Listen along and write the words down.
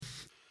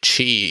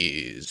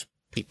cheese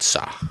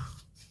pizza.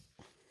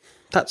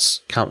 That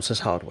counts as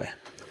hardware.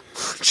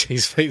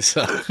 Cheese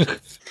pizza.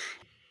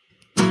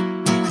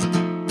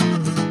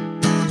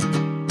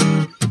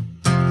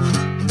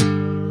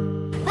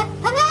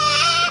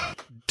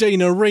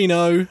 Dina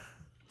Reno.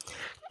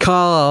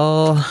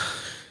 Carl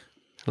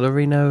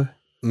Loreno.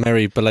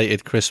 Merry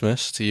belated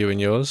Christmas to you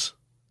and yours.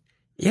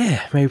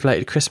 Yeah, Merry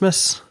belated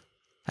Christmas.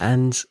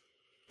 And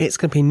it's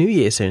going to be New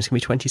Year soon. It's going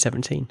to be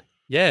 2017.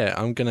 Yeah,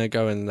 I'm gonna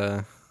go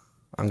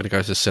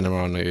to the cinema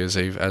on New Year's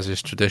Eve, as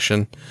is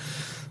tradition.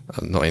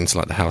 I'm not into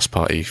like the house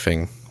party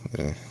thing.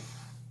 Yeah.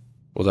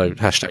 Although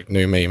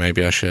 #new me,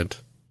 maybe I should.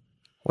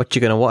 What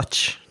you going to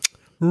watch?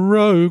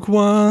 Rogue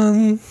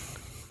One.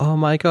 Oh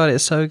my god,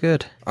 it's so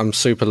good. I'm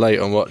super late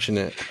on watching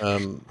it.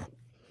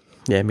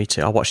 Yeah, me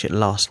too. I watched it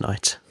last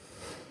night.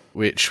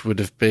 Which would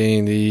have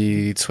been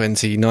the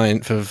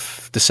 29th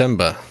of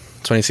December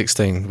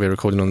 2016. We're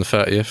recording on the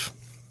 30th.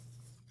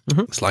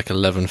 Mm-hmm. It's like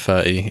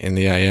 11:30 in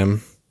the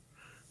AM.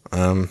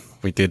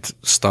 We did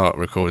start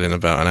recording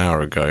about an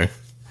hour ago.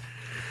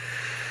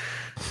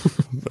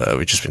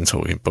 We've just been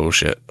talking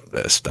bullshit.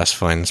 That's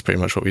fine. That's pretty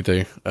much what we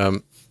do.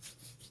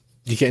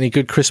 You get any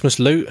good Christmas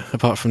loot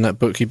apart from that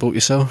book you bought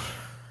yourself?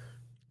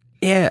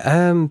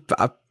 Yeah,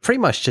 I pretty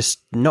much just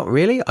not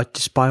really. I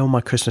just buy all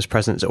my Christmas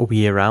presents all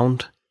year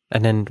round.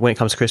 And then when it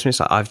comes to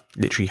Christmas, I've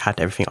literally had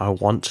everything I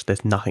want.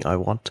 There's nothing I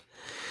want.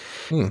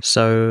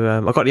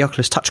 So I got the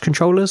Oculus Touch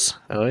controllers.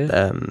 Oh,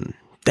 yeah.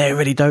 They're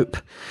really dope.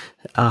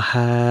 I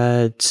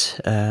had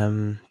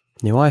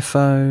new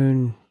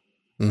iPhone,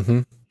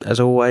 as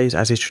always,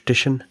 as is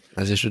tradition.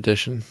 As is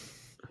tradition.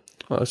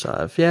 What else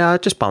I have? Yeah, I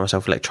just buy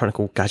myself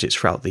electronical gadgets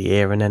throughout the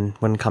year. And then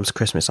when it comes to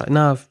Christmas, like,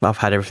 no, I've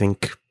had everything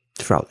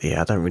throughout the year.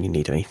 I don't really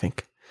need anything.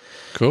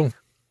 Cool.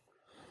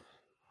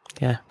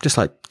 Yeah, just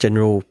like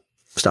general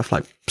stuff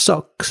like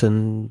socks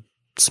and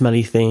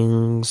smelly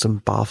things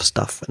and bath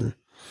stuff, and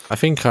I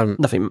think I'm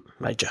nothing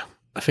major.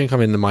 I think I'm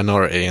in the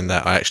minority in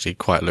that I actually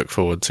quite look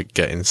forward to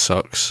getting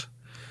socks.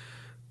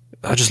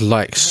 I just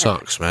like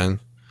socks, man.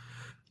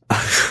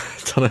 I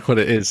don't know what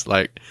it is.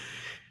 Like,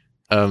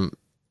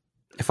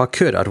 if I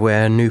could, I'd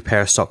wear a new pair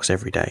of socks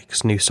every day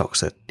because new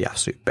socks are the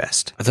absolute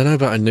best. I don't know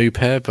about a new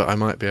pair, but I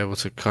might be able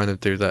to kind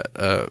of do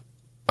that.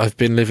 I've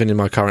been living in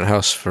my current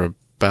house for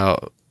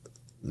about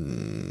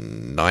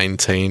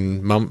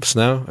 19 months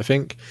now, I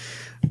think.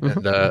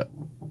 And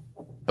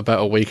about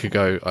a week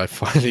ago, I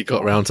finally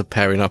got around to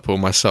pairing up all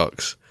my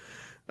socks.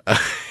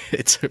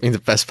 It took me the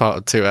best part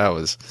of 2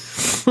 hours.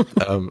 So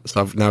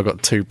I've now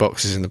got 2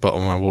 boxes in the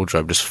bottom of my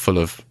wardrobe just full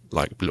of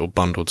like little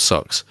bundled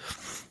socks.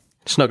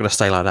 It's not going to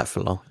stay like that for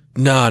long.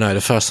 No,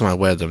 the first time I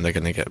wear them, they're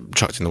going to get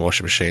chucked in the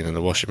washing machine, and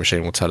the washing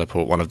machine will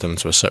teleport one of them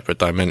to a separate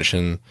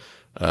dimension.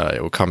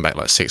 It will come back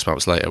like 6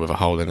 months later with a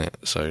hole in it.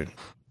 So,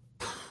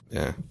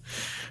 yeah,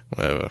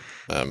 whatever.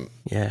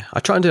 Yeah, I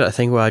try and do that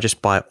thing where I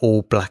just buy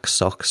all black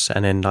socks,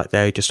 and then like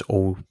they just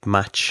all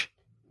match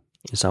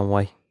in some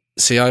way.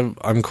 See,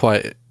 I'm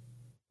quite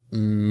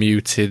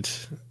muted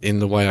in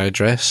the way I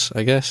dress,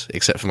 I guess,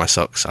 except for my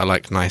socks. I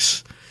like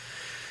nice,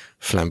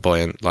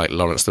 flamboyant, like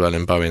Lawrence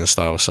Llewellyn-Bowen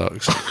style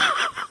socks.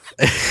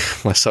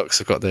 My socks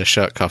have got their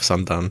shirt cuffs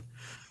undone.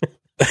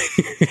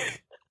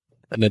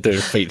 And they're doing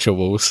feature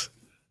walls.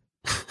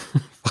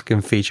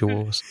 Fucking feature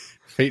walls.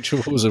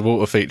 Feature walls and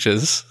water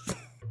features.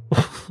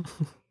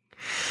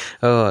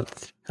 Oh,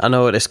 I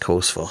know what this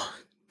calls for.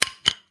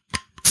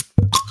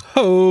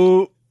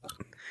 Oh!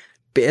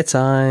 Bit of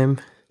time.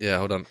 Yeah,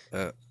 hold on.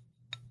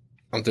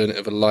 I'm doing it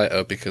with a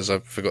lighter because I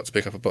forgot to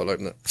pick up a bottle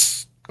opener.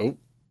 Oh.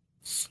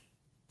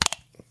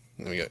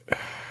 There we go.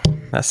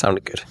 That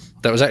sounded good.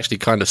 That was actually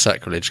kind of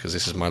sacrilege because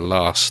this is the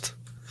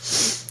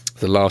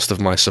last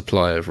of my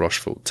supply of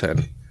Rochefort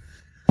 10.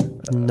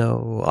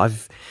 No,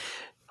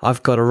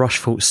 I've got a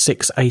Rochefort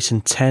 6, 8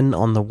 and 10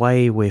 on the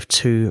way with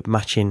 2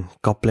 matching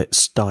goblet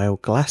style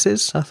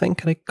glasses, I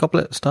think. Are they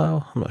goblet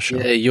style? I'm not sure.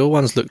 Yeah, your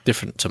ones look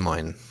different to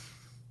mine.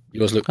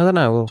 Yours look I don't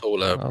know.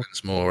 taller,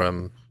 it's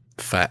more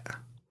fat.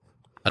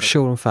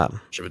 Short and fat.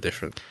 Much of a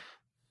different.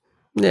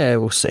 Yeah,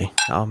 we'll see.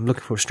 I'm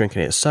looking forward to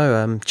drinking it.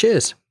 So,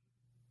 cheers.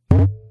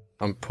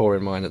 I'm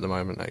pouring mine at the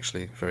moment,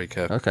 actually. Very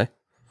careful. Okay.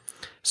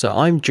 So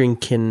I'm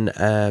drinking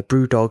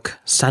Brewdog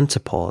Santa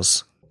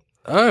Paws.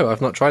 Oh,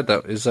 I've not tried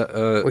that. Is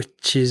that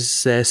which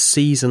is their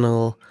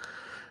seasonal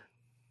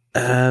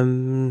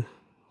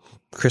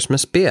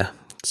Christmas beer.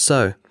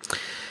 So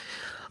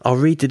I'll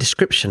read the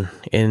description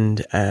in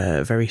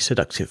a very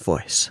seductive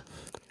voice.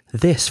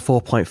 This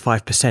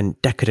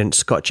 4.5% decadent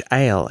Scotch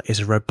ale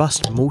is a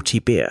robust malty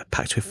beer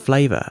packed with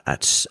flavour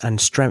and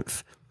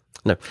strength.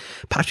 No,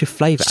 packed with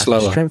flavour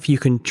and strength you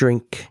can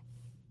drink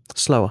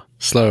slower.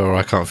 Slower or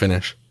I can't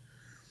finish.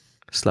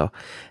 Slower.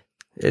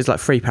 It's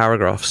like 3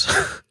 paragraphs.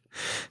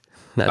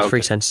 No, it's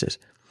 3 sentences.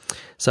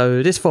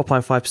 So this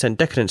 4.5%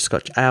 decadent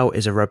Scotch ale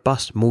is a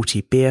robust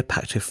malty beer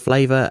packed with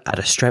flavour at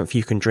a strength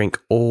you can drink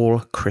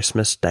all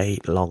Christmas Day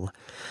long.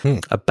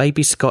 A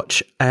baby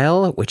Scotch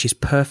ale, which is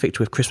perfect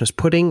with Christmas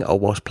pudding or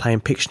whilst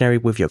playing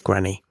Pictionary with your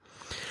granny.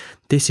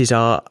 This is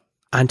our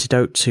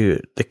antidote to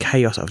the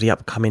chaos of the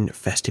upcoming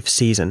festive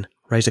season.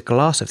 Raise a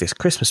glass of this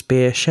Christmas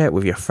beer, share it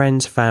with your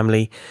friends,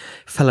 family,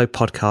 fellow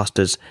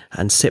podcasters,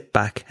 and sit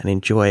back and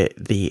enjoy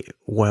the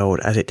world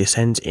as it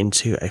descends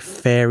into a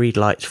fairy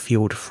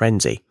light-fueled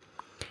frenzy.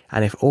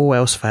 And if all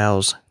else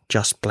fails,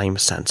 just blame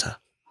Santa.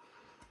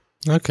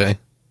 Okay.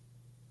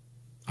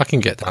 I can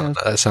get down with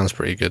that. That sounds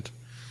pretty good.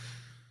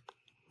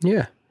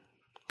 Yeah.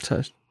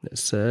 So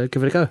let's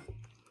give it a go.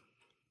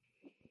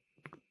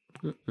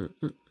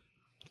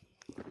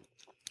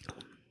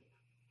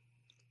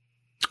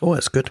 Oh,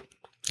 that's good.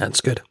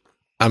 That's good.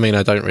 I mean,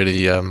 I don't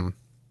really... I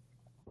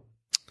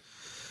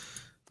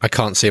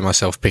can't see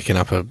myself picking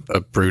up a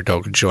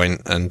Brewdog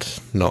joint and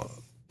not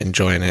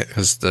enjoying it,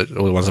 because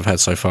all the ones I've had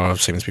so far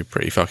seem to be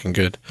pretty fucking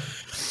good.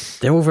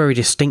 They're all very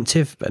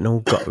distinctive and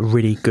all got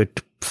really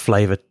good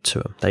flavour to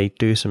them. They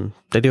do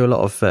a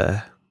lot of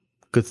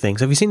good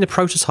things. Have you seen the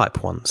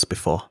prototype ones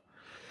before?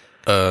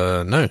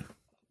 No.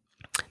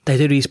 They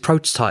do these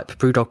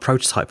Brewdog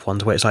prototype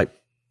ones where it's like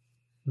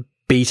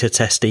beta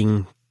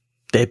testing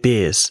their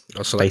beers,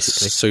 So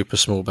basically. like super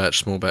small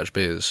batch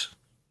beers.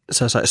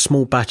 So it's like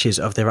small batches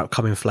of their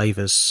upcoming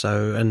flavours.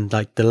 So, and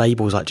like the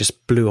label's like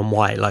just blue and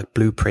white, like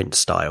blueprint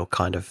style,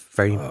 kind of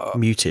very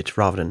muted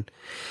rather than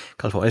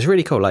colourful. It's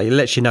really cool. Like it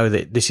lets you know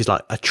that this is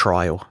like a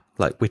trial,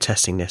 like we're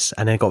testing this.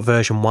 And then got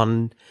version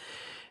 1,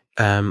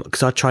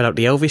 because I tried out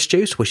the Elvis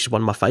juice, which is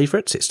one of my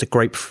favourites. It's the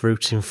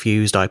grapefruit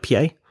infused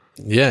IPA.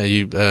 Yeah,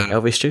 you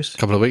Elvis juice. a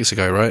couple of weeks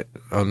ago, right?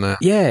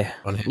 Yeah,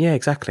 on here. yeah,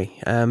 exactly.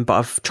 But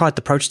I've tried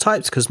the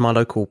prototypes because my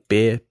local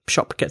beer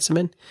shop gets them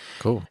in.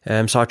 Cool.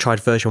 So I tried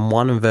version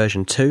 1 and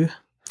version 2,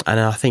 and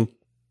I think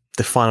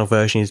the final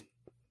version is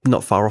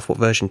not far off what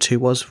version 2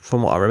 was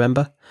from what I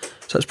remember.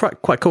 So it's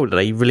quite cool that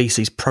they release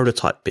these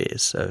prototype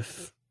beers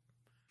of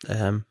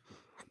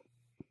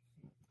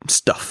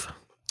stuff.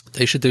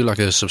 They should do like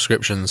a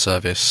subscription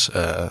service,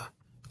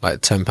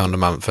 like £10 a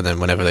month, and then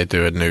whenever they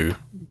do a new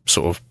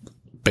sort of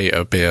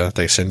beta beer,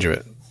 they send you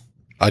it.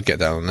 I'd get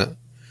down on that.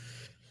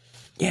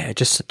 Yeah,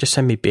 just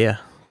send me beer.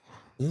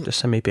 Just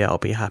send me beer. I'll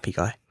be a happy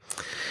guy.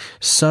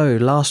 So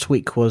last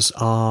week was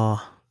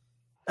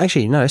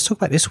actually, no, let's talk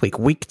about this week.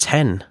 Week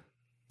 10.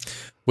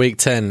 Week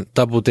 10,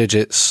 double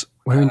digits.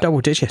 We're in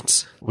double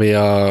digits. We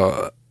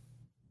are.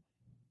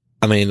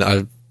 I mean,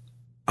 I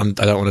don't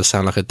want to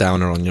sound like a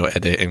downer on your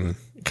editing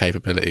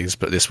capabilities,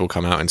 but this will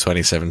come out in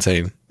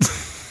 2017.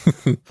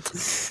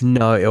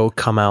 No, it'll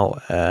come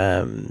out.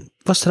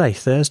 What's today?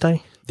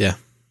 Thursday? Yeah.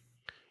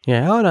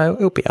 Yeah. Oh no,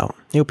 it'll be out.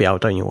 It'll be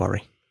out. Don't you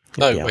worry.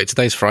 It'll be No, out. wait.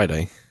 Today's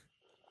Friday.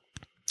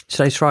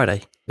 Today's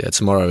Friday. Yeah,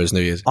 tomorrow is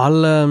New Year's.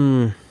 I'll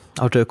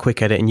do a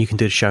quick edit and you can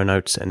do the show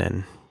notes and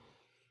then.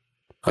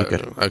 We're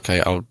good.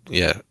 Okay.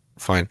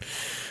 Fine.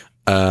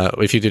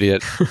 If you do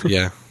the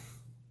yeah.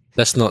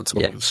 Let's not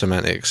talk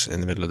semantics in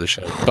the middle of the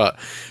show. But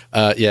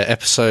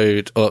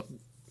episode or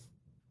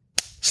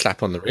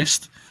slap on the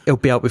wrist. It'll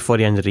be out before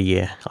the end of the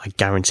year. I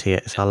guarantee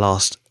it. It's our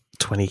last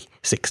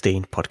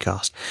 2016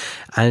 podcast.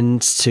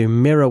 And to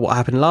mirror what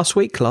happened last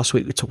week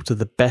we talked to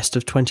the best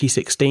of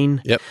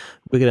 2016. Yep.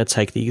 We're going to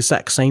take the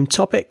exact same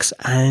topics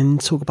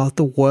and talk about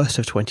the worst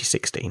of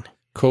 2016.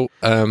 Cool.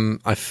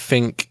 I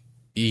think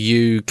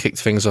you kicked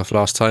things off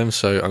last time,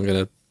 so I'm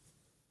going to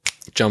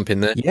jump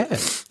in there. Yeah.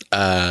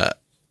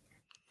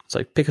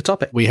 So pick a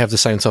topic. We have the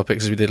same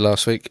topics as we did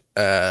last week.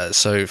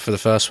 So for the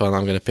first one,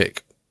 I'm going to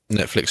pick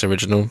Netflix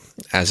original,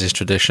 as is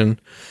tradition,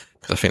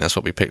 because I think that's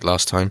what we picked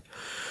last time.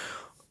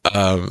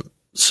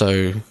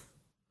 So,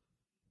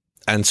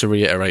 and to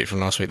reiterate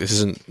from last week, this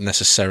isn't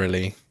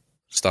necessarily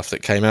stuff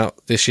that came out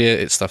this year.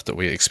 It's stuff that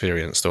we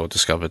experienced or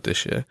discovered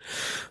this year.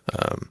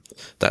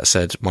 That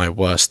said, my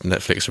worst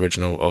Netflix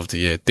original of the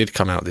year did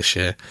come out this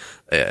year.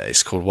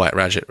 It's called White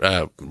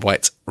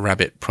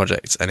Rabbit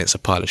Project, and it's a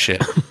pile of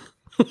shit.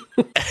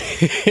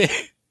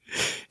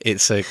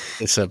 It's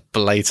a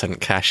blatant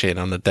cash in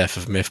on the death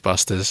of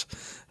Mythbusters,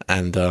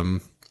 and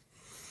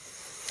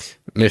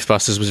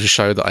Mythbusters was a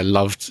show that I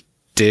loved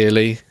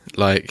dearly.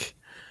 Like,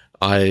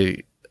 I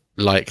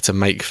like to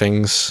make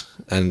things,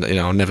 and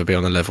I'll never be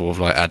on the level of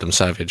like Adam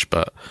Savage,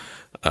 but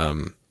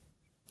I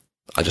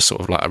just sort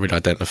of like I really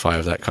identify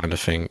with that kind of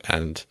thing.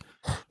 And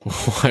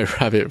White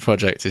Rabbit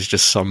Project is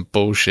just some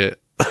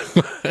bullshit.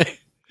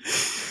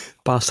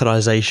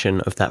 Bastardization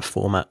of that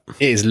format.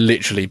 It is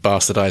literally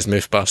bastardized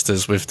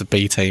Mythbusters with the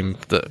B team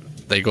that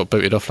they got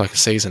booted off like a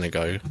season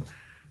ago.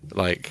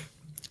 Like,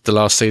 the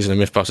last season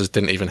of Mythbusters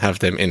didn't even have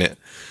them in it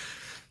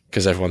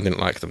because everyone didn't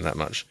like them that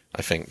much,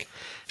 I think.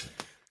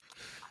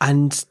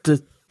 And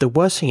the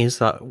worst thing is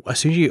that as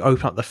soon as you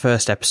open up the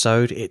first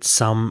episode, it's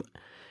some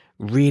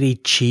really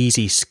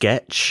cheesy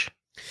sketch.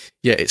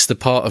 Yeah, it's the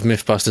part of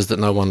Mythbusters that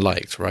no one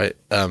liked, right?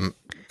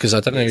 Because I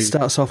don't know. It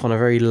starts off on a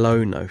very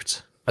low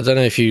note. I don't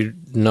know if you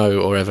know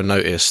or ever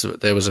noticed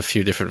that there was a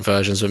few different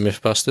versions of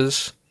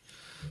Mythbusters.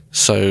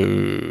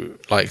 So,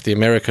 like, the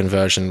American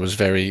version was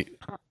very,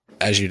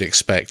 as you'd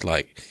expect,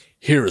 like,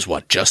 here is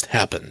what just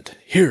happened.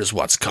 Here's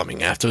what's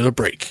coming after the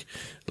break.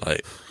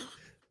 Like,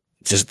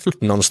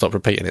 just non-stop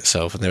repeating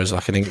itself. And there was,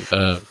 like,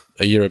 a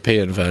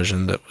European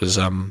version that was,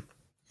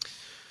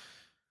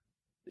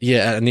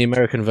 Yeah, and the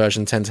American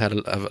version tend to have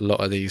a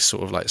lot of these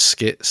sort of like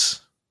skits,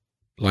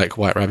 like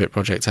White Rabbit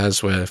Project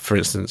has, where, for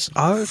instance,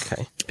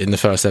 in the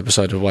first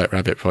episode of White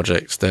Rabbit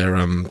Project, they're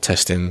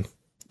testing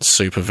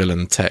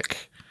supervillain tech,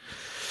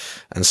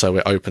 and so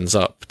it opens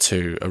up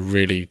to a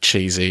really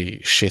cheesy,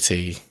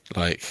 shitty,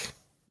 like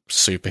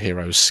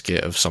superhero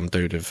skit of some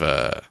dude of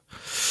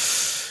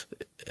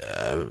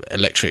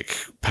electric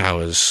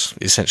powers,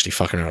 essentially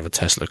fucking around with a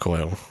Tesla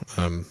coil.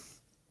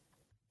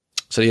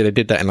 So yeah, they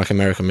did that in like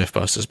American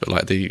Mythbusters, but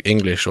like the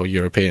English or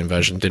European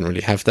version didn't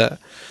really have that.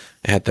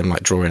 It had them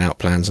like drawing out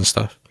plans and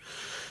stuff,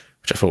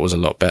 which I thought was a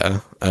lot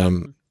better.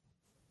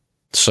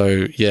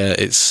 So yeah,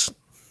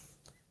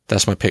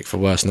 that's my pick for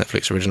worst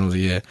Netflix original of the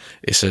year.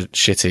 It's a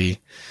shitty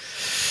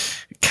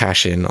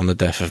cash in on the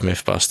death of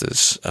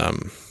Mythbusters.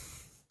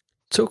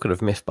 Talking of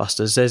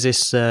Mythbusters, there's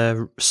this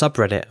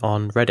subreddit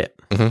on Reddit.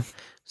 Mm-hmm.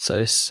 So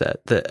it's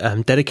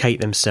that dedicate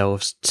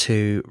themselves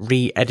to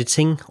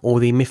re-editing all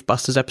the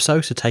Mythbusters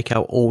episodes to take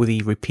out all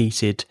the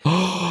repeated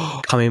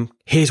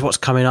here's what's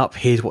coming up,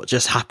 here's what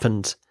just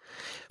happened.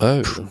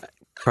 Oh.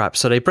 Crap.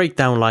 So they break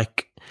down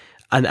like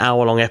an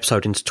hour-long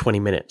episode into 20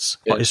 minutes.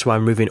 Yeah. Like this is why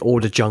I'm removing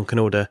all the junk and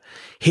all the,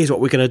 here's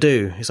what we're going to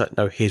do. It's like,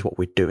 no, here's what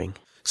we're doing.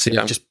 See,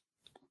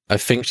 I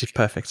think which is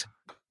perfect.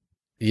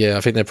 Yeah,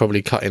 I think they're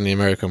probably cutting the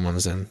American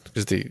ones then,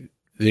 because the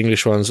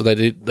English ones,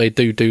 they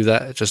do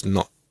that, just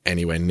not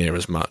anywhere near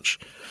as much.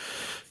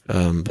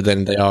 But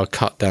then they are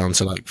cut down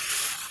to like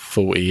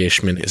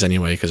 40-ish minutes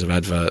anyway because of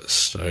adverts.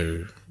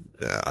 So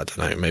I don't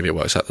know, maybe it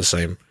works out the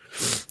same.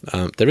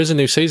 There is a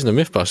new season of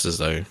Mythbusters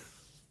though.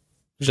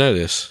 Did you know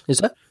this? Is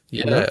that?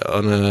 Yeah,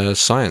 on a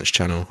Science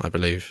Channel, I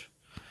believe.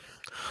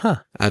 Huh.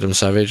 Adam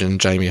Savage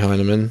and Jamie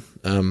Hyneman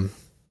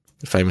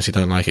famously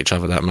don't like each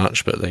other that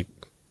much, but they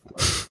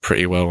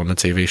pretty well on the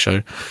TV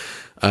show.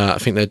 I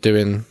think they're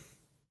doing,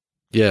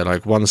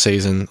 like one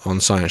season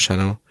on Science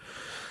Channel,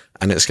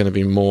 and it's going to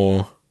be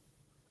more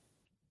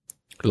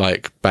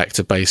like back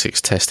to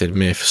basics tested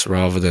myths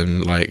rather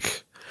than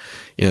like,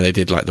 they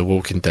did like the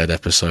Walking Dead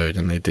episode,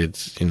 and they did,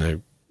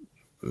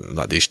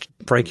 like these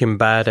Breaking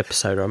Bad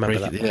episode. I remember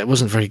that. Yeah, it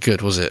wasn't very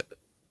good, was it?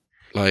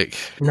 Like,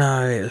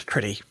 no, it was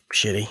pretty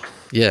shitty.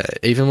 Yeah,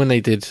 even when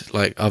they did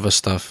like other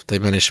stuff, they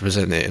managed to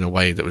present it in a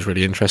way that was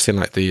really interesting.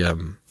 Like they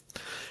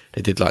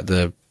did like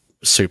the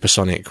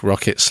supersonic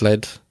rocket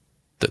sled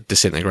that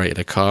disintegrated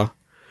a car.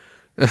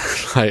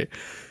 Like,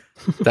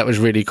 that was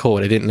really cool.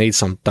 They didn't need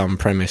some dumb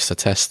premise to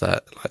test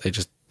that. Like, they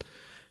just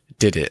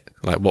did it.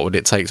 Like, what would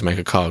it take to make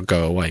a car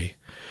go away?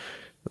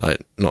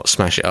 Like, not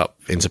smash it up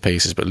into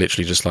pieces, but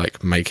literally just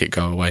like make it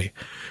go away.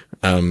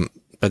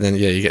 But then,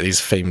 you get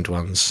these themed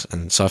ones.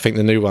 And so I think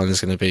the new one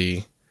is going to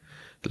be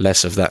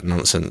less of that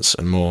nonsense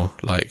and more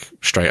like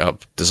straight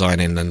up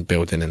designing and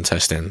building and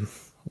testing,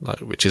 like,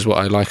 which is what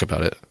I like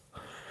about it.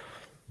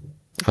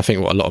 I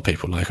think what a lot of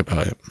people like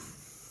about it.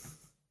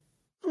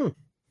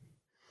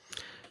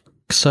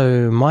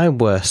 So my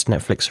worst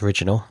Netflix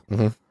original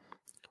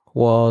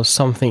was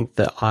something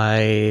that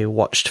I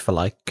watched for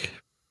like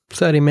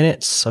 30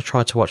 minutes. I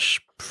tried to watch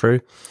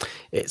through.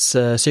 It's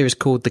a series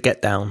called The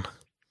Get Down.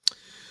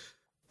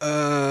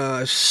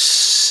 I've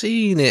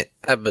seen it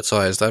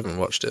advertised. I haven't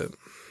watched it.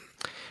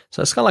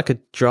 So it's kind of like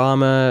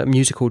a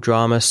musical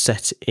drama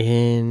set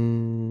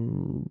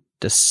in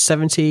the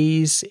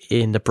 70s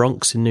in the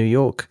Bronx in New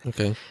York.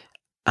 Okay.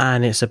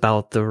 And it's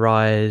about the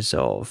rise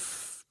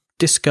of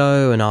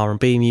disco and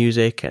R&B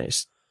music, and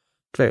it's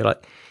very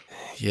like...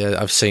 Yeah,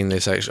 I've seen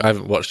this actually. I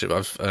haven't watched it,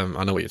 but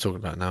I know what you're talking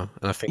about now.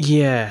 And I think...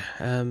 Yeah.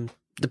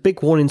 The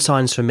big warning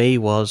signs for me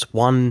was,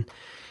 one,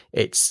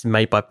 it's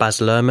made by Baz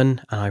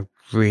Luhrmann, and I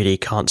really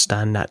can't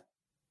stand that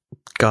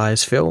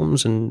guy's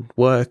films and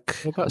work.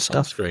 What about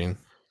stuff. Sunscreen?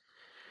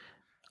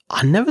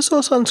 I never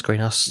saw Sunscreen.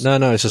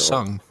 No, it's a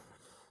song.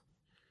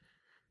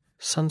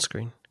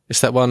 Sunscreen.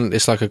 It's that one.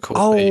 It's like a cool.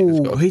 Oh,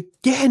 he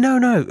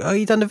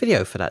done the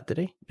video for that, did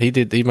he? He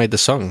did. He made the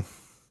song.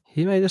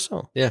 He made a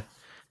song. Yeah.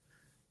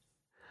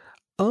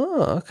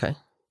 Oh, okay.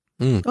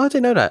 Oh, I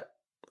didn't know that.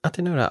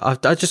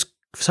 I just,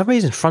 for some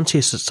reason,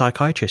 Frontier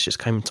Psychiatrist just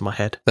came into my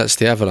head. That's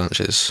the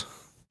Avalanches.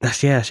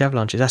 It's the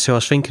Avalanches. That's who I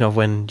was thinking of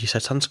when you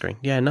said Sunscreen.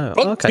 Yeah, no.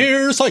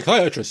 Frontier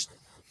Psychiatrist.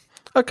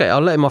 Okay,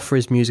 I'll let him off for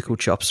his musical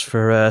chops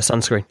for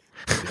Sunscreen.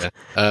 Yeah.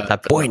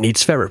 That boy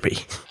needs therapy.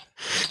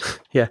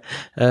 Yeah.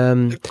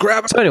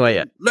 Grab. So anyway,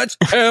 yeah. Let's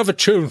have a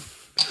tune.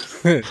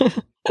 I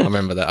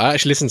remember that. I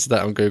actually listened to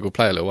that on Google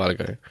Play a little while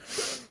ago.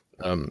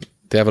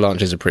 The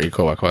Avalanches are pretty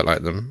cool. I quite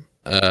like them.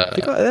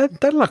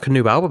 They're like a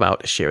new album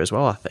out this year as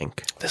well, I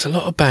think. There's a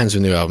lot of bands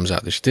with new albums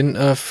out this year. Didn't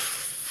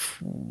Earth...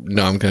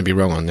 No, I'm going to be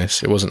wrong on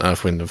this. It wasn't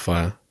Earth, Wind and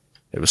Fire.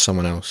 It was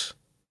someone else.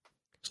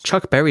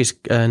 Chuck Berry's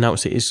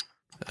announced that he's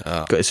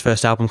got his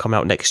first album come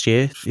out next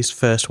year. His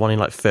first one in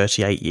like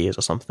 38 years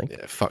or something.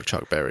 Yeah, fuck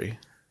Chuck Berry.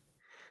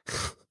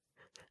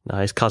 No,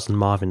 his cousin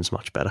Marvin's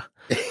much better.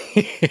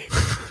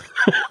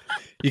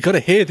 You got to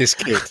hear this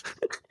kid.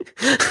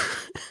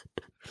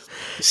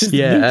 This is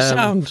the new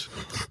sound.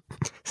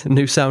 It's a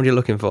new sound you're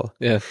looking for.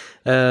 Yeah.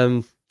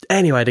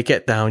 Anyway, to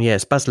Get Down,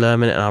 it's Baz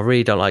Luhrmann, and I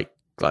really don't like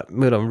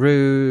Moulin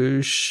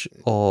Rouge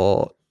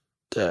or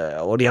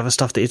all the other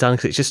stuff that he's done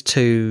because it's just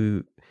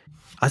too.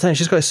 I don't know. It's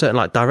just got a certain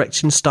like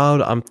direction style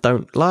that I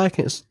don't like.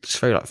 It's just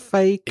very like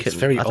fake. It's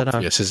very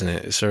obvious, isn't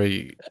it? It's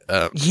very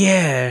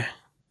yeah.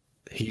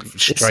 He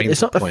strains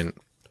the point.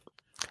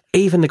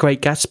 Even The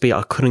Great Gatsby,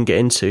 I couldn't get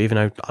into, even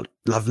though I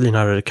love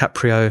Leonardo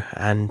DiCaprio,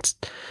 and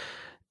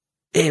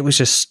it was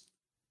just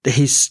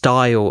his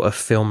style of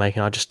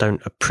filmmaking. I just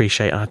don't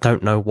appreciate, and I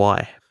don't know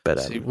why. But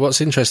see,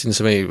 what's interesting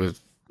to me,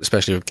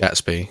 especially with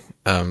Gatsby,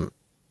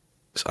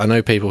 I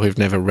know people who've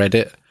never read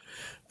it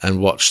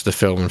and watched the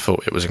film and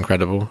thought it was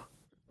incredible.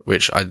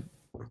 Which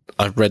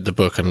I've read the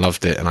book and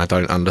loved it, and I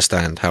don't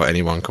understand how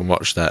anyone can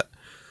watch that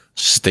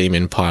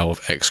steaming pile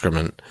of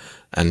excrement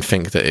and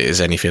think that it is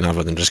anything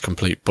other than just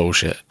complete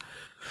bullshit.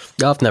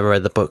 I've never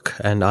read the book,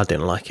 and I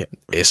didn't like it.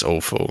 It's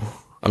awful.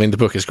 I mean, the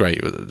book is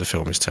great, but the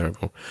film is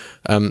terrible.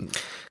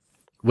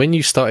 When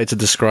you started to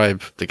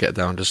describe The Get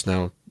Down just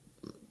now,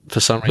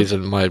 for some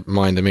reason my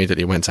mind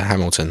immediately went to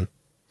Hamilton.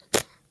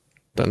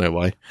 Don't know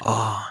why.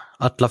 Oh,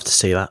 I'd love to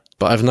see that.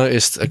 But I've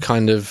noticed a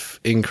kind of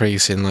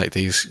increase in like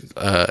these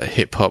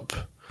hip-hop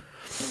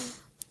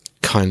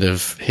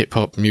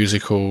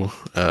musical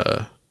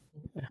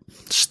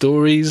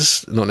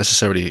stories, not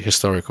necessarily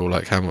historical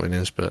like Hamilton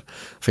is, but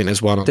I think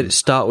there's one. Did it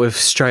start with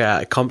Straight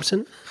Outta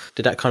Compton?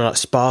 Did that kind of like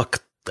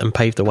spark and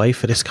pave the way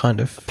for this kind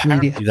of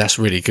media? That's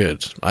really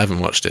good. I haven't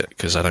watched it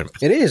because I don't.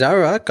 It is.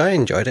 I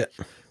enjoyed it.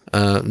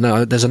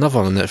 No, there's another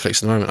one on Netflix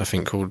at the moment, I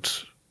think,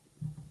 called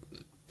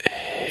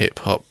Hip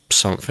Hop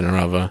something or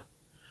other.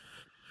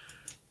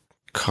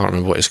 Can't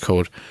remember what it's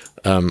called.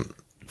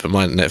 But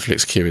my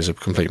Netflix queue is a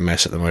complete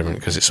mess at the moment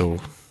because it's all.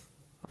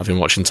 I've been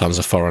watching tons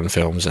of foreign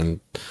films and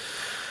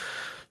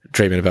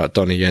dreaming about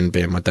Donnie Yen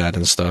being my dad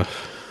and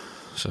stuff.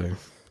 So,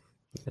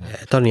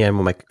 yeah, Donnie Yen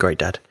will make a great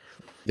dad.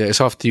 Yeah, it's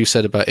after you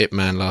said about Ip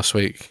Man last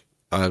week.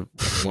 I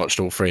watched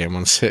all three in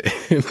one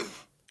sitting.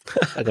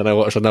 And then I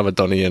watched another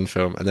Donnie Yen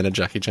film and then a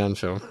Jackie Chan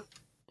film.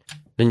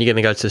 Then you're going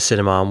to go to the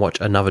cinema and watch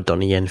another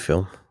Donnie Yen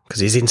film because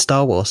he's in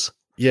Star Wars.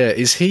 Yeah,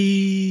 is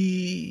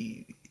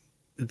he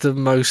the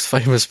most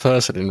famous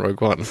person in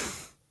Rogue One?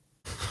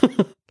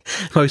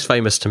 Most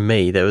famous to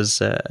me, there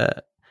was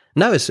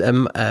it's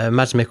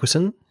Mads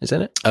Mikkelsen is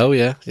in it. Oh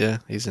yeah,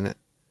 he's in it.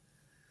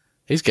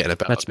 He's getting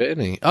about a bit,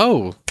 isn't he?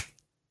 Oh,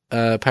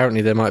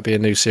 apparently there might be a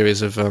new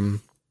series of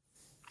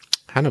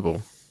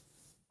Hannibal.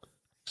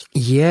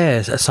 Yeah,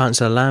 a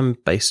Silence of the Lamb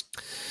based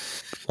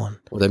one.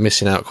 Well, they're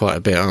missing out quite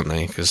a bit, aren't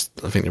they? Because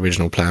I think the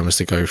original plan was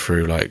to go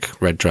through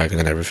like Red Dragon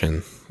and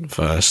everything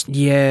first.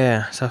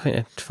 Yeah, so I think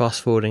they're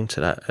fast forwarding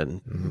to that,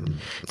 and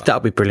that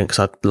would be brilliant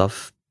because I'd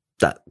love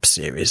that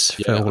series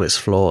for all its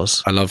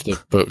flaws. I love the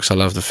books. I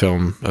love the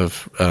film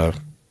of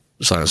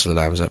Silence of the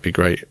Lambs. That'd be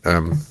great.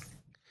 And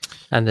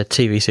the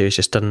TV series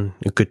just done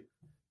a good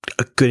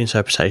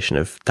interpretation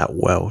of that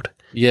world.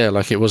 Yeah,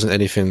 like it wasn't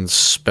anything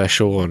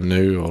special or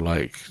new or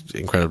like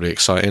incredibly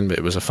exciting, but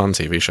it was a fun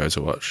TV show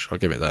to watch. I'll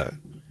give it that.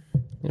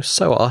 It was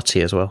so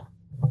arty as well.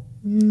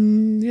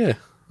 Yeah,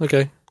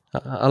 okay.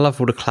 I love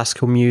all the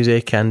classical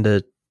music and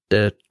the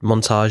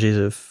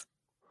montages of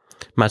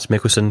Mads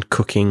Mikkelsen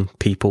cooking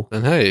people.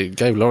 And hey, it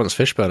gave Lawrence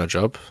Fishburne a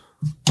job.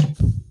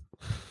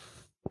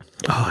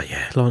 Oh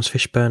yeah, Lawrence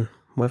Fishburne.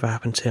 Whatever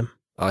happened to him?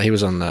 He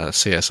was on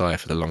CSI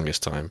for the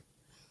longest time.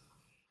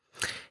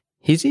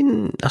 I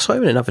saw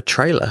him in another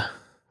trailer.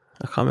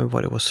 I can't remember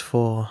what it was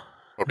for.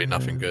 Probably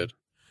nothing good.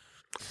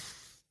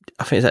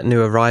 I think it's that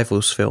new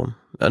Arrivals film.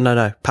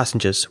 No,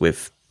 Passengers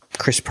with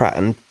Chris Pratt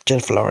and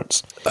Jennifer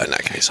Lawrence. In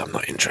that case, I'm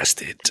not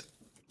interested.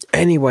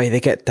 Anyway, they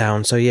get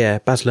down. So yeah,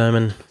 Baz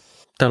Luhrmann,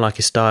 don't like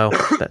his style.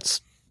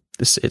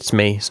 It's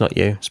me. It's not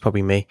you. It's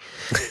probably me.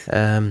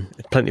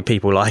 Plenty of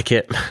people like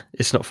it.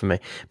 It's not for me.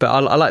 But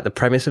I like the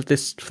premise of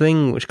this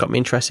thing, which got me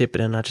interested. But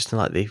then I just didn't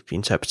like the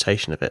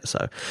interpretation of it.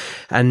 So,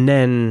 and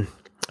then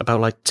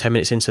about like 10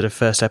 minutes into the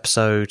first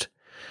episode,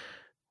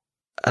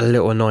 a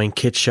little annoying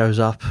kid shows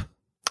up,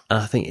 and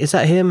I think, is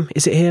that him?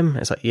 Is it him?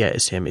 It's like, yeah,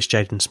 it's him. It's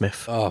Jaden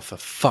Smith. Oh, for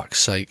fuck's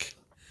sake!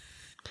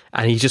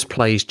 And he just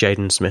plays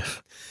Jaden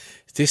Smith.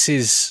 This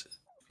is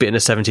bit in the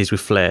 70s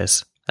with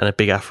flares and a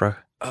big afro.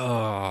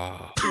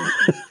 Oh,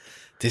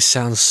 this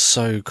sounds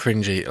so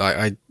cringy.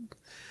 Like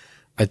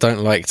I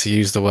don't like to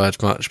use the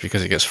word much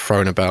because it gets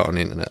thrown about on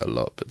the internet a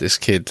lot. But this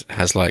kid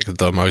has like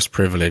the most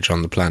privilege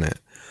on the planet.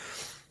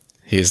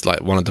 He is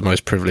like one of the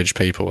most privileged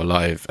people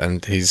alive,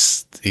 and he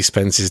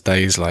spends his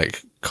days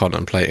like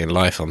contemplating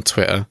life on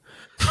Twitter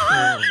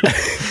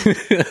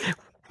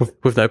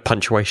with no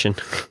punctuation.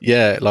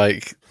 Yeah,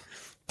 like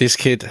this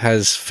kid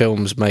has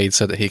films made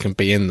so that he can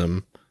be in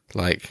them.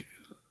 Like,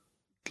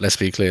 let's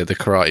be clear, The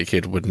Karate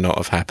Kid would not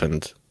have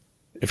happened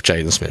if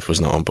Jaden Smith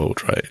was not on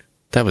board, right?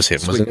 That was him,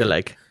 Sweet wasn't the it?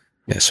 leg.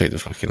 Yeah, sweet the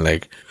fucking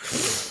leg.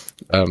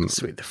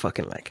 Sweet the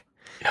fucking leg.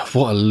 Yeah,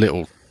 what a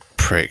little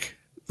prick.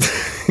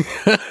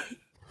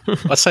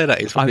 I'd say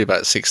that he's probably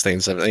about 16,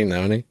 17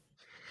 now, isn't he?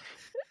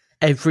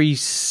 I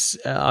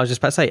was just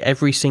about to say,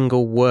 every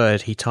single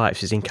word he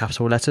types is in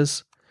capital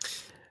letters.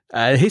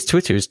 His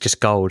Twitter is just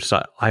gold. It's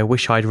like, I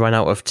wish I'd run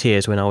out of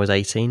tears when I was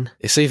 18.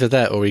 It's either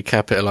that or he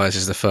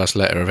capitalises the first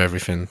letter of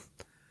everything,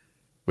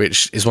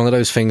 which is one of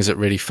those things that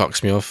really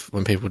fucks me off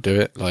when people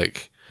do it.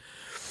 Like,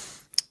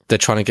 they're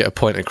trying to get a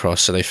point across,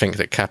 so they think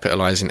that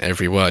capitalizing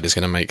every word is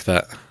going to make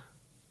that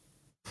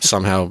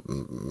somehow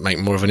make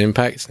more of an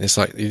impact. It's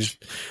like,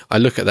 I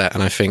look at that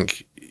and I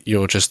think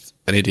you're just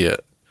an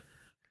idiot.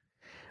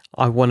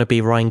 I want to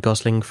be Ryan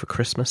Gosling for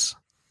Christmas.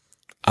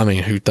 I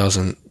mean, who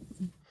doesn't?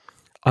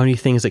 Only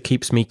things that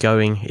keeps me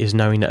going is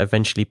knowing that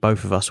eventually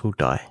both of us will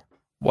die.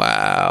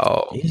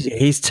 Wow.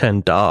 He's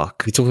turned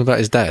dark. You talking about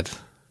his dad?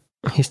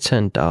 He's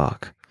turned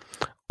dark.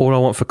 All I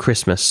want for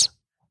Christmas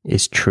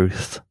is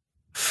truth.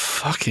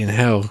 Fucking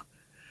hell.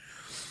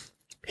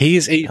 He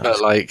is either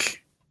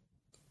like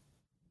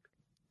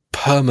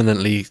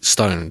permanently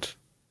stoned.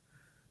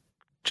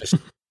 Just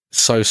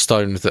so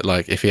stoned that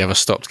like if he ever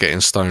stopped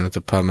getting stoned, the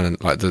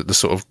permanent, like the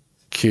sort of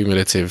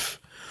cumulative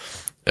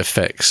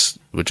effects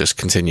would just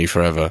continue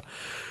forever.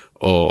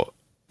 Or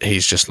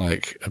he's just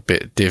like a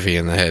bit divvy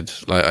in the head.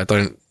 Like I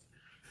don't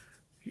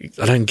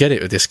get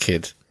it with this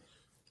kid.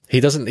 He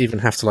doesn't even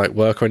have to like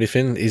work or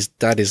anything. His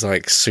dad is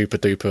like super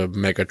duper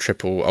mega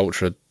triple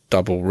ultra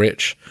double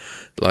rich,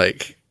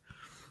 like,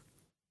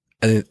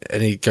 and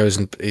he goes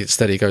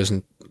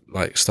and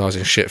like stars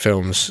in shit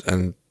films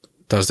and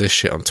does this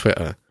shit on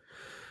Twitter.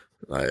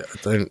 Like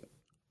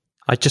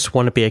I just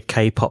want to be a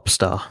K-pop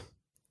star.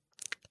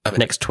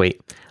 Next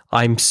tweet.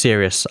 I'm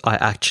serious. I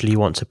actually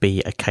want to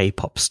be a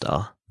K-pop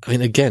star. I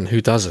mean, again, who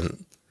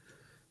doesn't?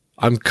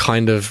 I'm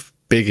kind of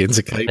big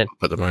into K-pop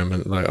at the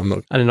moment. Like, I'm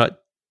not. And then, like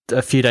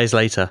a few days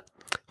later,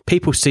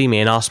 people see me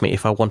and ask me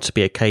if I want to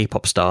be a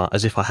K-pop star,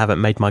 as if I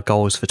haven't made my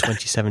goals for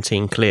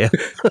 2017 clear.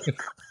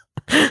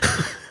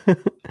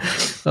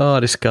 Oh,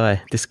 this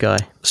guy.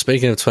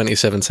 Speaking of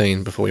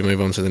 2017, before we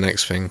move on to the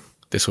next thing,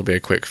 this will be a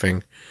quick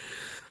thing.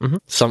 Mm-hmm.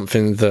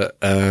 Something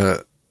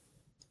that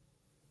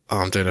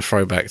I'm doing a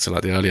throwback to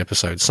like the early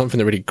episodes. Something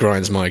that really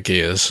grinds my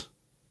gears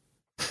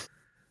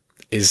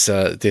is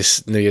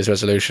this New Year's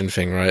resolution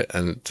thing, right?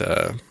 And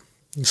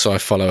so I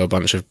follow a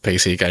bunch of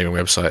PC gaming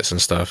websites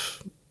and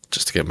stuff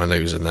just to get my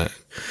news and that.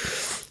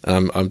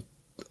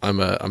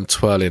 I'm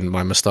twirling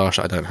my moustache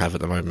I don't have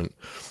at the moment.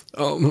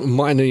 Oh,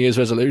 my New Year's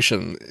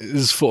resolution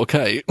is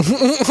 4K.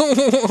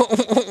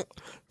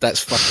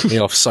 That's fucking me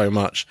off so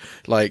much.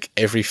 Like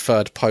every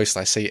third post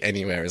I see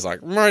anywhere is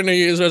like, my New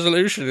Year's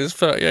resolution is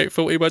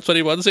 3840 by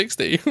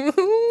 2160.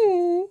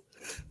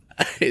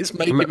 It's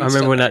making me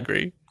so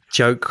angry. That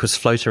joke was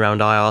floating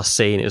around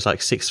IRC and it was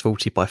like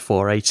 640 by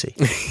 480.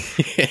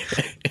 Yeah.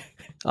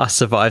 I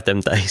survived them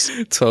days.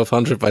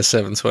 1200 by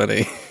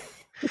 720.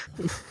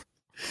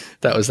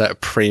 That was that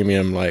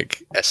premium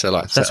like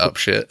SLI setup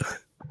shit.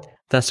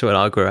 That's when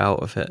I grew out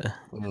of it.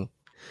 Mm.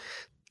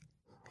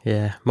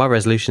 Yeah, my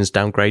resolution's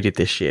downgraded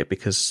this year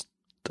because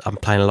I'm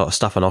playing a lot of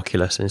stuff on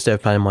Oculus, and instead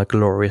of playing my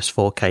glorious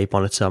 4K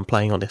monitor, I'm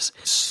playing on this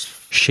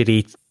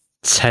shitty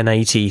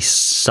 1080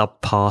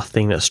 subpar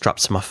thing that's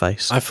strapped to my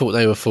face. I thought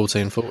they were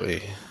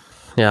 1440.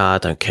 Yeah, I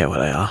don't care what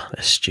they are.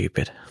 They're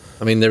stupid.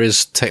 I mean, there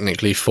is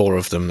technically 4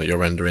 of them that you're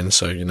rendering,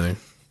 so, you know,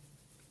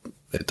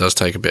 it does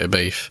take a bit of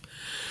beef.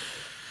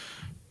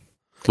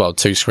 Well,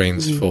 2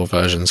 screens, 4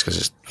 versions, because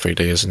it's 3D,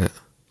 isn't it?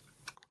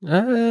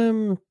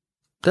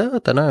 I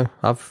don't know.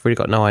 I've really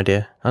got no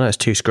idea. I know it's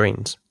 2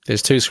 screens.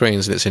 There's 2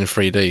 screens and it's in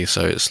 3D,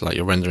 so it's like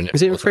you're rendering it.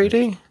 Is it in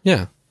 3D?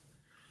 Yeah.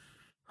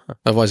 Huh.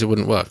 Otherwise it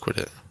wouldn't work, would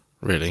it?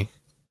 Really?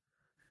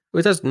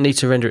 Well, it doesn't need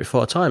to render it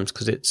 4 times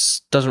because it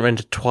doesn't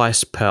render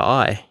twice per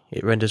eye.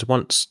 It renders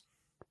once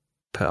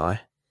per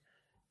eye.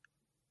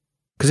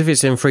 Because if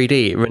it's in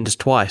 3D, it renders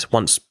twice.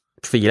 Once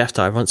for your left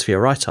eye, once for your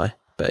right eye.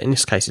 But in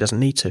this case, it doesn't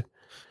need to.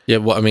 Yeah,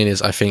 what I mean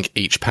is I think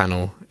each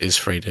panel is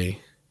 3D.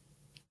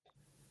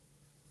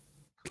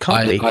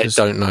 Can't be. I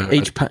don't know.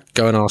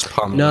 Go and ask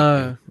Palm.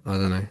 No. I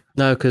don't know.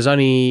 No, because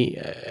only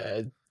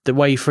the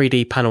way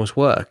 3D panels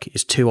work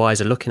is 2 eyes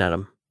are looking at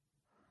them.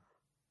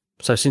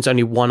 So since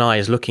only 1 eye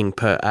is looking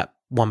at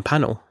one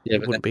panel,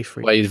 it wouldn't be 3D.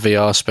 The way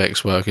VR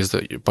specs work is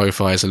that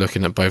both eyes are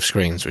looking at both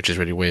screens, which is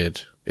really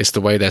weird. It's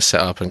the way they're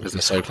set up and because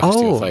they're so close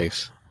to your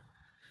face.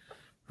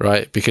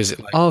 Right? Because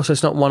so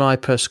it's not 1 eye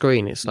per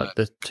screen. It's like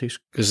the 2.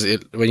 Because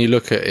when you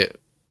look at it,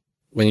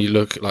 when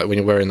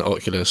you're wearing the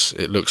Oculus,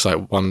 it looks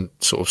like one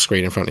sort of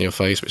screen in front of your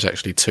face, but it's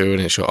actually 2,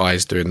 and it's your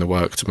eyes doing the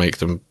work to make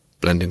them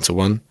blend into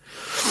 1.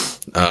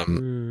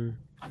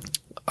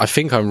 I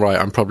think I'm right.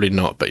 I'm probably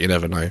not, but you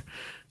never know.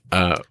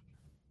 I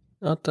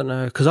don't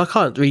know, because I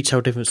can't really tell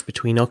the difference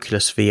between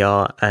Oculus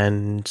VR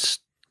and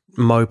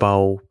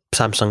mobile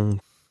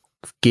Samsung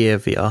Gear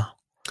VR.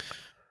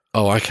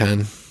 Oh, I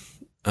can.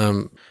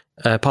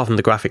 Apart from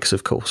the graphics,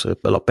 of course, are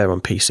a lot better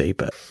on PC.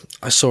 But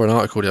I saw an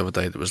article the other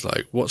day that was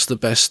like, "What's the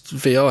best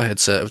VR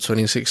headset of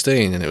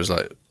 2016?" And it was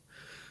like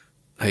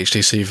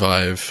HTC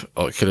Vive,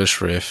 Oculus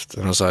Rift,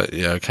 and I was like,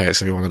 "Yeah, okay, it's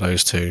gonna be one of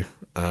those 2."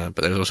 But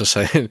they was also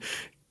saying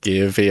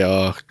Gear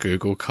VR,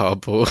 Google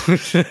Cardboard,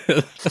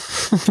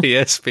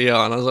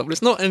 PSVR, and I was like, "Well,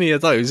 it's not any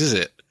of those, is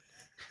it?"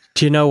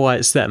 Do you know why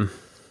it's them?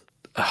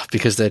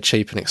 Because they're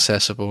cheap and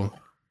accessible.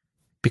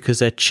 Because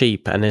they're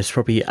cheap, and there's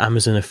probably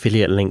Amazon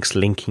affiliate links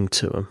linking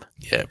to them.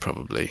 Yeah,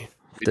 probably.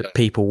 that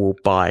people will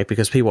buy,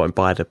 because people won't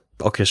buy the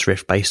Oculus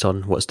Rift based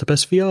on what's the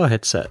best VR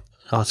headset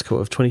article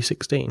of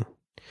 2016.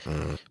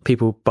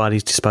 People buy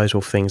these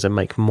disposable things and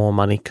make more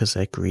money because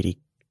they're greedy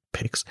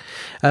pigs.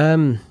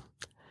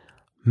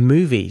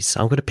 Movies.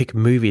 I'm going to pick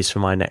movies for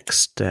my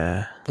next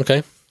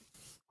okay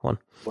one.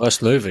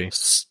 Worst movie.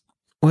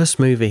 Worst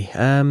movie.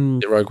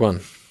 Rogue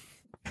One.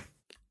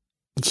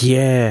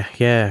 Yeah,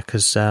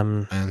 because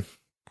Man.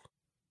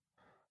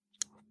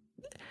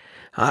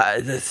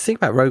 the thing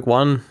about Rogue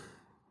One,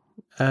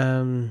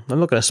 I'm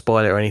not going to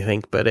spoil it or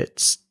anything, but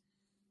it's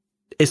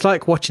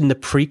like watching the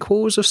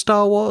prequels of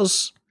Star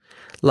Wars.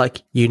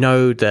 Like, you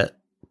know that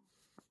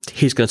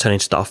he's going to turn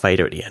into Darth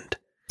Vader at the end.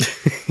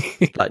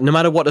 Like, no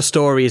matter what the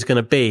story is going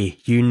to be,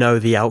 you know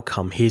the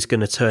outcome. He's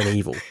going to turn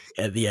evil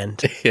at the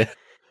end. Yeah.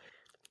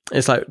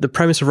 It's like the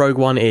premise of Rogue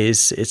One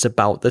is it's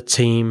about the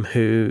team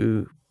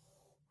who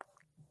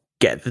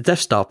get the Death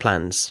Star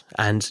plans,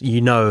 and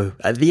you know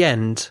at the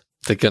end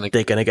they're gonna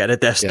get the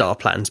Death Star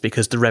plans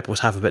because the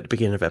rebels have them at the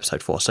beginning of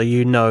Episode 4, so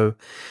you know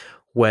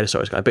where the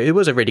story's going. But it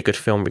was a really good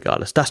film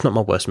regardless. That's not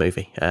my worst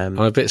movie. I'm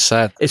a bit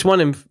sad. It's one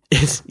in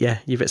you're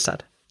a bit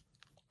sad.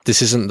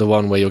 This isn't the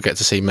one where you'll get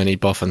to see many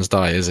Boffins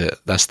die, is it?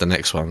 That's the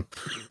next one.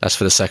 That's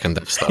for the second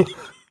Death Star.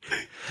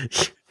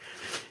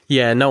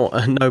 Yeah, no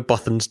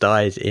Bothans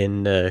died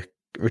in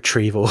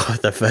retrieval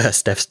of the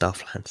first Death Star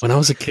plans. When I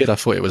was a kid, I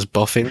thought it was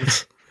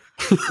Boffins.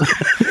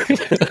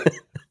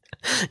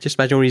 Just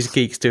imagine all these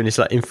geeks doing this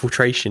like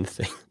infiltration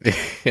thing.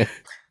 Yeah.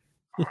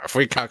 If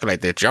we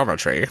calculate the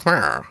geometry.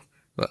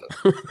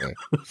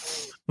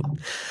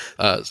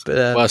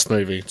 Worst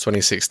movie,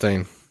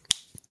 2016.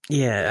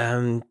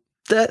 Yeah,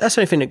 that's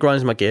the only thing that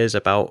grinds my gears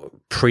about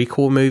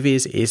prequel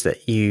movies is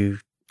that you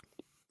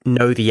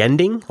know the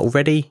ending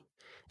already,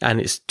 and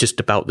it's just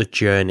about the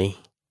journey.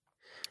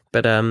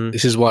 But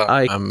this is why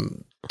I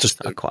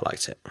quite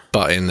liked it.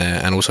 But in there,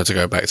 and also to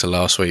go back to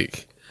last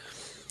week,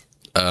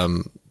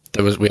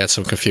 we had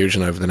some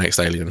confusion over the next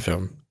Alien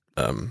film.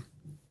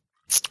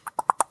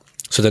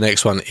 So the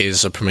next one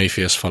is a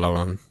Prometheus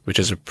follow-on, which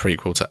is a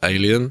prequel to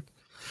Alien,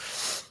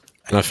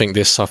 and I think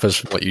this suffers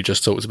from what you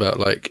just talked about.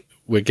 Like,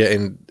 we're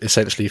getting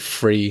essentially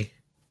 3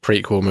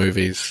 prequel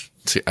movies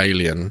to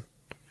Alien,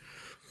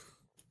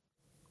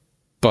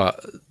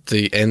 but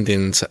the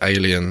ending to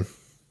Alien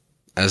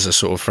as a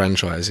sort of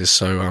franchise is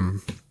so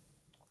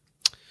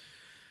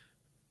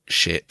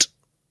shit.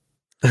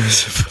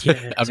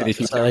 Yeah, I mean, if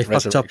you count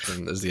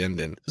Resurrection as the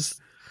ending,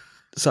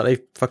 so they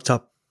fucked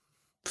up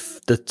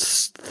the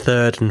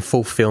third and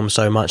fourth film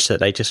so much that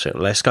they just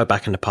let's go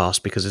back in the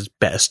past because there's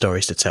better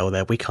stories to tell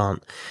there. We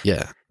can't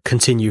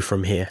continue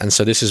from here. And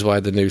so this is why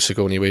the new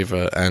Sigourney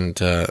Weaver and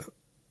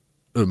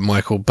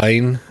Michael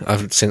Bain,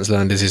 I've since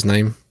learned is his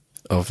name,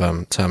 of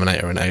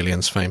Terminator and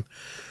Aliens fame,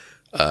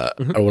 are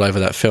all over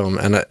that film,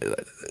 and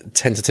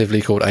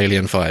tentatively called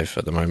Alien 5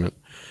 at the moment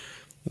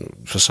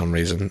for some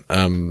reason.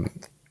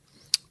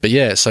 But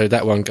yeah, so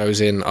that one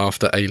goes in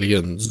after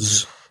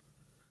Aliens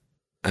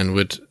and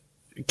would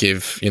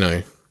give,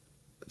 the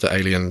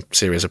Alien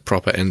series a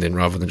proper ending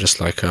rather than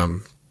just like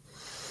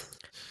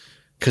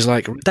because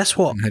that's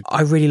what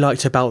I really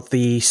liked about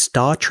the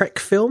Star Trek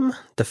film,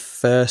 the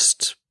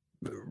first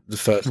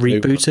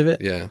reboot of it,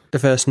 the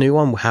first new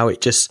one, how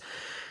it just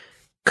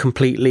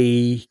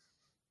completely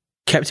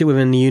kept it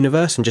within the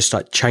universe and just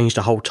like changed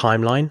the whole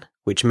timeline,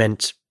 which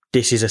meant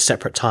this is a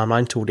separate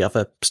timeline to all the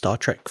other Star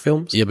Trek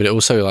films. Yeah, but it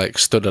also like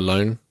stood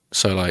alone,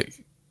 so like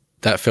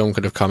that film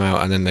could have come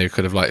out and then they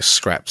could have like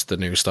scrapped the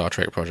new Star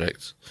Trek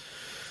project.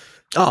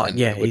 Oh, and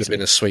yeah, it would have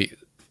been a sweet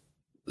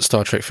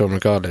Star Trek film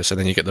regardless, and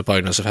then you get the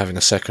bonus of having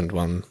a second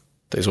one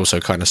that is also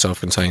kind of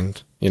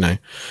self-contained, Yeah,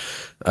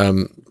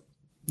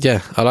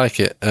 I like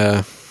it.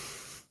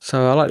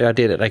 So I like the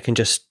idea that they can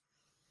just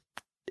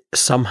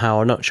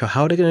somehow, I'm not sure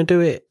how they're going to do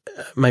it.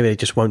 Maybe they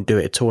just won't do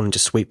it at all and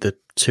just sweep the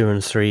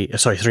 3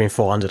 and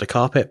 4 under the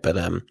carpet. But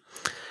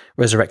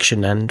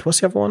Resurrection and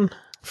what's the other one?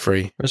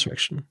 3.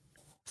 Resurrection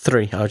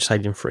 3. I would just say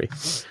them 3.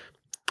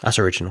 That's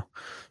original.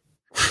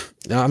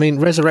 I mean,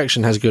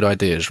 Resurrection has good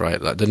ideas,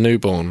 right? Like the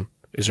Newborn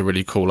is a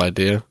really cool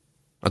idea.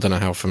 I don't know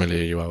how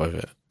familiar you are with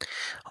it.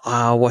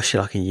 I watched it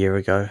like a year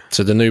ago.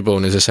 So the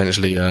Newborn is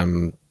essentially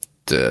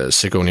the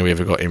Sigourney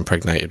Weaver got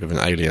impregnated with an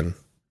alien.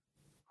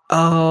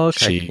 Oh,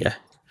 okay. She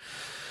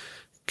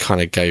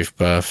kind of gave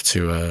birth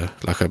to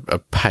a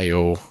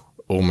pale,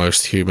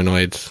 almost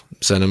humanoid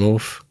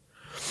xenomorph,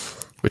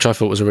 which I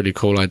thought was a really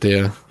cool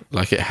idea.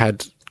 Like, it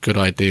had good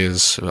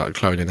ideas about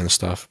cloning and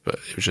stuff, but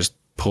it was just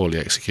poorly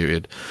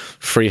executed.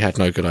 3 had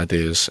no good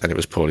ideas, and it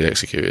was poorly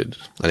executed,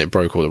 and it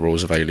broke all the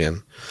rules of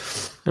Alien.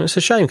 And it's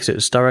a shame because it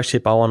was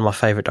directed by one of my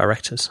favourite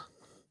directors.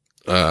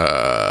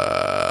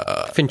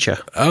 Fincher.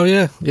 Oh,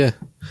 yeah.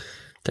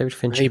 David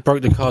Fincher. He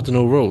broke the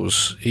cardinal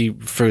rules. He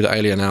threw the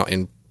alien out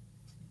in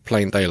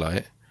plain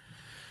daylight.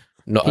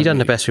 He done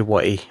the best with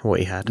what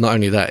he had. Not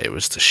only that, it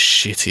was the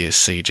shittiest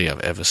CG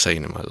I've ever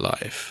seen in my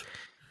life.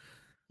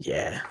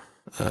 Yeah.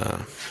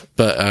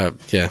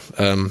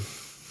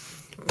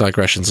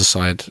 Digressions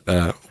aside,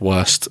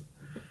 worst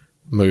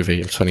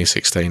movie of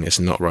 2016 is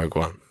not Rogue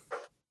One.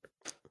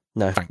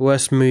 No.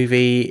 Worst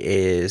movie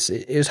is...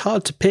 It was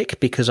hard to pick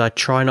because I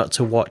try not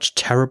to watch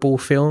terrible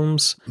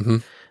films. Mm-hmm.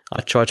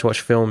 I try to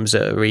watch films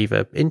that are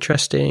either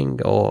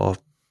interesting or,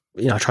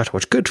 I try to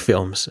watch good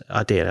films,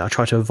 ideally. I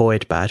try to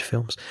avoid bad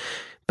films.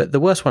 But the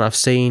worst one I've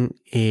seen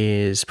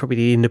is probably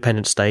the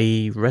Independence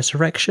Day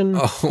Resurrection.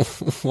 Oh,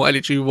 why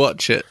did you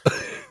watch it?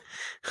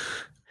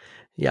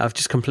 Yeah, I've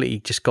just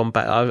completely gone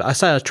back. I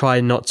say I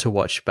try not to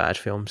watch bad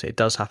films. It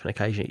does happen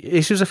occasionally.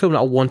 This was a film that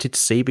I wanted to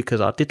see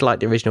because I did like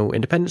the original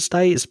Independence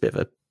Day. It's a bit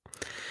of a...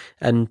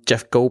 And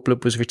Jeff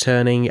Goldblum was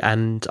returning,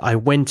 and I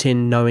went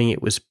in knowing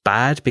it was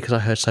bad because I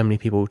heard so many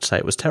people say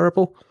it was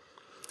terrible.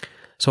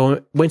 So I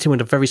went in with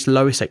the very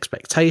lowest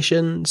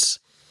expectations,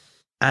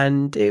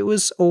 and it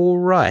was all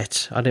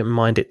right. I didn't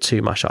mind it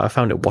too much. I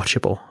found it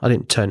watchable. I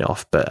didn't turn it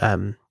off, but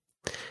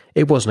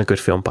it wasn't a good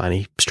film by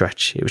any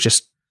stretch. It was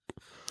just...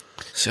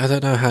 See, I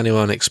don't know how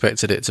anyone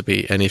expected it to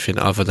be anything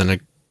other than a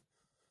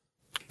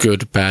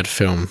good, bad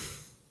film.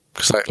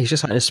 He's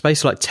just in a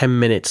space of 10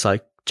 minutes,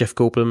 Jeff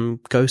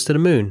Goldblum goes to the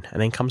moon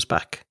and then comes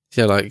back.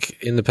 Yeah,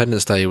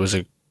 Independence Day was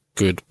a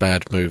good,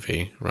 bad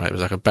movie, right? It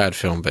was a bad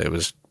film, but it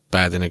was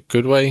bad in a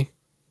good way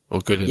or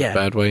good in a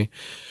bad way,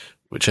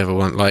 whichever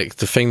one.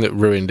 The thing that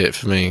ruined it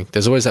for me,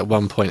 there's always that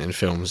one point in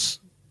films,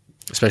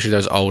 especially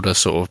those older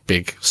sort of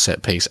big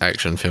set-piece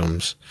action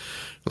films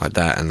like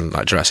that and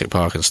Jurassic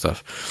Park and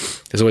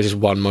stuff. There's always this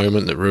one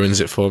moment that ruins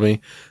it for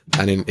me.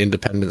 And in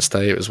Independence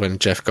Day, it was when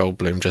Jeff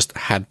Goldblum just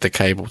had the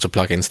cable to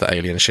plug into the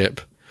alien ship.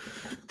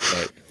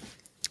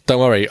 Don't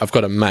worry, I've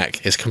got a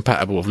Mac. It's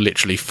compatible with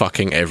literally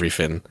fucking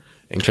everything,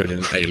 including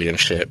an alien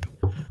ship.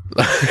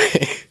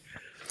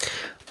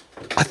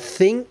 I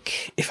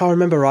think, if I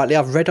remember rightly,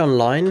 I've read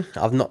online,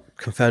 I've not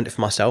confirmed it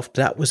for myself,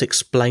 but that was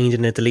explained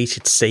in a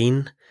deleted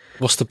scene.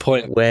 What's the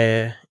point?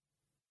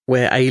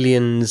 Where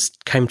aliens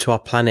came to our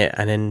planet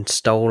and then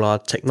stole our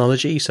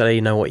technology so they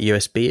know what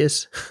USB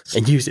is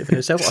and use it for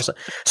themselves.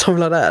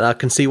 Something like that. And I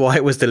can see why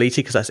it was deleted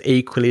because that's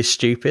equally as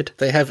stupid.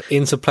 They have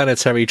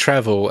interplanetary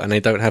travel and they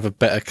don't have a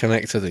better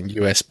connector than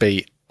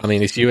USB. I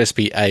mean, it's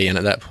USB-A, and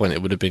at that point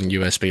it would have been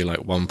USB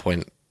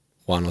 1.1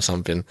 or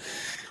something.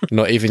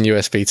 Not even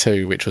USB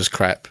 2, which was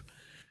crap.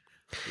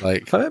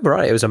 If I remember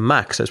right, it was a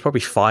Mac, so it's probably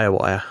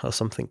FireWire or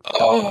something.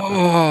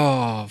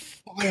 Oh,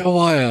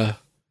 FireWire.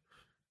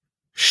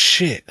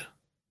 Shit.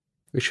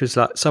 Which was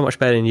so much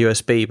better than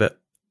USB, but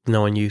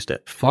no one used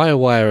it.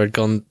 FireWire had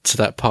gone to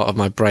that part of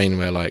my brain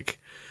where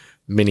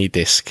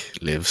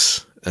Minidisc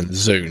lives, and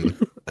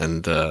Zune,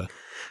 and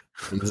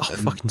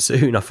fucking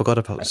Zune! I forgot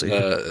about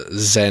Zune.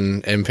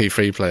 Zen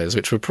MP3 players,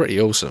 which were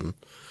pretty awesome.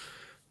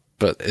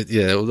 But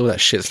all that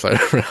shit's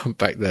floating around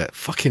back there.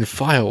 Fucking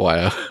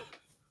FireWire.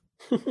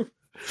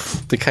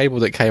 The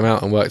cable that came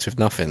out and worked with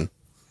nothing.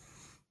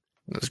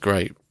 That's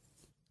great.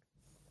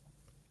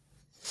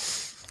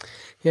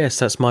 Yes,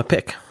 that's my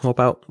pick. What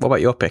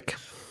about your pick?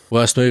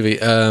 Worst movie.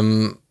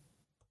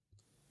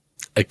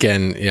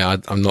 Again,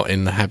 I'm not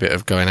in the habit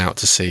of going out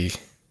to see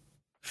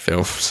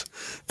films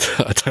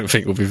that I don't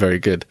think will be very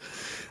good,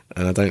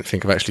 and I don't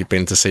think I've actually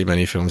been to see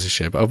many films this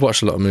year. But I've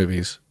watched a lot of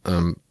movies.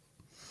 My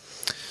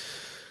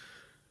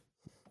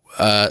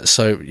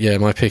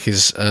pick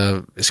is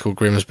it's called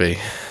Grimsby.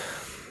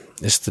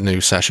 It's the new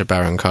Sacha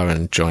Baron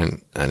Cohen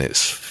joint, and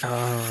it's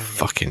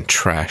fucking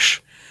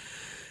trash.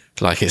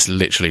 It's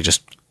literally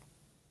just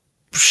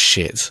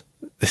shit.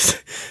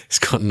 It's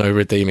got no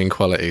redeeming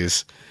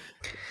qualities.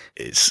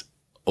 It's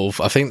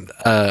awful. I think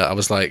I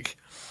was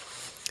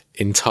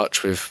in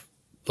touch with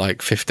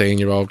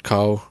 15-year-old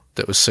Carl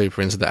that was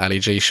super into the Ali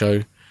G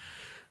show.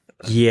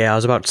 Yeah, I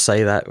was about to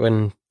say that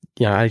when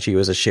Ali G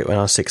was a shit when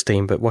I was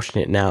 16, but watching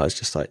it now it's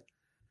just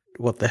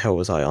what the hell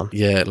was I on?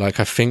 Yeah, I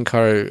think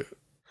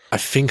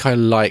I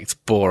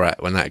liked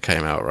Borat when that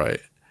came out, right?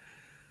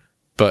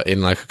 But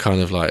in a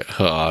kind of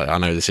I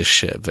know this is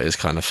shit, but it's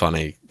kind of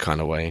funny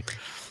kind of way.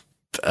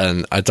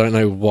 And I don't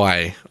know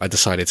why I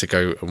decided to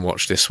go and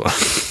watch this one,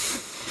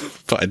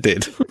 but I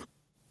did.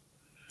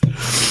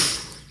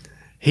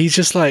 He's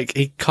just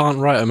he can't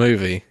write a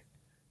movie.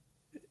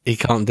 He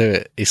can't do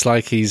it. It's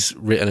he's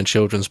written a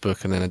children's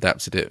book and then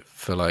adapted it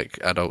for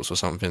adults or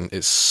something.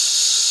 It's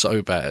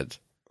so bad.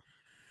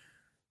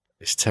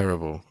 It's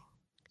terrible.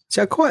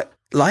 See, I quite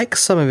like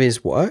some of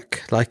his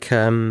work,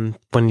 when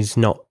he's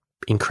not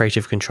in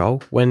creative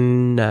control.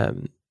 When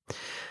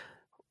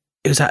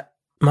it was that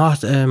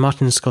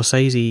Martin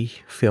Scorsese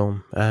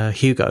film,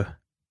 Hugo,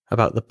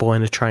 about the boy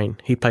in a train.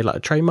 He played a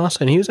train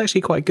master, and he was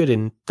actually quite good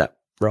in that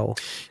role.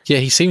 Yeah,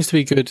 he seems to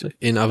be good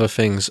in other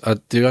things.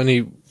 The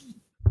only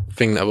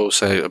thing that I will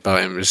say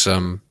about him is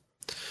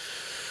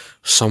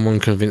someone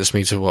convinced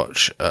me to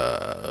watch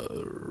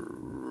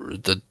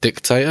The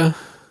Dictator.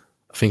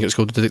 I think it's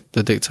called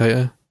The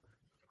Dictator.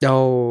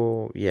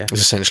 Oh, yeah.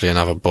 It's essentially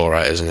another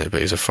Borat, isn't it?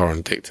 But he's a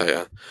foreign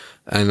dictator.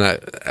 And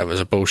that was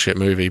a bullshit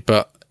movie.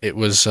 But it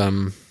was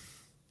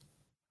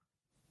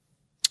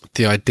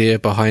the idea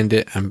behind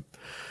it, and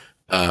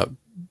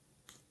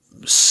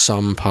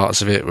some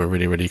parts of it were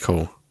really, really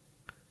cool.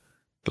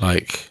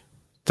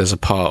 There's a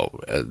part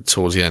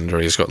towards the end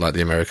where he's got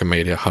the American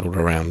media huddled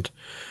around,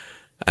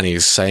 and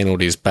he's saying all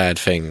these bad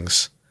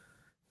things,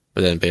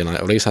 but then being like,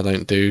 at least I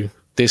don't do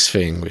this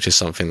thing, which is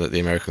something that the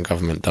American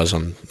government does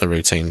on a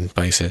routine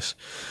basis,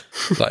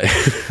 like,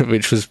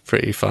 which was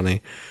pretty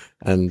funny.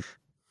 And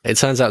it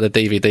turns out the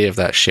DVD of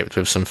that shipped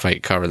with some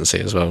fake currency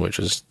as well, which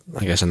was,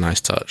 I guess, a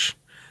nice touch.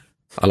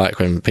 I like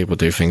when people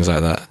do things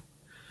like that.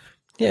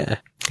 Yeah.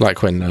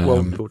 Like when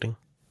world building.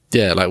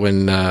 Yeah, like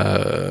when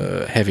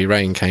Heavy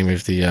Rain came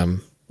with the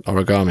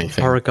origami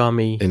thing.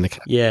 Origami. In the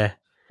yeah.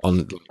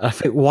 I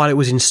think while it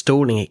was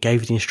installing, it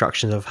gave the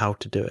instructions of how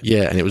to do it.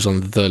 Yeah, and it was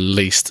on the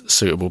least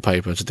suitable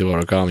paper to do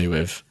origami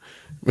with,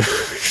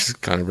 which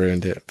kind of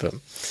ruined it. But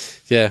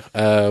yeah,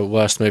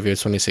 worst movie of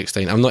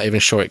 2016. I'm not even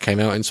sure it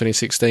came out in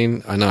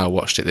 2016. I know I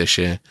watched it this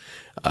year.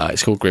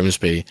 It's called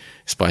Grimsby.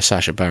 It's by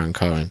Sacha Baron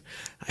Cohen.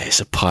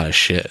 It's a pile of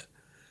shit.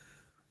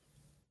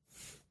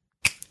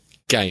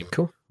 Game.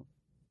 Cool.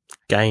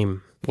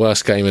 Game.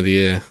 Worst game of the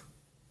year.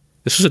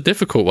 This was a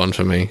difficult one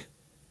for me.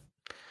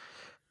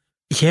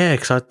 Yeah,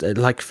 because I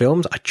like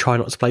films. I try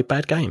not to play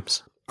bad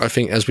games. I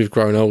think as we've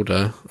grown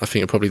older, I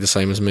think you're probably the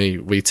same as me.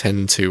 We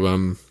tend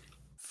to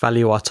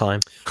value our time.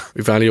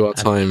 We value our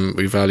time.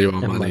 We value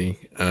our money.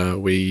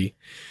 We,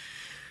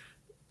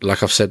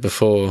 like I've said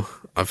before,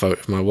 I vote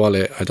with my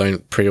wallet. I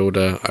don't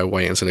pre-order. I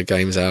wait until the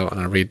game's out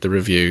and I read the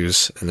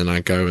reviews, and then I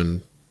go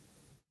and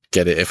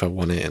get it if I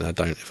want it, and I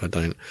don't if I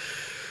don't.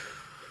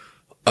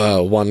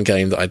 One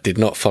game that I did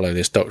not follow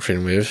this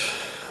doctrine with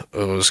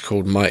was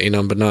called Mighty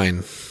Number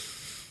 9.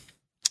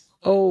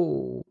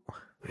 Oh.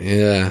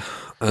 Yeah.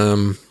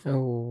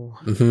 Oh.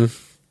 Mm-hmm.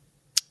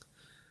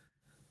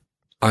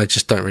 I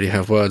just don't really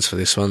have words for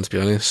this one, to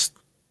be honest.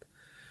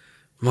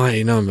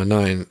 Mighty Number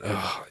 9.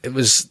 Oh, it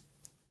was...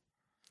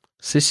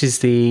 So this is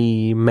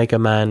the Mega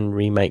Man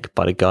remake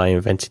by the guy who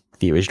invented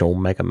the original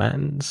Mega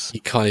Mans.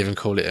 You can't even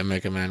call it a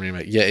Mega Man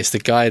remake. Yeah, it's the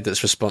guy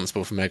that's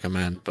responsible for Mega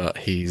Man, but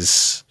he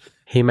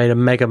made a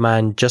Mega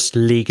Man just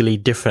legally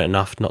different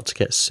enough not to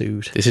get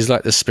sued. This is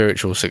like the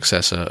spiritual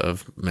successor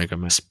of Mega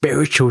Man.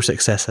 Spiritual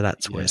successor,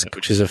 that's what it's called.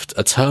 Which is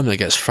a term that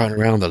gets thrown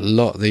around a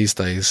lot these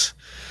days.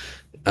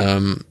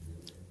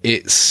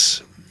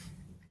 It's...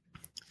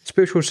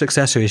 Spiritual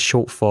successor is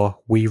short for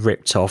we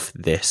ripped off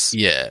this.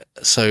 Yeah,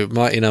 so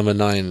Mighty Number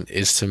 9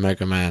 is to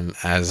Mega Man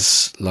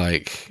as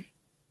like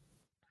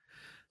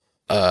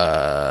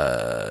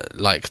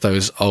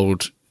those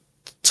old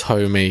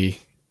Tomy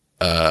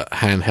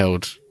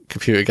handheld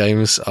computer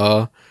games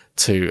are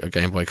to a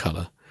Game Boy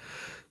Color.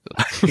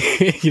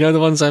 You know the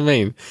ones I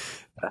mean?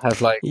 That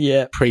have like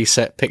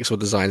preset pixel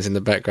designs in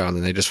the background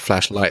and they just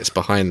flash lights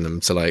behind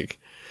them to like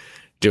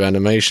do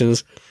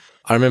animations.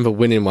 I remember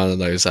winning one of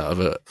those out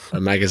of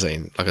a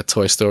magazine, like a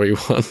Toy Story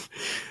one.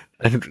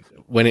 And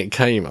when it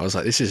came, I was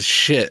like, this is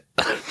shit.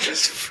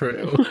 Just threw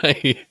it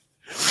away.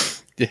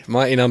 Yeah,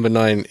 Mighty Number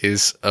 9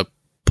 is a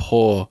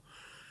poor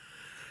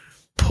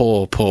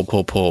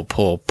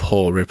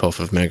rip-off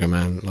of Mega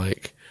Man.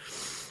 Like,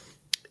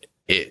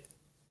 it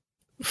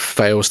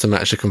fails to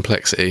match the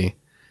complexity.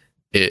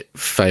 It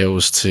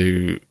fails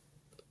to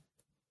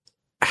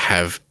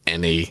have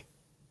any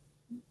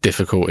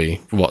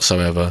difficulty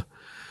whatsoever.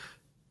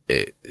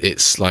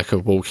 It's like a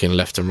walking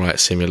left and right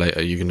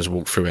simulator. You can just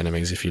walk through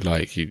enemies if you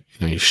like. You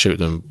shoot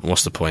them.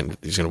 What's the point?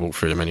 He's going to walk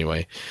through them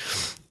anyway.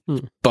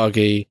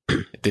 Buggy.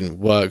 It didn't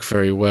work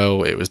very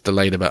well. It was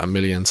delayed about 1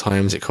 million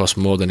times. It cost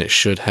more than it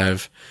should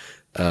have.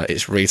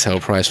 Its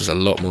retail price was a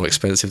lot more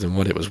expensive than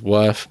what it was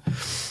worth.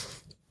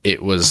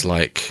 It was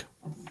like...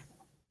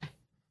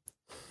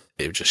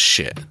 It was just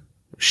shit.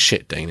 It was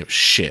shit, Dean. It was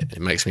shit. It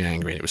makes me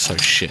angry. It was so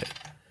shit.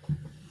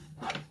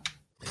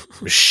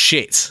 It was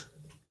shit.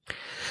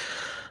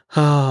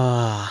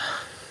 What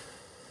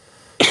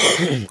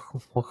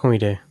can we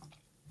do?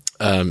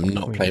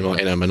 Not play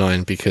Mighty Number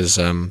 9 because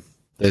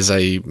there's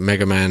a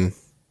Mega Man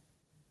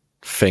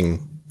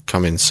thing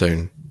coming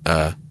soon.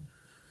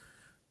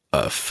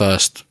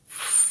 First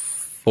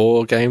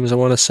 4 games, I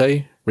want to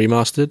say,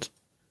 remastered.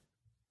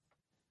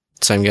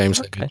 Same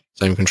games,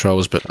 same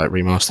controls, but like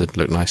remastered,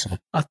 look nicer.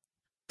 I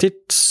did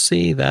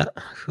see that.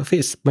 I think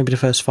it's maybe the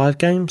first 5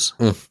 games.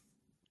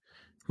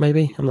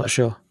 Maybe, I'm not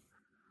sure.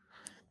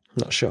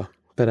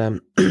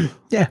 But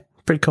yeah,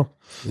 pretty cool.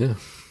 Yeah.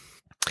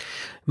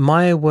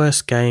 My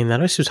worst game, now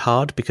this was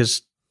hard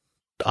because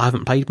I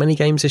haven't played many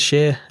games this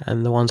year,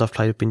 and the ones I've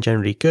played have been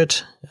generally good.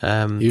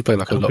 You play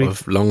like a lot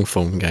of long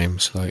form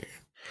games, like.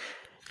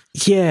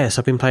 Yes,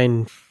 I've been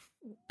playing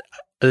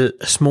a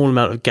small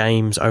amount of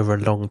games over a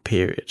long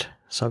period.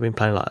 So I've been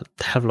playing like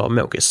a hell of a lot of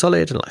Metal Gear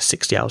Solid and like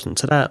 60 hours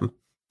into that, and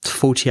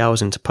 40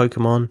 hours into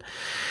Pokemon.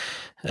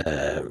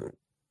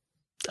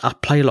 I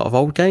play a lot of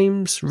old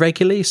games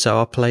regularly,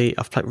 so I've played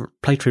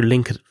through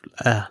Link to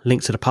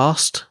the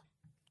Past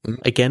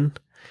again,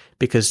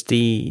 because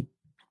I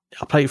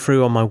played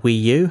through on my Wii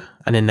U,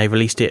 and then they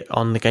released it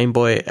on the Game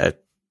Boy,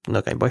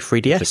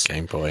 3DS. The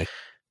Game Boy.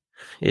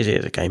 It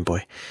is a Game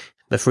Boy.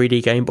 The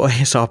 3D Game Boy,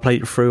 so I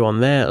played it through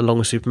on there along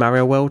with Super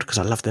Mario World, because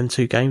I love them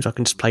 2 games. I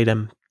can just play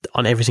them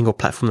on every single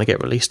platform they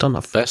get released on.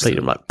 I've played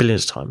them like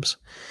billions of times.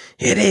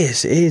 It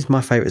is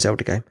my favourite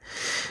Zelda game.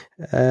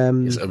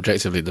 It's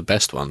objectively the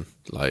best one.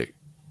 Like,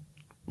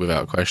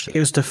 without question. It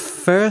was the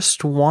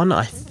first one,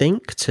 I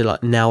think, to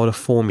like nail the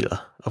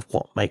formula of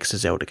what makes a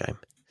Zelda game.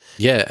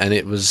 Yeah, and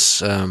it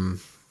was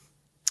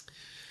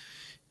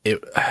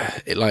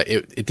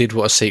it did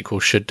what a sequel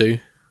should do.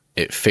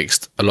 It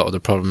fixed a lot of the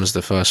problems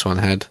the first one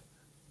had,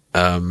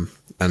 and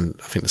I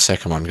think the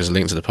second one, because A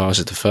Link to the Past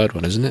is the third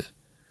one, isn't it?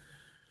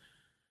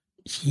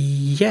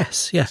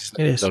 Yes, it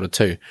is. Zelda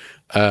 2.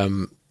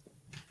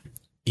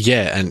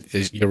 Yeah, and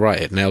you're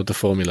right. It nailed the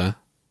formula.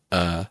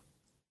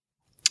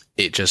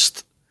 It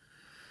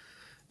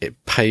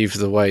paved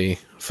the way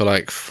for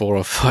like 4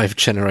 or 5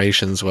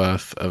 generations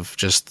worth of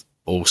just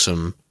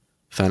awesome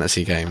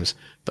fantasy games,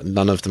 but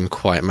none of them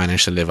quite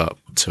managed to live up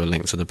to A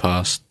Link to the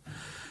Past.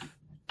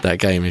 That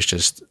game is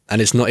just,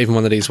 and it's not even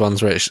one of these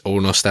ones where it's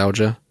all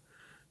nostalgia.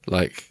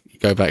 Like, you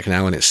go back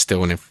now and it's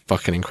still a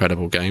fucking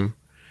incredible game.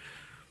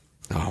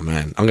 Oh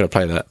man, I'm going to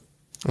play that.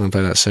 I'm going to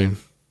play that soon.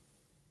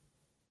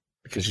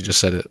 Because you just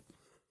said it.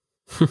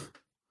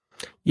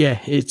 Yeah,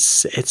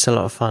 it's a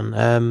lot of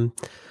fun.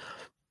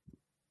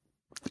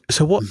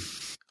 So what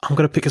I'm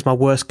going to pick as my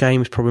worst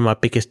game is probably my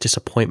biggest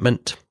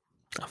disappointment.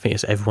 I think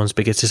it's everyone's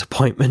biggest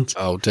disappointment.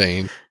 Oh,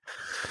 Dean.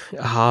 So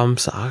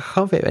I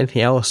can't think of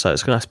anything else, so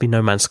it's going to have to be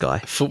No Man's Sky. I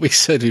thought we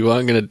said we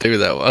weren't going to do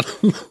that one.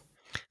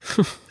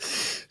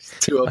 It's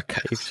too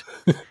obvious.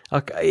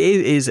 Okay,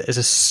 it's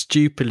a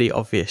stupidly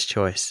obvious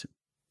choice,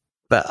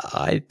 but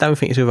I don't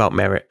think it's without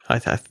merit. I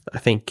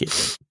think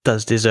it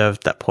does deserve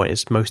that point.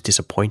 It's most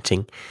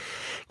disappointing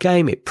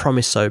game. It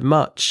promised so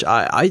much.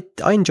 I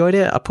enjoyed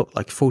it. I put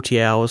like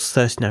 30 hours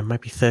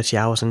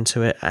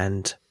into it,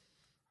 and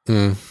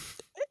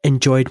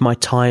enjoyed my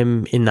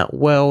time in that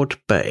world,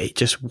 but it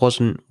just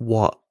wasn't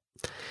what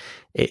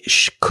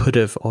it could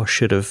have or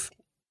should have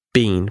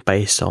been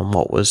based on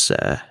what was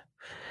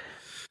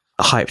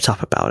hyped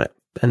up about it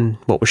and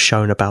what was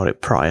shown about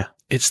it prior.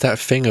 It's that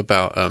thing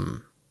about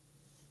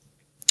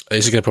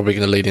this is probably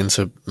going to lead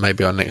into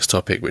maybe our next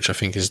topic, which I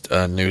think is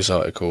a news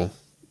article.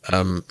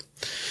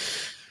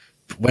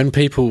 When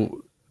people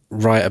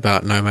write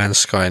about No Man's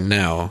Sky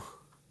now,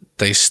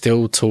 they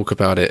still talk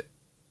about it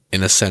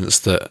in a sense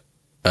that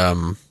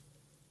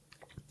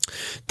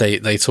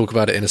they talk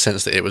about it in a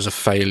sense that it was a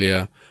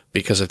failure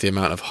because of the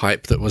amount of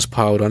hype that was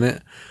piled on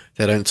it.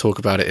 They don't talk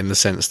about it in the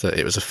sense that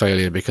it was a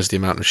failure because of the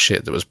amount of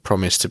shit that was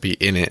promised to be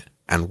in it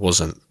and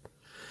wasn't.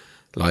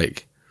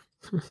 Like,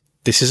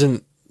 this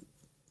isn't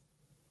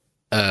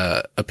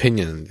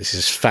opinion, this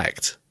is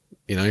fact,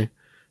 you know?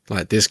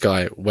 Like, this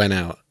guy went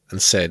out and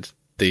said,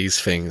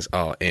 these things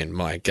are in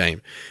my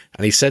game.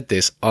 And he said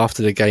this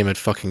after the game had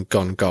fucking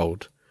gone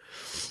gold.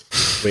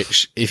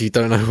 Which, if you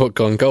don't know what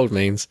gone gold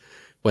means,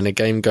 when a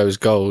game goes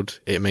gold,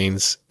 it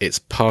means it's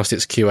passed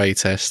its QA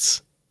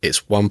tests,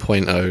 it's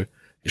 1.0,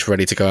 it's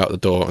ready to go out the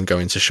door and go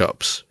into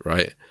shops,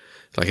 right?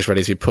 Like, it's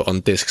ready to be put on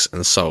discs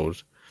and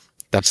sold.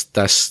 That's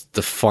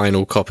the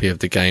final copy of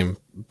the game,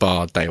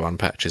 bar day one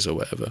patches or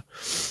whatever.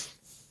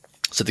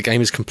 So the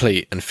game is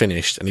complete and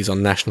finished, and he's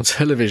on national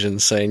television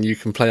saying you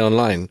can play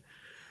online,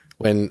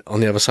 when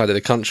on the other side of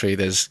the country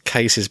there's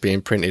cases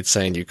being printed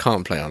saying you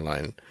can't play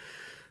online.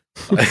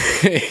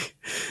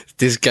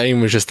 This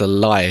game was just a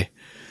lie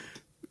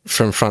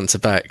from front to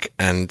back,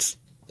 and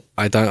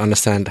I don't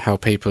understand how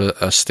people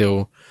are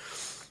still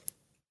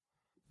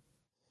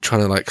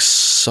trying to like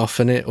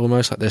soften it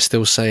almost. Like, they're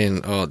still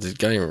saying, oh, the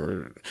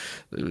game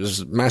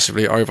was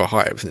massively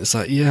overhyped, and it's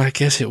like, yeah, I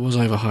guess it was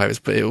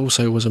overhyped, but it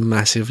also was a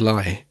massive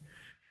lie.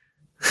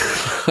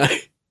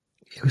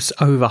 It was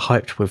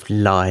overhyped with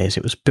lies.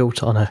 It was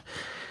built on a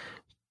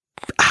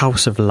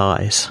house of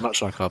lies.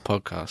 Much like our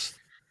podcast.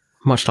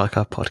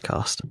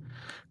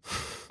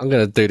 I'm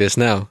going to do this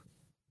now.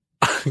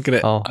 I'm going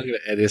to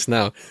edit this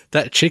now.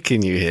 That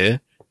chicken you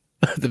hear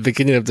at the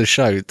beginning of the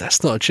show,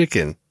 that's not a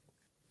chicken.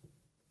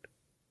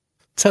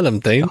 Tell them,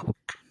 Dean.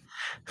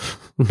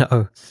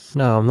 Oh.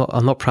 No,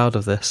 I'm not proud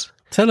of this.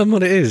 Tell them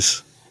what it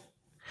is.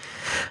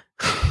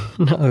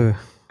 No.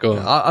 Go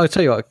on. I'll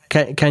tell you what.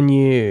 Can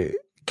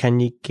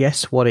you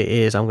guess what it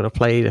is? I'm going to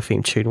play the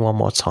theme tune one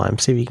more time.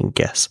 See if you can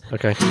guess.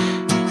 Okay.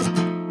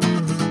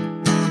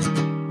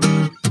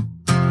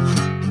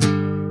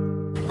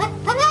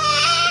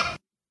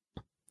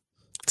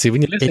 See,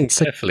 when you listen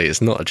carefully,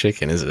 it's not a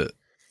chicken, is it?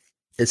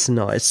 It's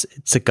not.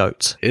 It's a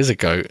goat. It is a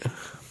goat.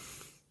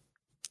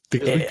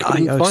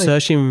 I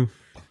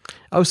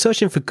was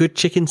searching for good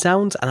chicken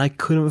sounds, and I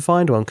couldn't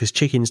find one because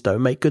chickens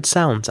don't make good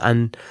sounds.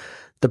 And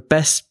the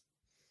best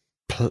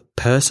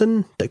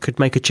person that could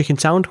make a chicken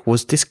sound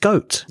was this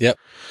goat. Yep.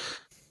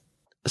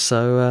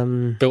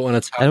 So built on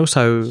a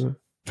tower.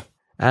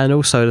 And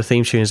also the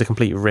theme tune is a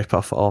complete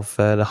rip-off of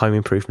the Home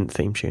Improvement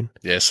theme tune.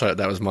 Yeah, so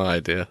that was my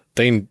idea.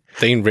 Dean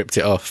ripped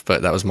it off,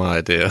 but that was my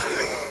idea.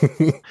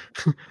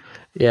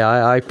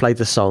 Yeah, I played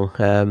the song.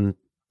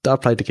 I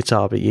played the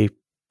guitar, but you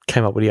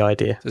came up with the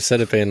idea.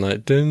 Instead of being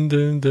like dun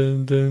dun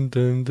dun dun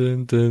dun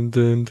dun dun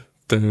dun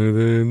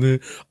dun dun,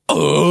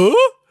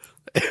 oh,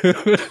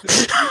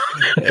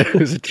 it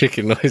was a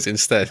chicken noise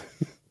instead.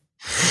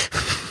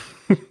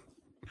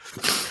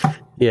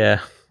 Yeah,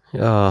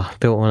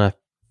 built on a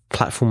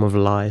platform of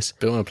lies.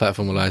 Built on a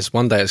platform of lies.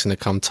 One day it's going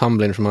to come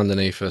tumbling from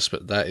underneath us,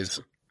 but that is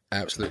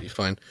absolutely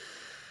fine.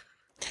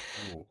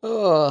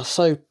 Oh,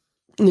 so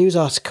news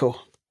article.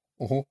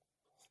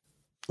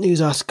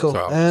 News article.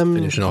 So I'm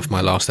finishing off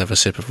my last ever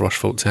sip of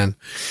Rochefort 10.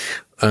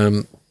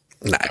 It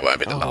won't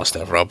be the last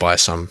ever. I'll buy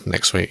some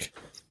next week.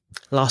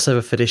 Last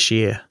ever for this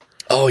year.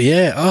 Oh,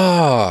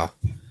 yeah.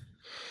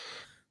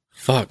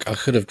 Fuck, I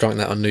could have drunk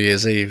that on New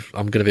Year's Eve.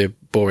 I'm going to be a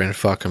boring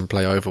fuck and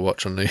play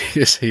Overwatch on New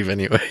Year's Eve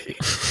anyway.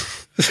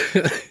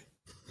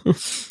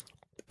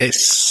 It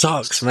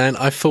sucks, man.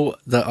 I thought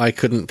that I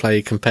couldn't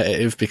play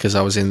competitive because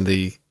I was in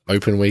the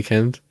open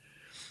weekend.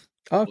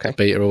 Okay.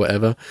 Beta or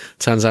whatever.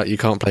 Turns out you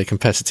can't play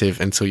competitive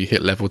until you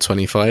hit level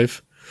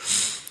 25,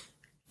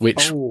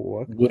 which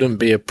wouldn't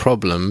be a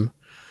problem,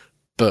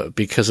 but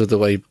because of the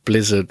way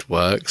Blizzard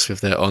works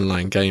with their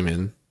online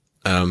gaming,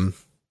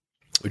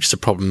 which is a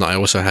problem that I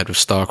also had with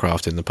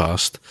StarCraft in the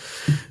past,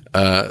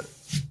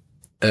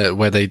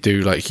 where they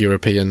do like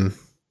European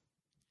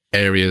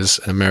areas,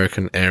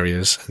 American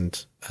areas,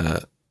 and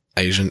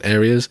Asian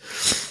areas.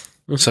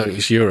 So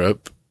it's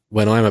Europe.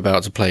 When I'm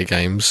about to play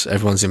games,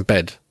 everyone's in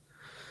bed.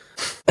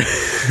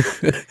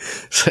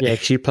 So, yeah,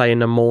 because you play in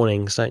the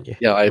mornings, don't you?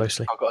 Yeah,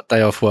 mostly. I've got a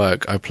day off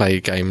work. I play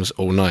games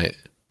all night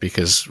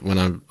because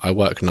when I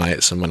work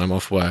nights, and when I'm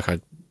off work, I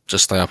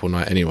just stay up all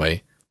night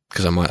anyway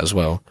because I might as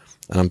well.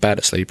 And I'm bad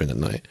at sleeping at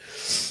night.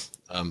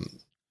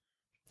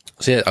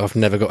 So yeah, I've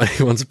never got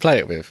anyone to play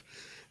it with.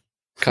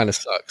 Kind of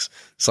sucks.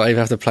 So I either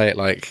have to play it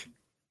like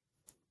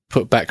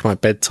put back my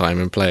bedtime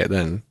and play it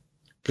then,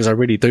 because I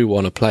really do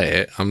want to play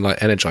it. I'm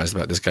like energized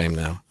about this game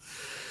now.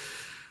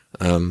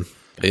 But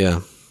yeah,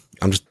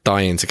 I'm just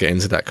dying to get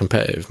into that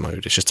competitive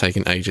mode. It's just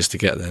taking ages to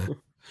get there.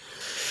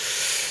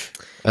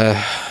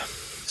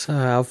 So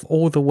out of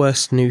all the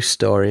worst news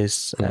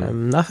stories,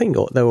 I think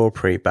they're all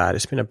pretty bad.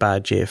 It's been a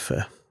bad year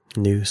for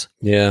news.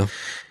 Yeah.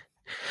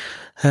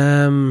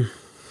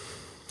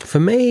 For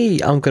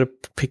me, I'm going to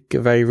pick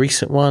a very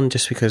recent one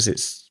just because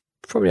it's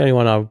probably the only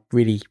one I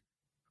really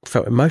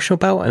felt emotional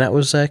about, and that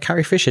was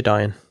Carrie Fisher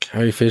dying.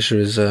 Carrie Fisher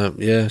is,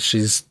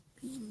 she's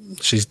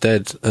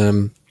dead.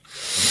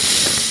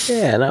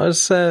 Yeah, and that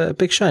was a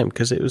big shame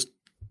because it was a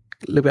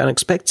little bit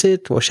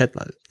unexpected. Well, she had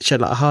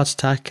like a heart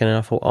attack, and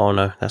I thought, oh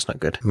no, that's not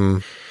good.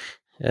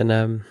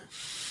 And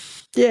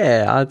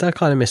yeah, I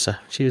kind of miss her.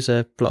 She was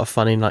a lot of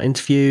fun in like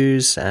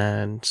interviews,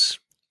 and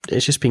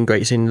it's just been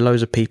great seeing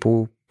loads of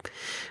people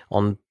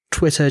on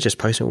Twitter just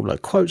posting all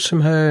like quotes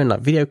from her and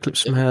like video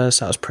clips from her.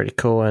 So that was pretty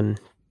cool, and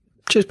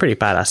she was pretty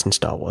badass in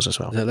Star Wars as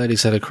well. That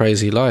lady's had a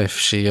crazy life.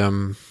 She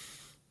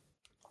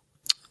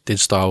did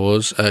Star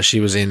Wars. She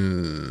was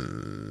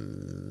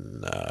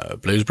in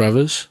Blues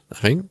Brothers, I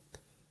think.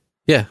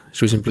 Yeah,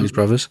 she was in Blues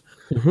Brothers.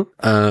 She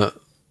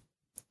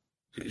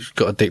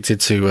got addicted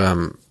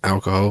to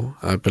alcohol,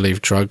 I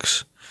believe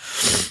drugs.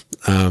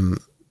 And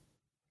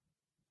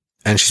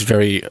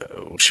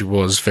she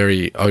was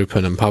very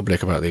open and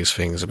public about these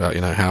things, about,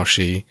 you know, how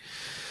she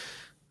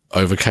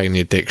overcame the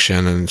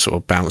addiction and sort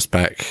of bounced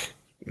back.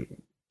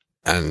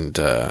 And,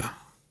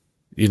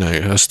 you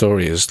know, her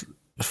story is,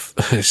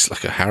 it's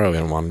like a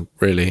harrowing one,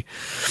 really.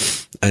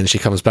 And she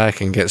comes back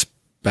and gets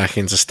back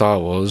into Star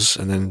Wars,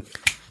 and then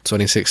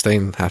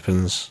 2016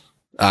 happens.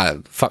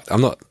 Fuck,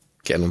 I'm not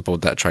getting on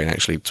board that train,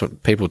 actually.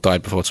 People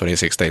died before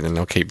 2016, and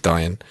they'll keep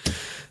dying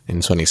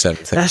in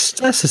 2017.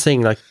 That's the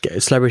thing, like,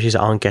 celebrities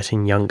aren't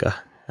getting younger.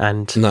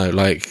 And no,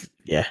 like...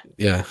 Yeah.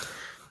 Yeah.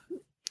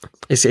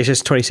 It's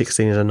just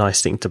 2016 is a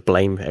nice thing to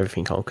blame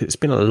everything on, because it's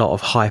been a lot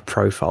of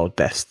high-profile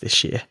deaths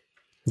this year.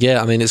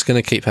 Yeah, I mean, it's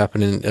going to keep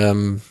happening.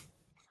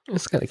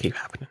 It's going to keep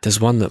happening.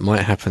 There's one that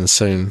might happen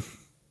soon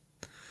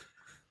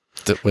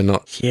that we're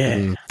not...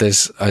 Yeah.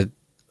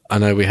 I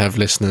know we have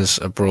listeners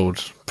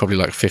abroad. Probably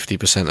like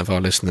 50% of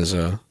our listeners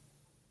are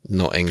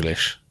not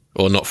English,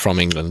 or not from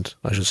England,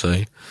 I should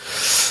say.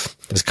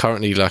 There's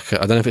currently I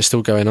don't know if it's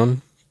still going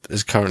on.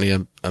 There's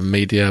currently a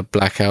media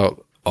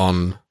blackout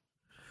on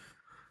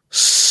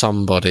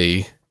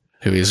somebody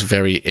who is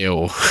very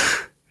ill.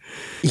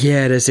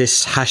 Yeah, there's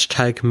this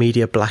hashtag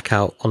media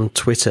blackout on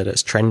Twitter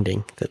that's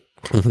trending. That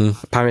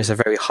apparently it's a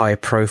very high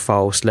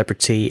profile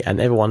celebrity,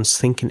 and everyone's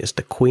thinking it's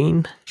the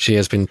Queen. She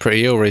has been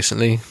pretty ill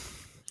recently.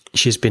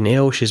 She's been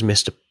ill. She's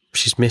missed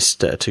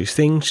two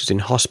things. She's in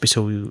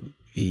hospital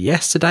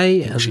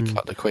yesterday. And she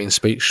cut the Queen's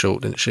speech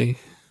short, didn't she?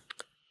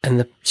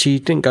 And she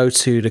didn't go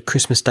to the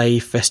Christmas Day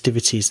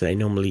festivities they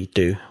normally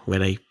do, where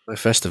they... No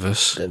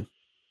Festivus.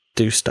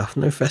 Do stuff.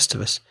 No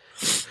Festivus.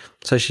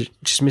 So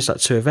she's missed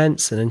like 2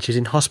 events, and then she's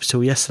in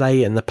hospital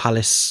yesterday, and the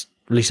palace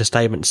released a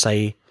statement to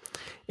say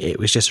it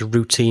was just a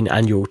routine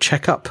annual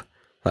checkup.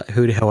 Like,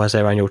 who the hell has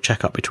their annual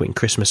checkup between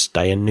Christmas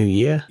Day and New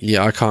Year?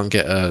 Yeah, I can't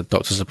get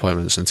doctor's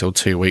appointments until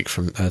 2 weeks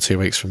from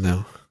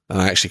now.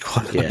 And I actually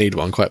I need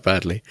one quite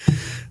badly.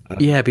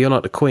 Yeah, but you're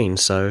not the Queen,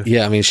 so...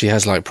 Yeah, I mean, she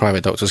has like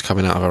private doctors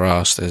coming out of her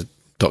arse. There's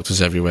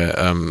doctors everywhere.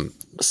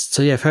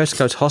 So yeah, for her to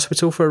go to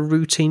hospital for a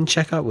routine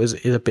checkup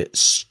is a bit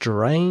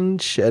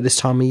strange at this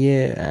time of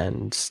year,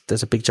 and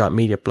there's a big giant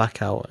media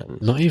blackout,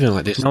 and Not even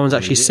like this. no one's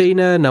actually seen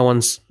her. No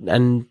one's,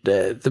 and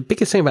the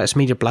biggest thing about this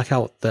media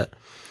blackout that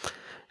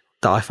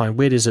I find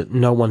weird is that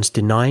no one's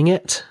denying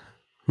it.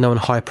 No one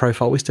high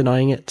profile is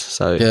denying it.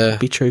 So Yeah. could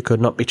be true,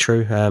 could not be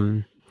true. I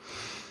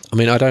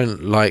mean, I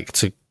don't like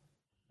to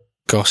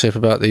gossip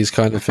about these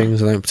kind of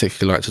things. I don't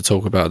particularly like to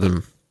talk about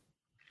them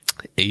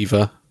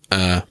either.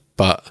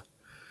 But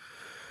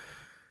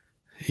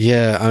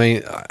yeah, I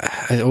mean,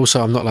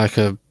 I'm not like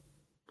a,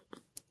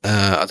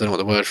 I don't know what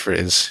the word for it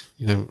is,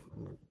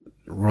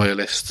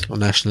 royalist or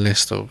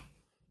nationalist, or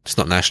it's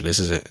not nationalist,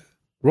 is it?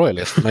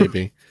 Royalist,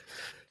 maybe.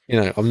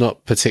 I'm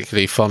not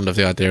particularly fond of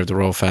the idea of the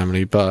royal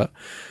family, but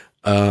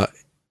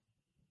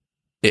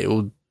it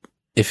will,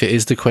 if it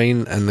is the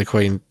Queen and the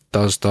Queen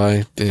does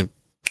die,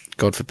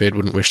 God forbid,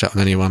 wouldn't wish that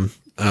on anyone.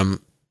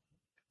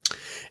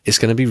 It's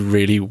going to be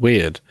really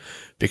weird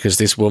because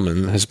this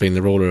woman has been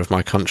the ruler of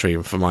my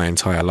country for my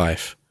entire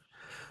life.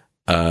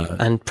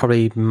 And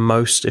probably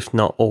most, if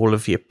not all,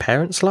 of your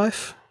parents'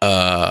 life.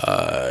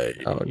 I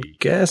would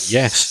guess.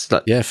 Yes.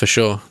 Yeah, for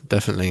sure.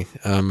 Definitely.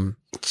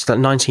 It's like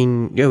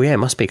 19. Oh, yeah, it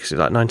must be because it's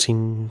like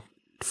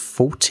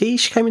 1940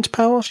 she came into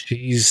power.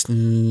 She's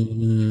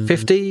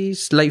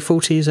 50s, late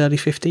 40s, early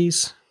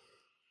 50s.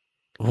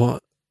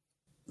 What?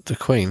 The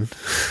Queen?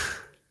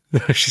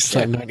 She's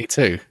like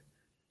 92.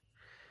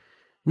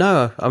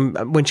 No,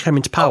 when she came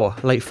into power,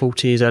 late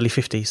 40s, early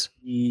 50s.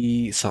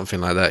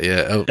 Something like that,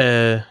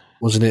 yeah.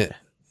 Wasn't it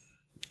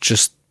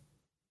just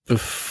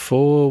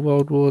before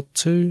World War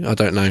II? I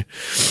don't know.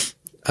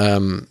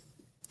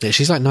 Yeah,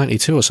 she's like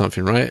 92 or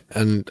something, right?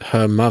 And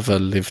her mother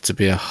lived to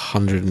be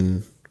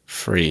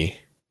 103,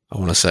 I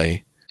want to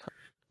say.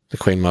 The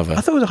Queen Mother.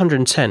 I thought it was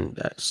 110.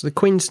 So the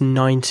Queen's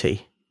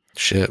 90.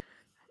 Shit.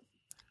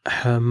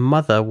 Her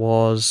mother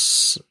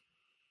was...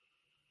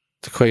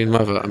 The Queen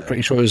Mother, I'm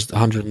pretty sure it was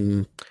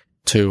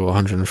 102 or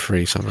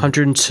 103 something.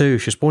 102.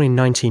 She was born in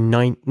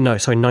 1900.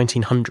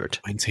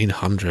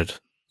 1900.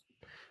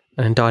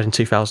 And died in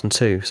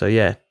 2002. So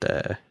yeah,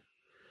 pretty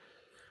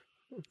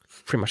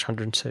much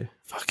 102.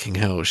 Fucking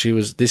hell.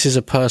 This is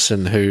a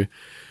person who,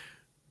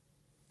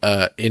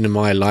 in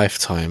my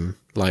lifetime,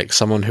 like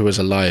someone who was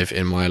alive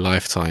in my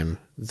lifetime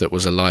that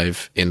was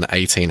alive in the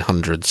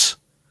 1800s,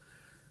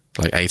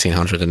 like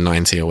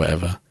 1890 or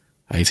whatever,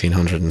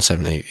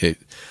 1870.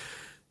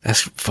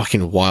 That's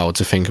fucking wild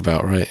to think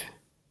about, right?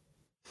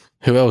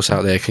 Who else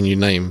out there can you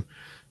name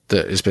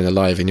that has been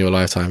alive in your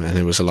lifetime and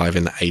who was alive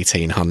in the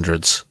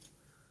 1800s?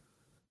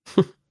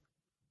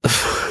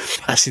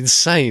 That's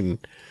insane.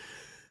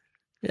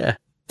 Yeah.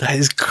 That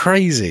is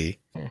crazy.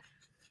 Yeah.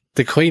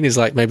 The Queen is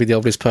like maybe the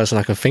oldest person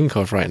I can think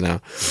of right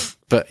now.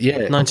 But yeah.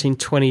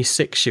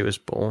 1926 she was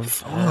born.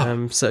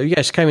 So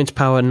yeah, she came into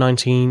power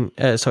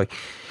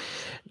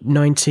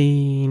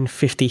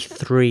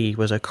 1953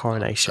 was her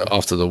coronation. So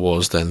after the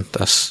wars then,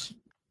 that's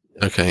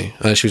okay.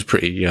 She was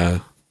pretty,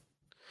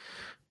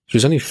 she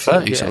was only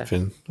 30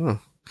 something. Oh.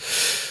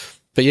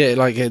 But yeah,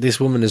 like this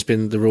woman has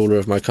been the ruler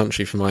of my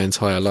country for my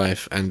entire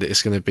life, and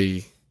it's going to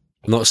be,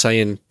 I'm not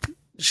saying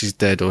she's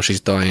dead or she's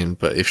dying,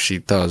 but if she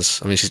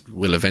does, I mean, she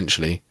will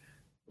eventually,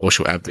 or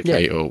she'll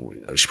abdicate, or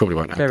she probably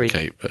won't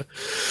abdicate, but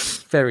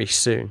very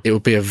soon. It will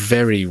be a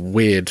very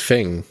weird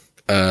thing.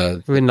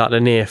 In like the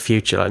near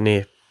future, like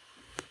near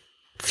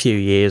few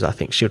years, I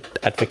think she'll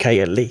advocate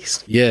at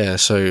least. Yeah,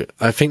 so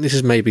I think this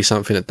is maybe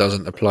something that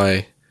doesn't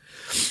apply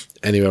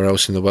anywhere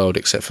else in the world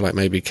except for like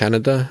maybe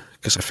Canada,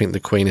 because I think the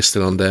Queen is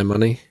still on their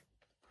money.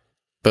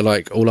 But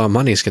like all our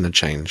money is going to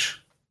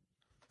change,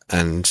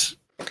 and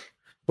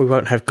we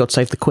won't have God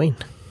Save the Queen.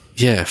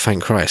 Yeah,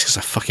 thank Christ, because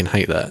I fucking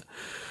hate that.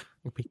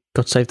 It'll be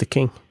God Save the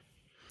King.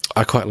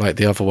 I quite like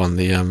the other one,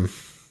 the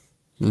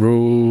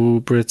Rule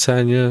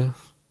Britannia.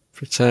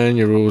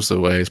 Britannia rules the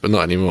waves, but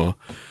not anymore.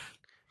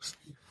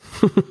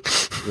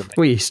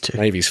 We used to.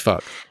 Navy's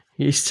fucked.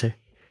 Used to.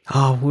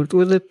 Oh, will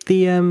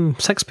the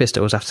Sex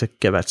Pistols have to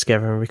get back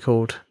together and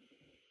record?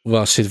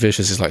 Well, Sid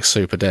Vicious is like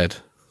super dead.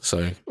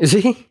 So is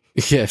he?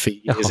 Yeah, for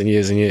years and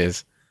years and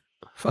years.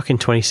 Fucking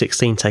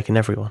 2016 taking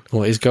everyone.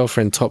 Well, his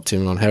girlfriend topped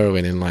him on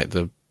heroin in like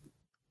the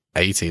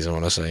 80s, I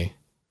want to say.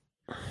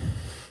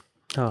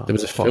 Oh, there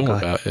was a film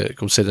about it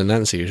called Sid and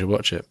Nancy. You should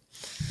watch it.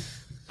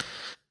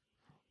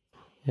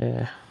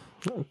 Yeah,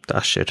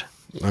 I should.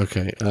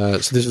 Okay, so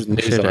this was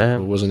news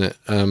article, wasn't it?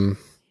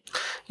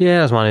 Yeah,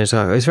 that was my news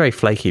article. It's very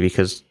flaky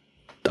because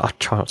I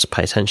try not to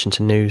pay attention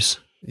to news.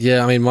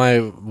 Yeah, I mean, my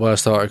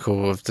worst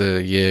article of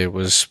the year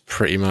was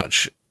pretty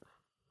much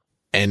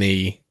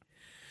any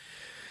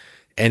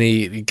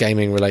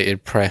gaming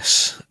related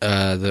press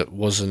that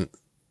wasn't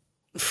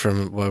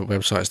from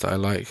websites that I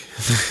like.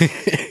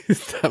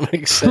 If that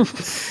makes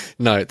sense.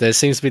 No, there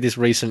seems to be this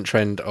recent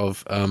trend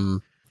of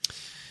and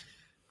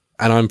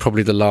I'm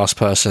probably the last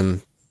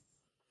person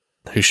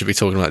who should be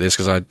talking about this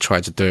because I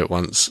tried to do it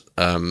once.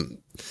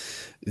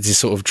 This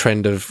sort of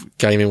trend of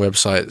gaming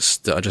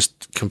websites that are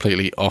just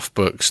completely off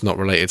books, not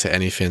related to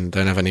anything,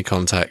 don't have any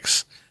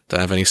contacts, don't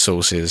have any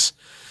sources,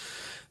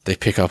 they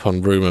pick up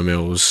on rumor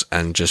mills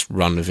and just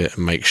run with it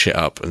and make shit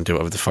up and do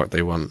whatever the fuck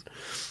they want.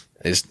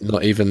 It's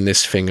not even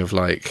this thing of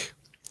like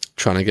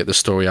trying to get the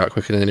story out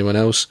quicker than anyone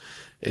else.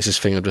 It's this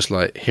thing of just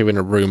like hearing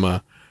a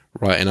rumor,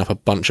 writing up a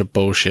bunch of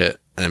bullshit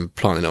and then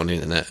planting it on the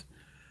internet.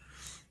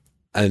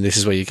 And this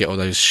is where you get all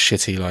those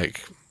shitty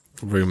like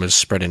rumors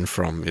spreading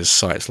from, is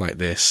sites like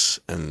this,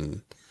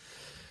 and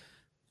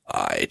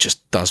it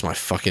just does my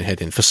fucking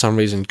head in. For some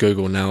reason,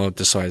 Google now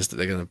decides that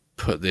they're going to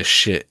put this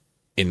shit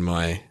in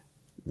my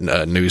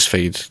news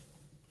feed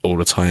all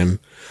the time,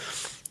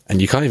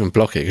 and you can't even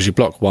block it, because you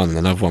block one,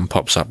 another one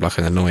pops up like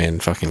an annoying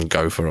fucking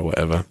gopher or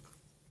whatever.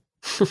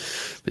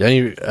 The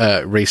only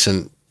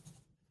recent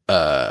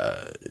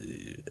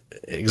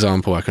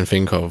example I can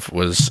think of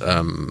was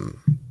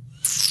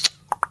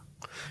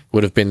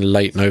would have been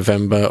late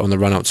November on the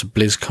run up to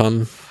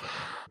BlizzCon,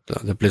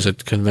 the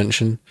Blizzard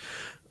convention.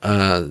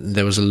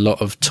 There was a lot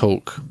of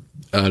talk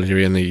earlier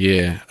in the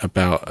year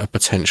about a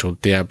potential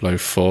Diablo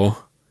 4,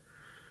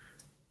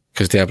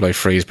 because Diablo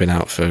 3 has been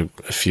out for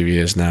a few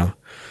years now.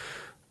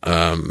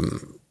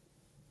 And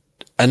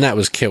that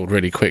was killed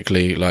really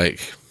quickly.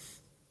 Like,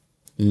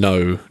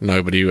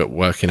 nobody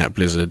working at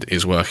Blizzard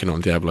is working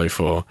on Diablo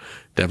 4.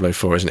 Diablo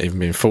 4 isn't even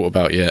being thought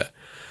about yet.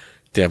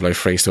 Diablo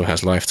 3 still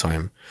has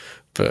lifetime.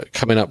 But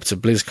coming up to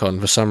BlizzCon,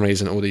 for some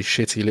reason, all these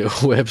shitty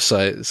little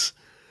websites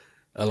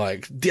are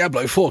like,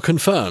 Diablo 4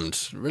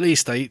 confirmed,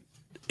 release date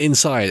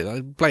inside,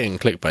 like blatant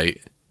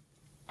clickbait.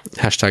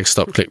 Hashtag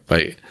stop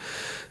clickbait.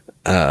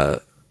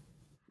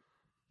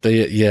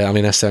 Yeah, I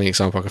mean, that's the only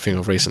example I can think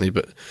of recently,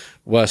 but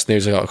worst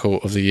news article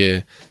of the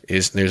year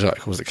is news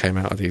articles that came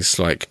out of these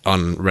like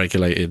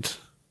unregulated,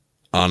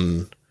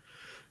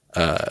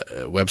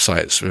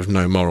 websites with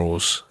no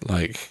morals,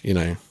 like, you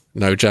know,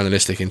 no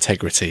journalistic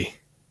integrity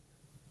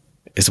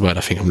is the word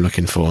I think I'm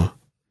looking for.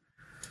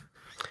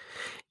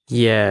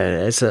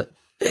 Yeah,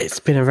 it's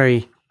been a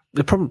very...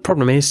 The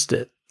problem is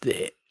that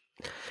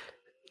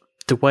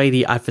the way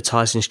the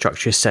advertising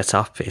structure is set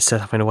up, it's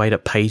set up in a way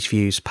that page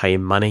views pay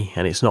money,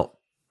 and it's not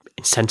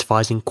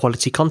incentivizing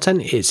quality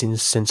content, it's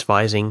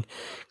incentivizing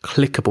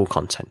clickable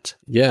content.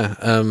 Yeah,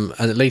 and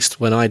at least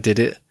when I did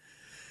it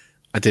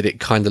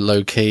kind of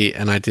low key,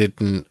 and I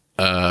didn't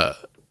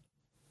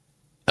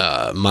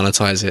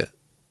monetize it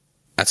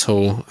at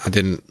all.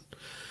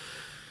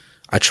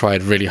 I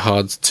tried really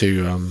hard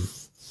to,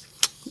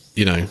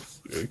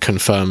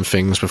 confirm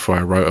things before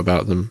I wrote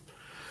about them.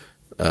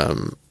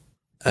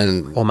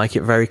 Or make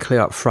it very clear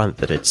up front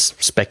that it's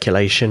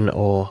speculation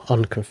or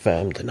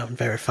unconfirmed and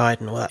unverified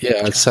and all that.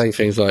 Yeah, I'd say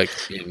things like,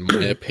 in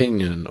my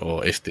opinion,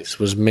 or if this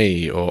was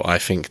me, or I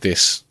think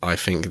this, I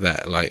think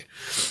that. Like,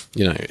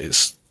 you know,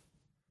 it's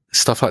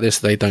stuff like this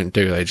they don't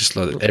do. They just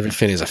like,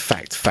 everything is a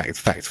fact.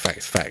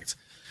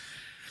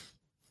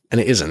 And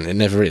it isn't. It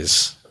never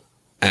is.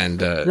 And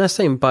that's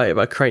the thing,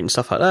 by creating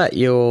stuff like that,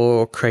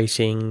 you're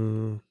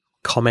creating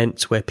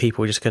comments where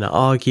people are just going to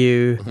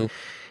argue,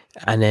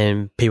 and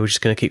then people are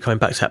just going to keep coming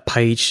back to that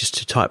page just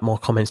to type more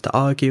comments to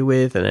argue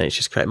with, and then it's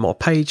just creating more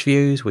page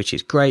views, which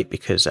is great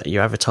because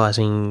your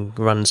advertising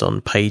runs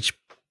on page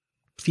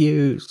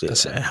views,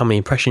 how many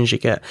impressions you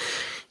get.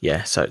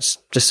 Yeah, so it's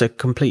just a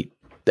complete...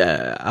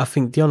 I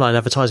think the online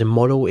advertising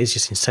model is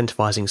just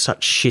incentivizing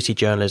such shitty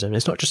journalism.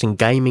 It's not just in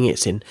gaming,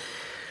 it's in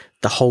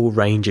the whole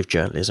range of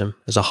journalism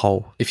as a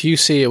whole. If you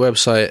see a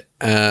website,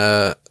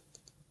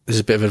 this is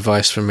a bit of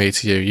advice from me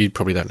to you. You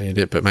probably don't need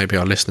it, but maybe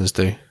our listeners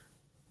do.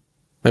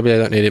 Maybe they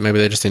don't need it. Maybe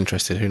they're just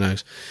interested. Who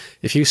knows?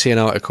 If you see an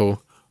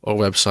article or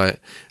website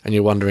and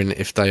you're wondering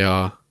if they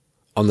are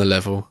on the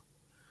level,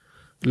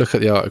 look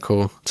at the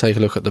article, take a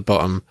look at the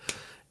bottom.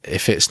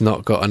 If it's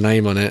not got a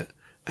name on it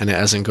and it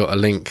hasn't got a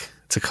link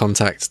to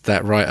contact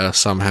that writer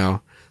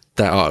somehow,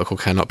 that article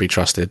cannot be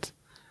trusted.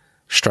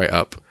 Straight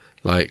up.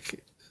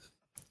 Like,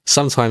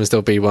 sometimes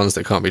there'll be ones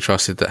that can't be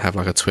trusted that have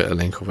like a Twitter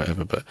link or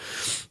whatever, but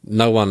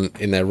no one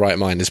in their right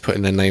mind is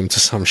putting their name to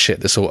some shit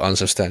that's all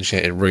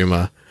unsubstantiated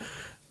rumour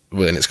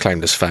when it's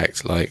claimed as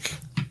fact. Like,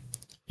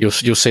 you'll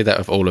see that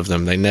with all of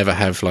them. They never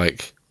have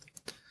like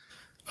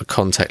a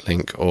contact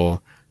link, or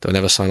they'll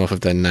never sign off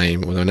with their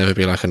name, or there'll never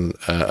be like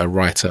a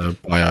writer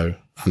bio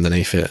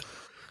underneath it.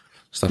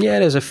 Stuff. Yeah,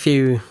 there's a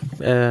few.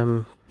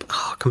 I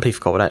completely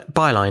forgot what that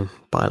byline.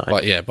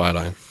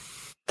 Byline.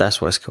 That's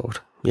what it's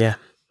called. Yeah.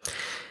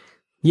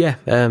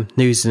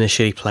 News is in a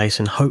shitty place,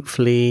 and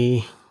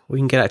hopefully we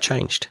can get that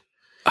changed.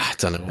 I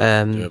don't know what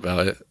to do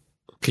about it.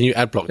 Can you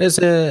ad block? There's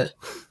a...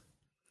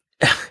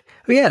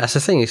 yeah, that's the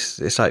thing.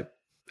 It's like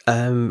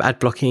ad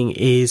blocking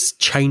is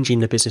changing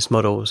the business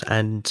models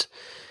and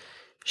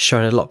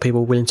showing a lot of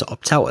people willing to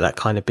opt out of that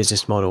kind of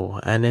business model.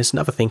 And there's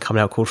another thing coming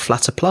out called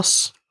Flatter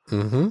Plus.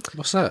 Mm-hmm.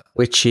 What's that?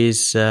 Which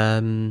is...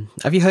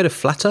 have you heard of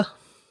Flatter?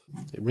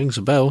 It rings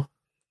a bell.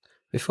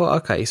 Before?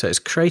 Okay, so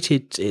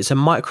it's a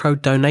micro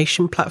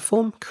donation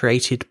platform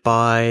created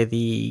by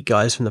the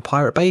guys from the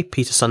Pirate Bay,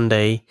 Peter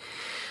Sunday,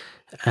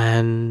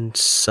 and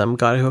some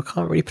guy who I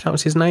can't really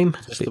pronounce his name.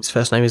 His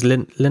first name is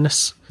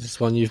Linus. Is this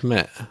one you've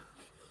met?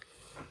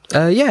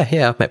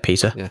 Yeah, I've met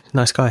Peter. Yeah.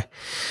 Nice guy.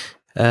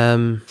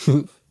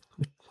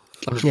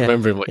 I'm just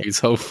remembering what you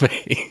told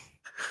me.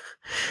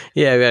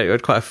 Yeah, we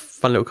had quite a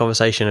fun little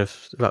conversation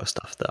about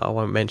stuff that I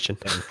won't mention.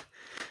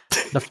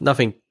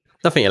 Nothing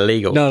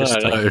illegal. No,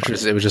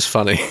 it was just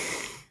funny.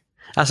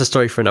 That's a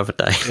story for another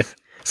day. Yeah.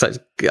 So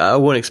I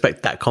wouldn't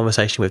expect that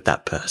conversation with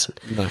that person.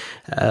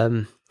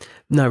 No.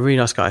 No, really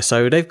nice guy.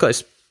 So they've got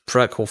this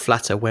product called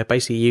Flattr, where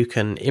basically you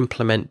can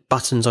implement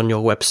buttons on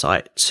your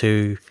website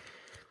to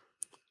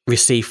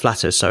receive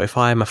Flattrs. So if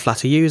I am a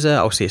Flattr user,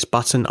 I'll see this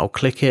button, I'll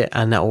click it,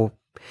 and that will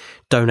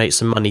donate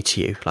some money to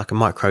you, like a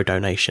micro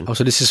donation. Oh,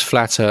 so this is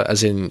Flattr,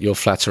 as in you're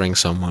flattering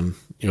someone.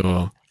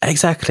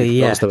 Exactly,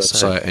 yeah. The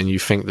website, and you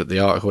think that the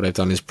article they've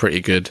done is pretty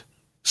good,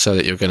 so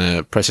that you're going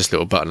to press this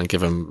little button and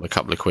give them a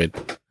couple of quid.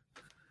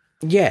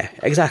 Yeah,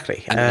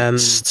 exactly. And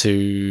it's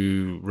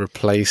to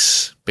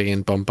replace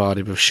being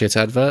bombarded with shit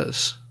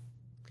adverts.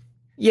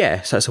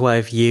 Yeah, so it's a way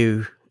of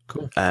you.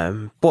 Cool.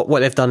 What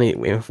they've done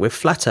with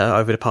Flattr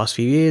over the past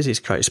few years is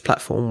create this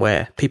platform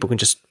where people can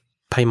just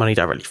pay money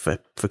directly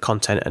for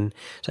content and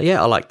say,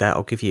 yeah, I like that,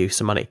 I'll give you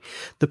some money.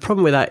 The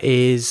problem with that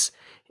is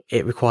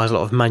it requires a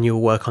lot of manual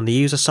work on the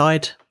user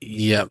side.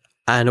 Yep.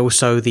 And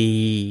also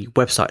the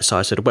website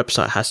side. So the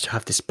website has to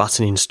have this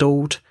button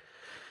installed.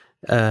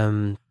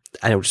 And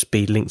it'll just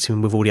be linked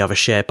in with all the other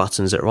share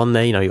buttons that are on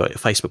there. You know, you got your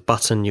Facebook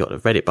button, you got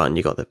the Reddit button,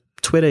 you got the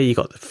Twitter, you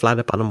got the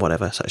Flattr button,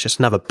 whatever. So it's just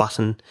another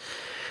button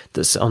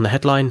that's on the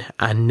headline.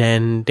 And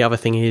then the other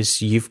thing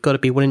is you've got to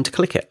be willing to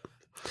click it.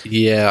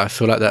 Yeah, I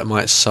feel like that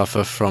might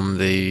suffer from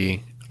the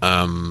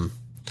Bandcamp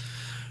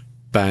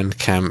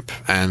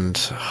and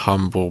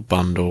Humble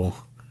Bundle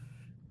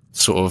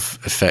sort of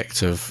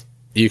effect of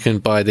you can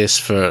buy this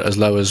for as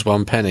low as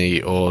 1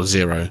 penny or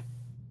 0,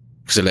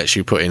 because it lets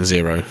you put in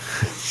 0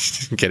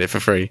 get it for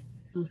free.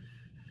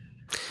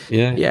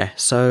 Yeah.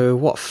 So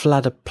what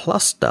Flattr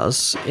Plus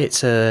does,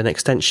 it's an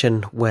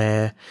extension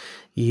where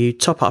you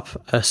top up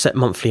a set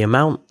monthly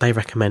amount. They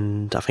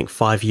recommend, I think,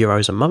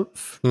 €5 a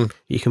month.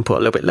 You can put a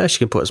little bit less, you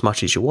can put as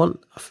much as you want.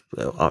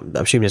 I'm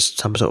assuming there's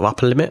some sort of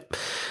upper limit.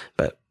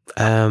 But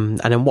and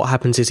then what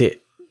happens is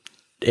it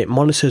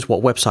monitors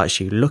what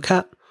websites you look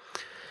at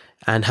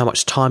and how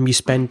much time you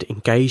spend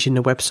engaging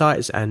the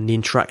websites and the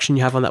interaction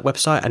you have on that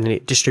website, and then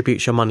it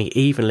distributes your money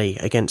evenly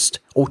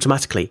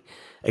automatically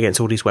against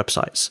all these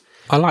websites.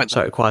 I like that.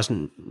 So it requires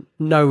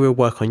no real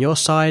work on your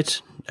side,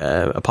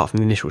 apart from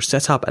the initial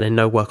setup, and then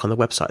no work on the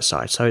website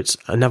side. So it's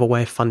another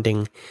way of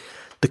funding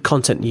the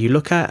content you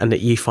look at and that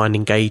you find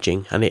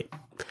engaging. And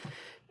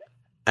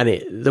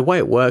the way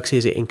it works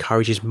is it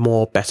encourages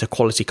more better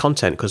quality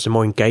content, because the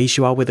more engaged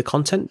you are with the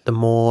content, the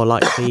more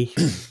likely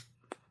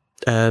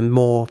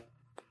more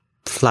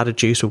Flattr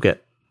juice will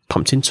get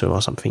pumped into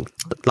or something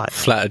like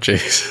Flattr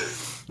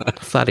juice.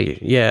 Flattr,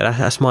 yeah,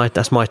 that's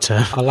my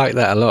term. I like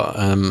that a lot.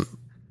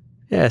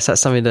 Yeah, so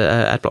that's something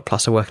that AdBlock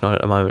Plus are working on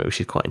at the moment,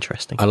 which is quite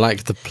interesting. I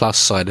like the plus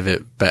side of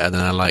it better than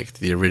I liked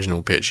the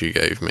original pitch you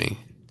gave me.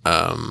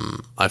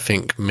 I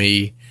think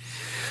me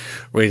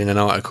reading an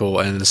article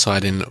and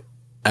deciding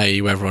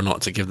A, whether or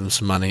not to give them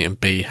some money, and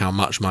B, how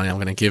much money I'm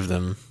going to give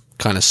them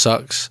kind of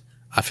sucks.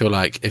 I feel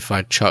like if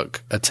I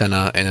chuck a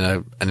tenner in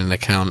an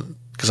account,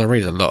 because I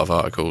read a lot of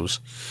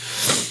articles.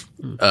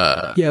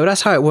 Yeah, well,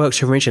 that's how it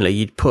works originally.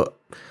 You'd top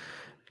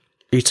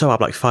up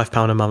like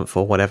 £5 a month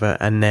or whatever,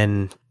 and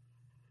then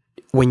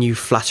when you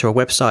Flattr a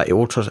website, it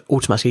will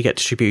automatically get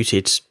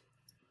distributed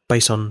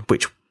based on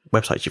which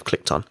websites you've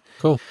clicked on.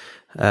 Cool.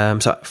 So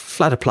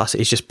Flattr Plus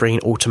is just bringing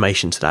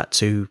automation to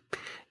that.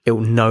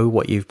 It'll know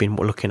what you've been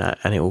looking at,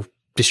 and it will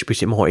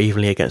distribute it more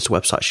evenly against the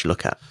websites you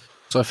look at.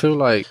 So I feel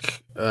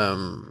like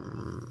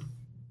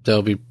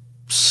there'll be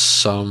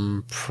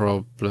some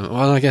problem.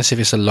 Well, I guess if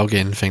it's a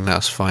login thing,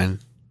 that's fine.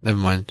 Never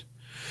mind.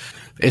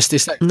 It's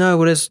this. No,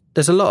 well,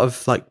 there's a lot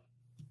of like.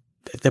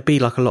 They've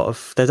done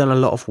a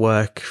lot of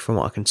work, from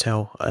what I can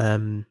tell,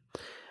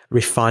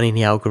 refining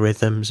the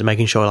algorithms and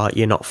making sure like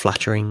you're not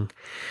flattering,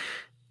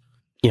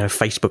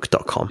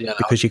 Facebook.com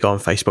because you go on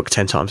Facebook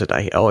 10 times a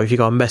day, or if you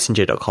go on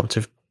Messenger.com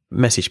to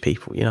message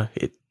people,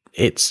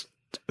 it's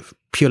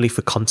purely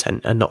for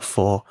content and not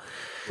for.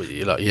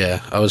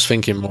 I was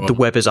thinking more the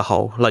web as a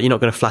whole. Like, you're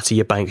not going to flatter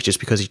your bank just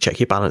because you check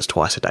your balance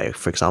twice a day,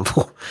 for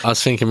example. I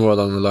was thinking more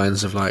along the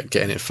lines of like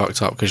getting it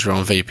fucked up because you're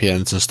on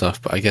VPNs and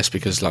stuff. But I guess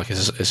because like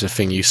it's a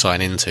thing you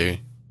sign into,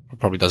 it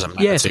probably doesn't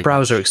matter. Yeah, it's a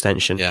browser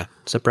extension. Yeah,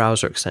 it's a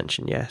browser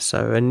extension. Yeah.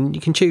 So, and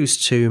you can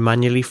choose to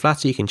manually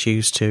flatter. You can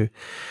choose to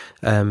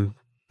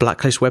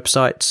blacklist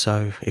websites.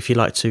 So if you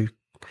like to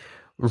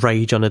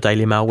rage on a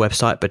Daily Mail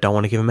website but don't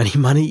want to give them any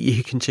money,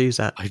 you can choose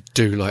that. I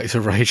do like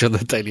to rage on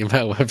the Daily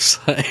Mail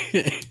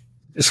website.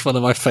 It's one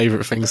of my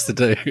favourite things to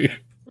do.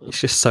 It's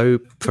just so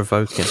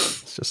provoking.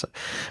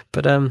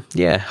 But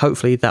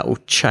hopefully that will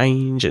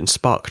change and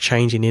spark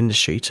change in the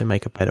industry to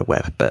make a better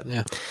web. But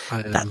yeah,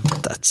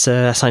 that's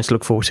something to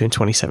look forward to in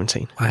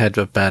 2017. I had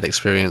a bad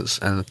experience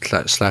and /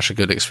 a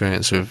good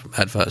experience with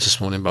adverts this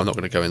morning, but I'm not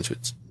going to go into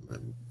it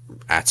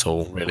at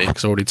all, really,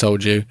 because I already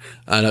told you,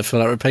 and I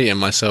feel like repeating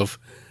myself.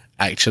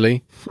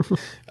 Actually,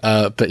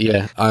 but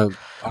yeah, I'm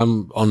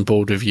on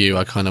board with you.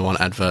 I kind of want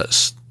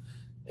adverts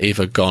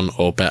either gone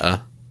or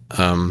better.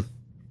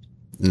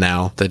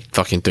 now. They're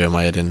fucking doing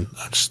my head in.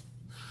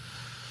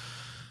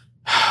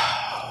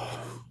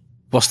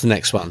 What's the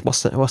next one?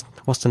 What's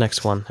the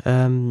next one?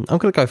 I'm going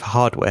to go for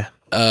hardware.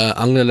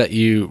 I'm going to let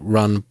you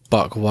run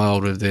buck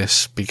wild with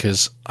this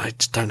I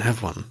just don't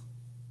have one.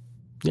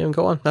 Yeah,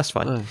 go on. That's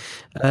fine.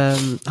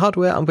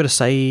 Hardware, I'm going to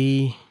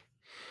say...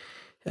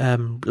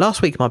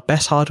 last week, my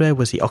best hardware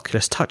was the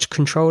Oculus Touch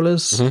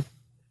controllers. Mm-hmm.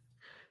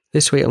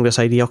 This week, I'm going to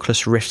say the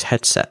Oculus Rift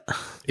headset.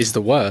 Is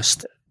the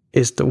worst.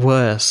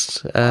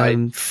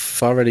 I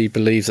thoroughly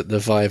believe that the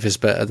Vive is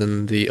better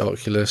than the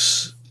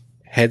Oculus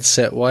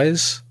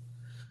headset-wise.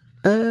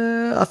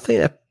 I think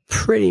they're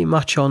pretty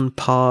much on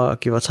par,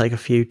 give or take a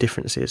few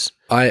differences.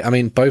 I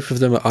mean, both of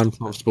them are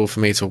uncomfortable for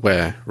me to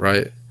wear,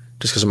 right?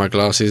 Just because of my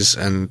glasses,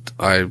 and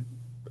I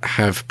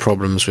have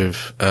problems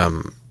with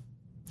what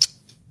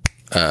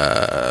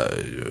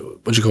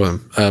do you call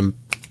them?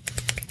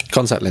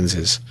 Contact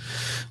lenses.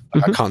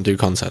 Mm-hmm. I can't do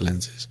contact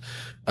lenses.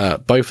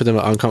 Both of them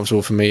are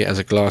uncomfortable for me as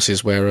a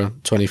glasses wearer,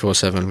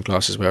 24/7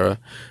 glasses wearer.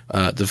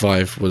 The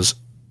Vive was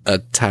a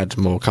tad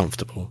more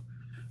comfortable.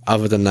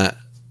 Other than that,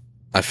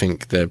 I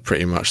think they're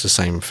pretty much the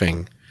same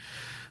thing.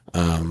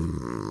 Yeah,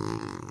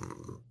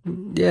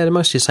 they're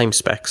mostly the same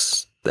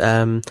specs.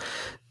 The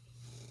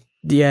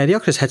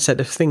Oculus headset,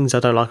 the things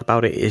I don't like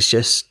about it is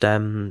just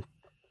I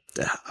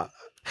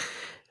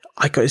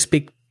got this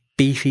big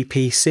beefy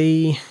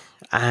PC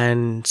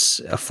and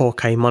a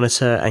 4K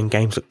monitor, and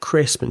games look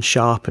crisp and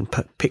sharp and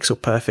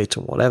pixel perfect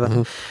and whatever.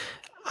 Mm-hmm.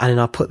 And then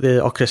I put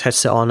the Oculus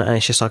headset on and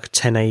it's just like a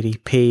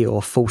 1080p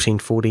or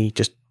 1440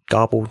 just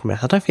garbled. I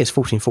don't think it's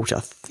 1440. I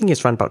think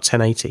it's around about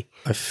 1080.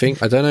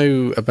 I don't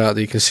know about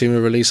the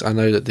consumer release. I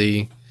know that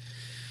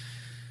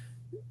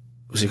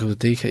was it called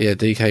the DK? Yeah,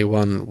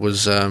 DK1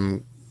 was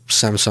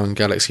Samsung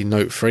Galaxy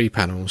Note 3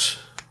 panels.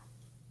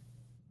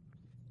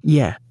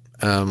 Yeah.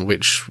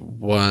 Which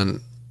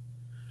weren't...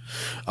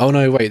 Oh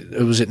no, wait,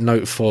 was it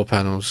Note 4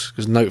 panels?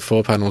 Because Note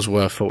 4 panels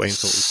were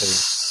 1442.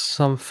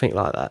 Something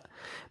like that.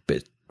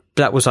 But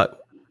that was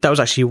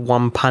actually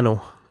one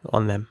panel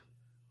on them.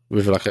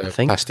 With like a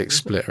plastic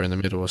splitter in the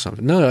middle or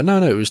something. No,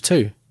 it was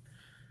two.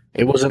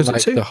 It wasn't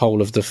like the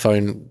whole of the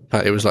phone.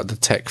 It was like the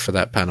tech for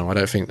that panel. I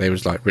don't think they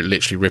was like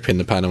literally ripping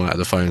the panel out of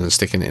the phone and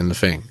sticking it in the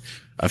thing.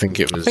 I think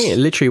it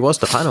literally was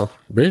the panel.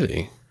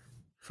 Really?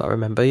 If I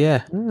remember,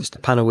 yeah. Just a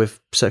panel with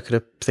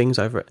circular things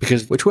over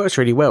it. Which works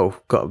really well.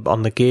 Got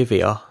on the Gear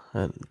VR.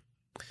 Well,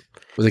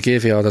 the Gear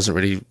VR doesn't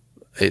really...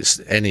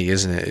 It's any,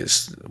 isn't it?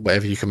 It's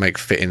whatever you can make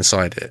fit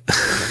inside it.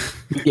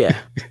 Yeah.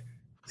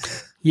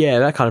 Yeah,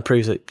 that kind of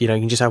proves that, you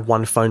can just have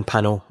one phone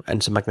panel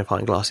and some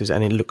magnifying glasses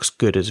and it looks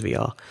good as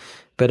VR.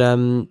 But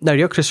no,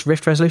 the Oculus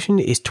Rift resolution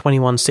is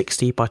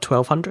 2160 by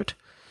 1200.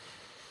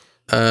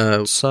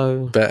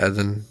 So better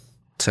than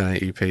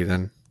 1080p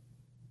then.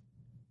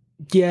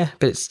 Yeah,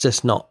 but it's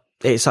just not.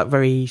 It's like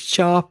very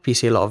sharp. You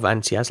see a lot of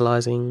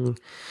anti-aliasing.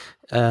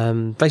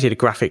 Basically, the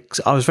graphics.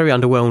 I was very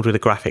underwhelmed with the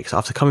graphics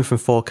after coming from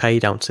 4K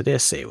down to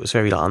this. It was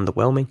very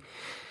underwhelming.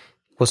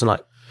 It wasn't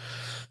like.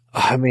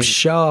 I mean,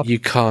 sharp. You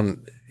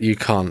can't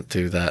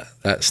do that.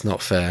 That's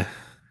not fair.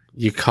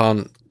 You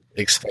can't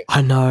expect.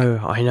 I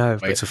know.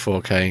 Way to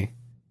 4K.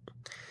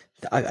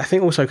 I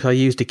think also because I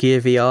used the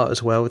Gear VR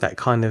as well. That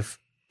kind of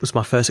was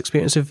my first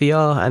experience of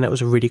VR, and it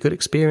was a really good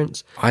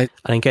experience. And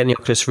then getting the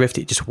Oculus Rift,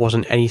 it just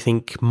wasn't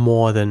anything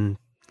more than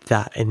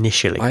that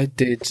initially. I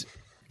did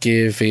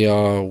Gear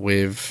VR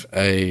with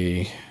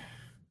it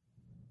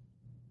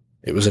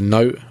was a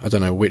Note. I don't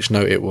know which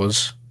Note it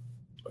was.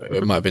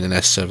 It might have been an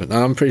S7.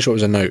 No, I'm pretty sure it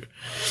was a Note.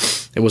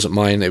 It wasn't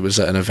mine. It was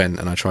at an event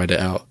and I tried it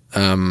out.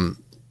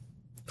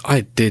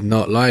 I did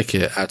not like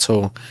it at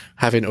all.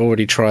 Having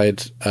already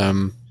tried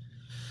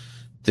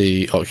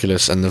the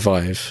Oculus and the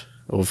Vive,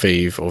 or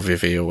Vive, or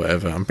Vivi, or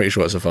whatever. I'm pretty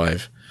sure it's a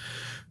Vive.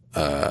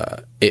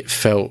 It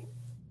felt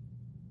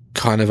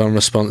kind of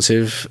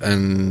unresponsive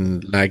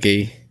and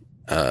laggy.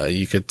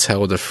 You could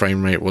tell the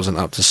frame rate wasn't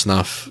up to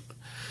snuff,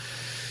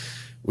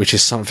 which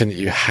is something that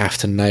you have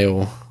to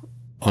nail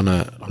on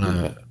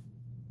a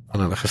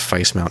like a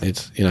face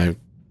mounted,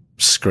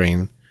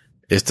 screen.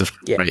 If the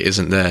rate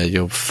isn't there,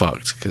 you're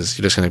fucked because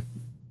you're just going to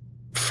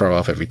throw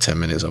up every 10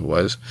 minutes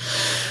otherwise.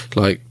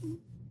 Like,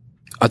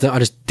 I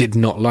just did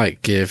not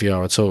like Gear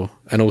VR at all.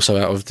 And also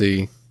out of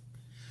the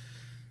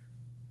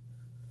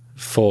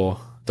 4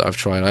 that I've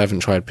tried, I haven't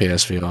tried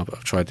PSVR, but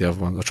I've tried the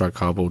other ones. I've tried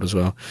Cardboard as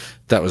well.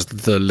 That was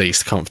the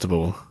least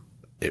comfortable.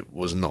 It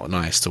was not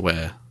nice to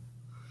wear.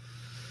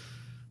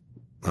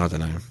 I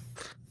don't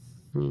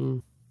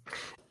know.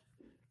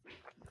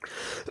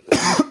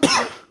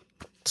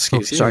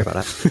 Excuse you. Sorry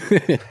about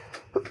that.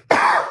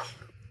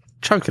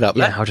 Choke it up,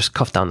 I'll just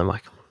cough down the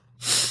mic.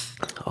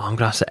 Oh, I'm going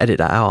to have to edit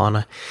that out, aren't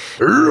I?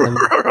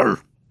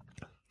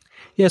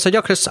 So the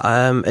Oculus,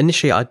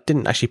 initially I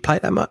didn't actually play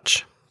it that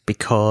much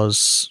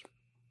because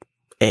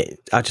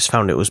I just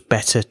found it was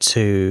better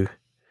to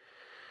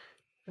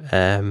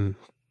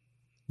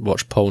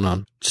watch porn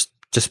on.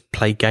 Just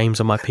play games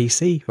on my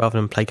PC rather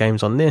than play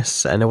games on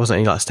this. And there wasn't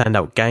any like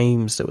standout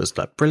games that was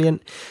like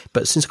brilliant.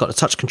 But since I got the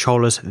touch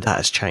controllers, that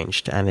has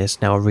changed. And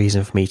there's now a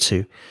reason for me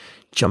to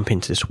jump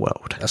into this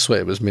world. That's what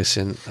it was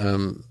missing.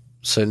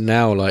 So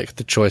now, like,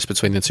 the choice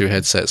between the two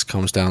headsets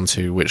comes down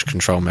to which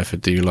control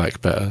method do you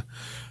like better,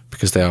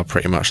 because they are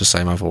pretty much the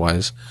same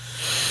otherwise.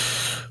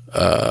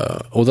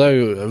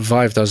 Although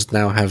Vive does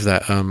now have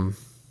that,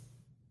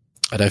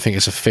 I don't think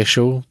it's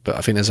official, but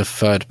I think there's a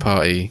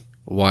third-party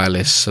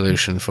wireless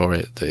solution for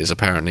it that is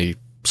apparently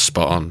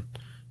spot on,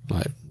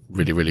 like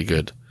really, really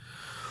good.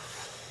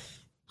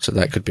 So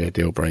that could be a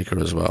deal breaker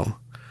as well.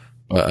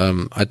 But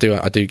I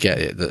do get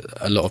it that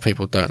a lot of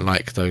people don't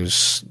like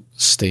those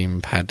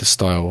Steam pad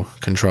style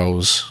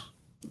controls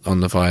on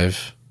the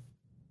Vive,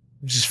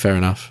 which is fair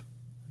enough.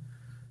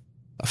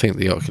 I think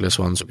the Oculus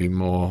ones would be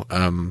more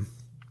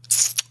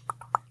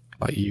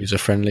like user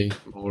friendly,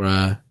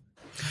 more.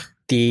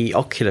 The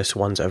Oculus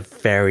ones are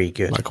very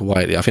good. Like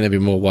widely, I think they'd be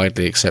more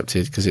widely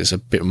accepted because it's a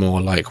bit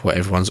more like what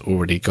everyone's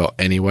already got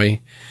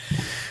anyway.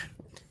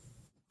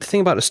 The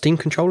thing about the Steam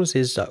controllers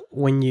is that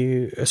when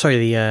you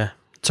the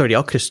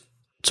Oculus.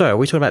 Sorry, are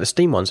we talking about the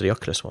Steam ones or the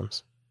Oculus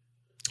ones?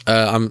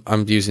 I'm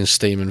using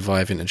Steam and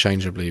Vive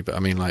interchangeably, but I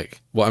mean,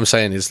 like, what I'm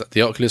saying is that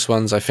the Oculus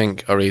ones I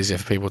think are easier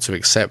for people to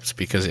accept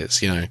because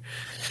it's,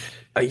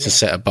 it's a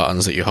set of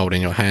buttons that you hold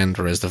in your hand,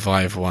 whereas the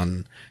Vive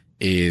one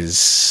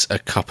is a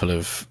couple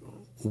of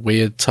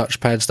weird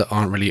touchpads that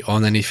aren't really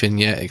on anything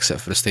yet except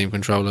for the Steam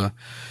controller.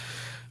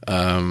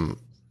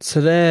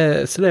 So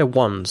they're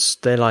ones.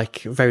 They're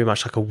like very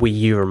much like a Wii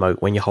U remote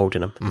when you're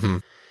holding them. Mm-hmm.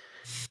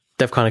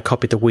 They've kind of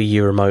copied the Wii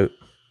U remote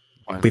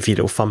with your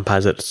little thumb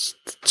pads at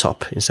the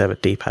top instead of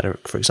a D-pad,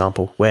 for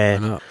example,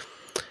 where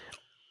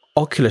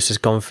Oculus has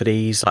gone for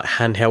these like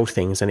handheld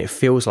things, and it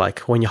feels like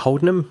when you're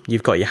holding them,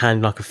 you've got your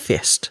hand like a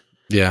fist.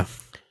 Yeah.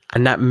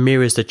 And that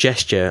mirrors the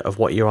gesture of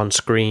what your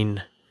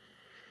on-screen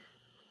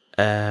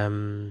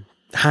hand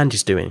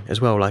is doing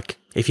as well. Like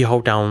if you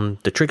hold down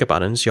the trigger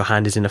buttons, your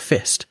hand is in a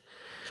fist.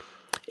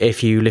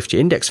 If you lift your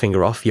index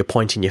finger off, you're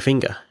pointing your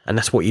finger, and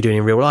that's what you're doing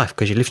in real life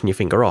because you're lifting your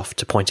finger off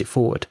to point it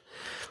forward.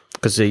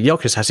 Because the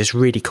Oculus has this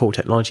really cool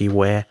technology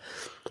where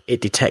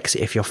it detects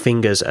if your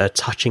fingers are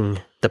touching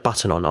the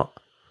button or not.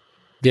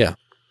 Yeah.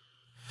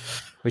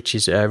 Which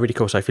is really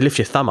cool. So if you lift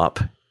your thumb up,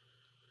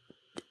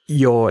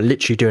 you're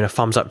literally doing a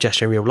thumbs up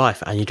gesture in real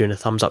life, and you're doing a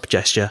thumbs up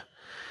gesture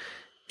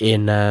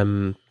in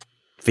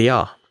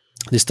VR.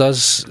 This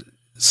does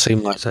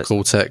seem like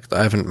cool tech that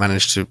I haven't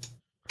managed to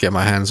get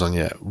my hands on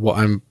yet.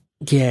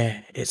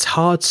 It's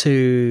hard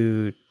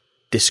to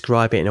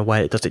describe it in a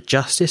way that does it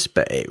justice,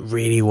 but it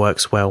really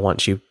works well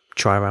once you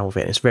try around with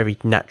it. It's very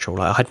natural.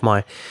 Like I had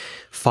my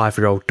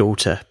 5-year-old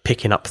daughter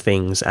picking up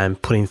things and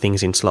putting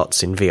things in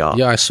slots in VR.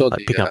 Yeah, I saw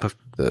like picking up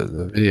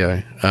the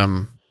video.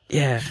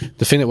 Yeah.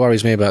 The thing that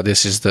worries me about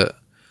this is that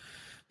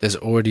there's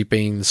already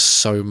been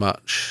so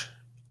much.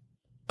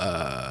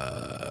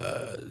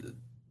 I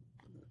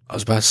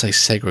was about to say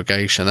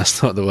segregation.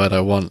 That's not the word I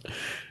want.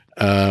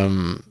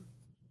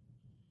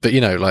 But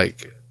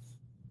like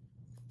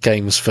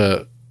games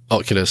for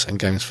Oculus and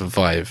games for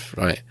Vive,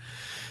 right?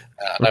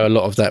 I know a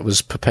lot of that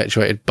was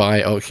perpetuated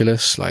by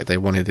Oculus, like they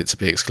wanted it to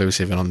be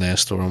exclusive and on their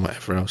store and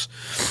whatever else.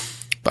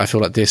 But I feel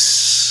like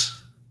this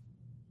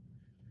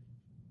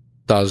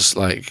does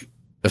like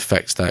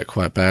affect that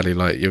quite badly.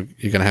 Like you're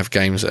going to have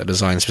games that are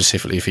designed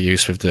specifically for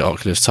use with the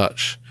Oculus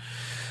Touch,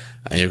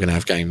 and you're going to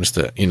have games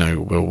that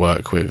will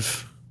work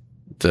with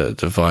the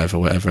Vive or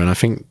whatever. And I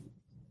think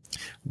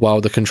while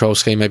the control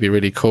scheme may be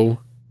really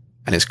cool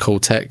and it's cool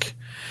tech,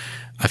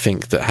 I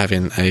think that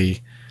having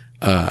a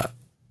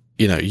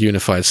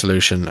unified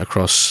solution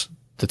across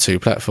the two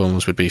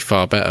platforms would be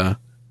far better,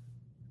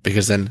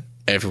 because then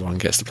everyone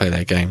gets to play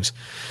their games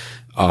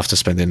after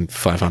spending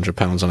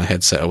 £500 on a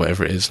headset or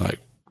whatever it is. Like,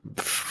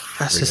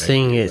 that's the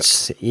thing.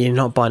 It's you're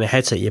not buying a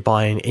headset; you're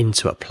buying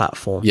into a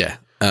platform. Yeah,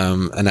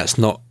 and that's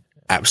not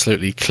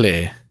absolutely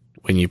clear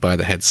when you buy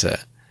the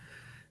headset.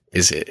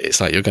 It's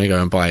like you're going to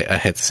go and buy a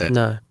headset.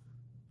 No,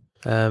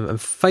 and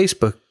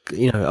Facebook.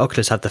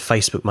 Oculus had the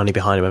Facebook money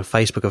behind them, and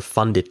Facebook have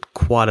funded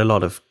quite a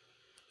lot of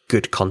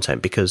good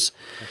content, because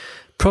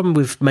problem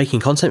with making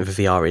content for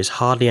VR is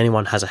hardly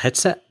anyone has a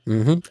headset,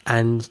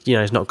 and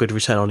it's not good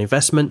return on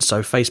investment.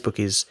 So Facebook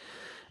is,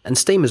 and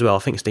Steam as well, I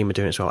think Steam are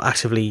doing it as well,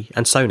 actively,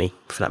 and Sony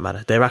for that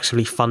matter, they're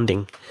actively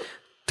funding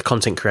the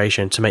content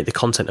creation to make the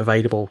content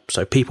available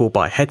so people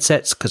buy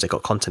headsets because they've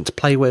got content to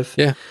play with.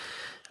 Yeah.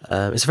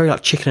 It's a very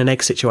like chicken and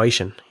egg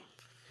situation.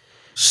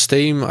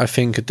 Steam, I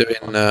think, are doing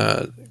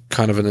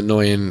kind of an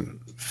annoying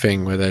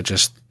thing where they're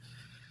just,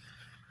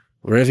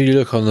 wherever you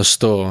look on the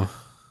store,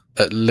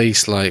 at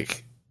least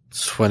like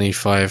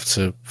 25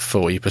 to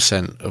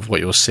 40% of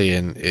what you're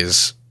seeing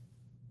is,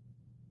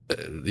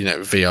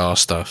 VR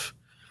stuff,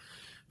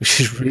 which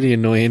is really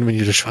annoying when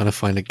you're just trying to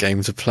find a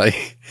game to play.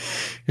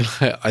 You're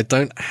like, I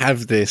don't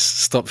have this.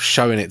 Stop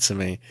showing it to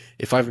me.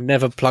 If I've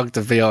never plugged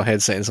a VR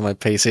headset into my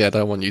PC, I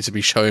don't want you to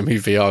be showing me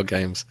VR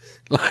games.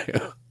 Like,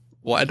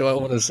 why do I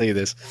want to see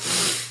this?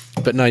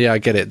 But no, yeah, I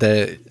get it.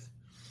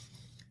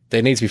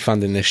 They need to be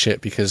funding this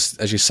shit because,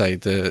 as you say,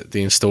 the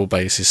install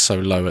base is so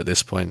low at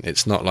this point.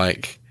 It's not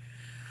like,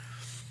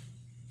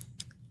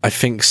 I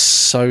think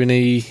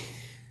Sony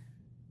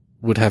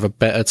would have a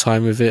better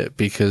time with it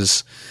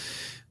because,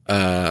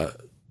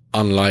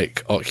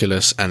 unlike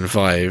Oculus and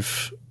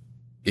Vive,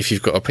 if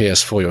you've got a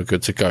PS4, you're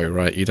good to go,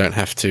 right? You don't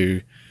have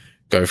to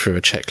go through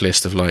a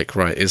checklist of like,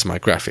 right, is my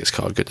graphics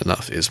card good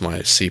enough? Is my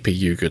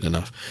CPU good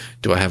enough?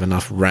 Do I have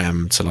enough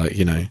RAM to like,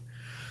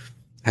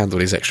 handle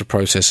these extra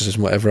processors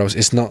and whatever else?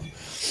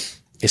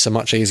 It's a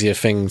much easier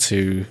thing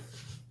to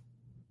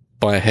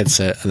buy a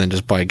headset and then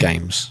just buy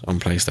games on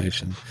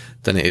PlayStation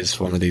than it is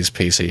for one of these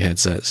PC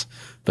headsets.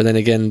 But then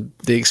again,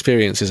 the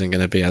experience isn't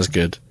going to be as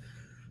good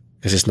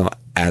because it's not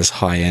as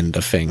high end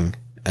a thing,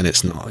 and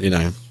it's not,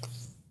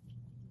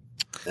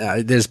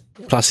 there's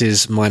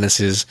pluses,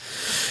 minuses,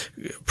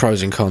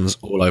 pros and cons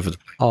all over the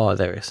place. Oh,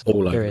 there is.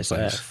 All over the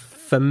place.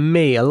 For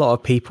me, a lot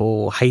of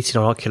people hated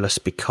on Oculus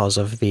because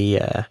of the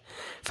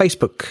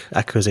Facebook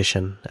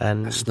acquisition,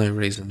 and there's no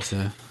reason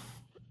to.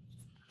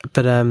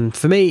 But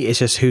for me, it's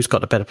just who's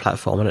got the better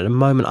platform, and at the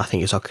moment, I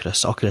think it's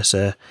Oculus. Oculus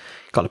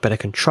got the better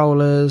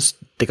controllers,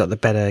 they got the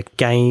better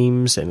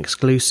games and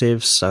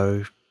exclusives.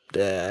 So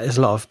there's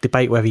a lot of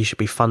debate whether you should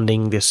be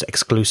funding this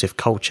exclusive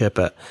culture,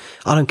 but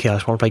I don't care. I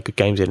just want to play good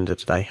games at the end of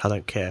the day. I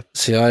don't care.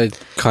 See, I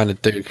kind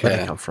of do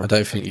care. I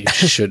don't think you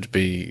should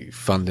be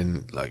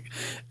funding, like,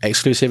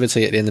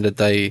 exclusivity at the end of the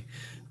day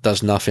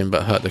does nothing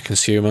but hurt the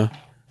consumer.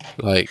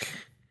 Like,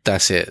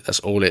 that's it.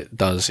 That's all it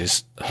does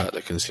is hurt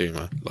the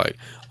consumer. Like,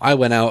 I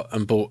went out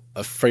and bought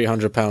a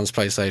 £300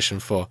 PlayStation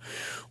 4.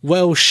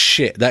 Well,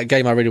 shit, that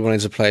game I really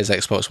wanted to play is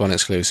Xbox One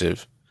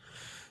exclusive.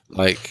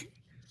 Like,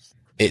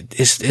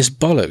 it's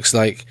bollocks.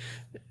 Like,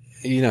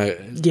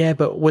 Yeah,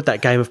 but would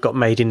that game have got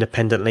made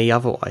independently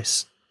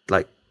otherwise?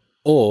 Like,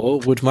 or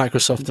would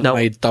Microsoft have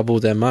made double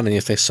their money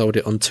if they sold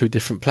it on 2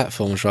 different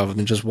platforms rather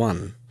than just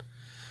one?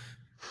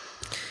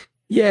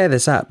 Yeah,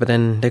 there's that. But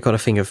then they've got to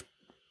think of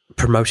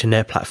promoting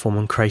their platform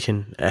and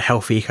creating a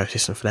healthy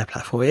ecosystem for their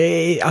platform.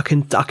 I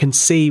can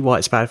see why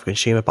it's bad for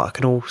consumer, but I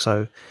can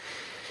also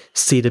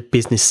see the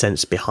business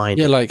sense behind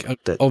it. Yeah, like,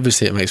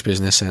 obviously it makes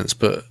business sense,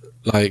 but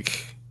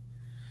like,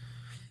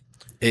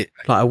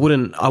 I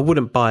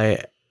wouldn't buy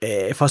it.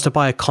 If I was to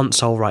buy a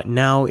console right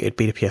now, it'd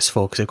be the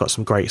PS4 because they've got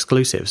some great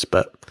exclusives.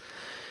 But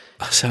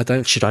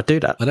should I do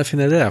that? I don't think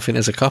they're there. I think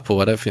there's a couple.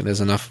 I don't think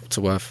there's enough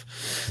to worth.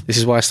 This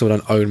is why I still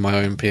don't own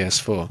my own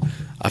PS4.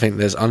 I think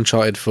there's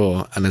Uncharted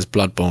 4 and there's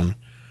Bloodborne.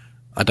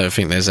 I don't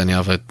think there's any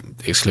other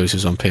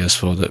exclusives on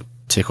PS4 that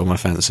tickle my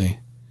fancy.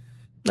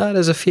 No,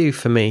 there's a few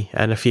for me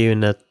and a few in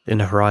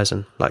the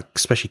horizon, like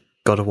especially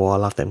God of War. I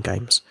love them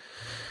games.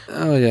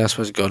 Oh yeah, I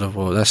suppose God of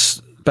War.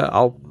 But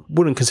I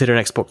wouldn't consider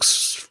an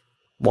Xbox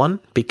One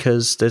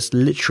because there's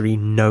literally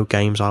no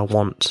games I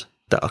want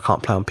that I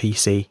can't play on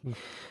PC.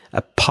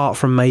 Apart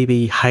from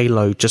maybe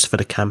Halo just for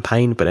the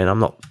campaign, but then I'm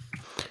not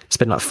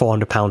spending like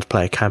 £400 to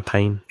play a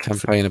campaign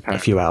for a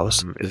few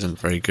hours. Isn't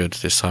very good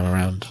this time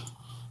around.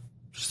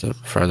 Just to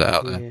throw that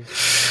out there. Yeah.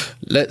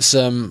 Let's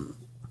move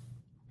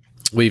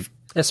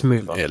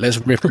on. Yeah,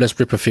 let's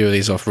rip a few of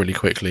these off really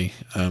quickly.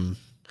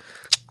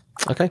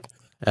 Okay.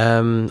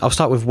 I'll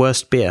start with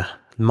worst beer.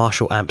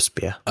 Marshall Amps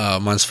beer.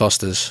 Mine's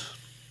Foster's.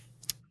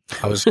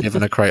 I was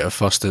given a crate of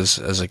Foster's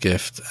as a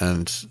gift,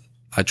 and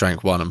I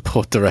drank one and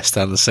poured the rest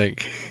down the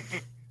sink.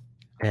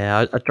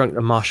 Yeah, I drank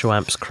the Marshall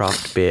Amps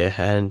craft beer,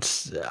 and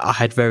I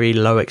had very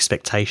low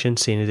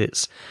expectations, seeing as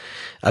it's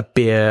a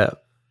beer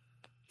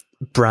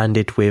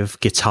branded with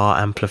guitar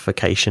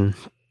amplification.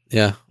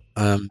 Yeah,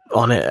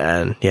 on it,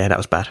 and yeah, that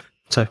was bad.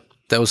 So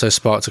that also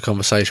sparked a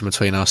conversation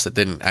between us that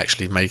didn't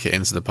actually make it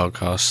into the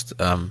podcast.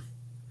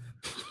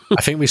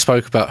 I think we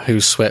spoke about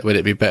whose sweat would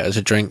it be better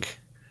to drink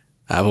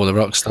out of all the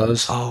rock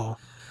stars. Oh.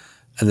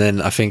 And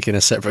then I think in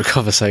a separate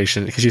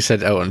conversation, because you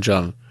said Elton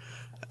John,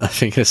 I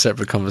think in a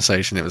separate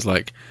conversation it was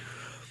like,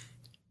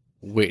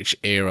 which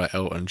era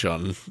Elton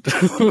John?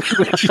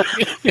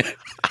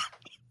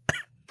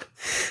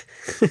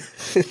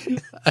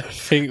 I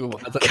think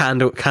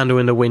Candle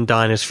in the Wind,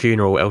 Dinah's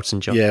Funeral, Elton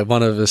John. Yeah,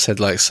 one of us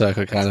said like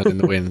Circle Candle in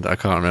the Wind. I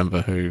can't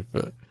remember who,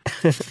 but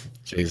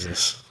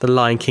Jesus. The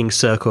Lion King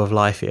Circle of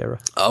Life era.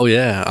 Oh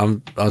yeah, I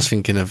was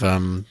thinking of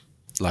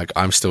like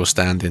I'm Still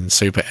Standing,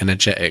 super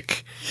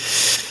energetic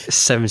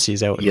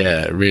 70s Elton.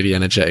 Yeah, really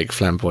energetic,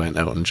 flamboyant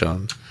Elton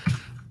John.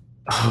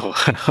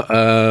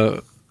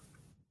 Oh,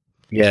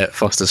 yeah,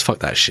 Foster's. Fuck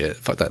that shit.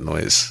 Fuck that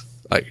noise.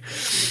 Like,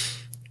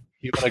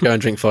 you want to go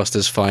and drink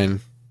Foster's,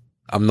 fine.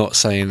 I'm not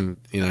saying,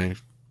 I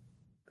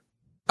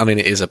mean,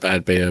 it is a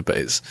bad beer, but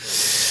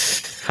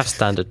it's have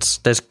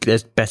standards. There's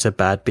better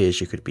bad beers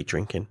you could be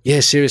drinking. Yeah,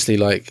 seriously.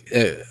 Like,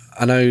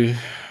 I know,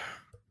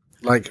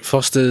 like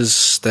Foster's,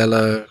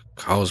 Stella,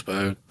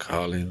 Carlsberg,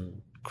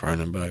 Carlin,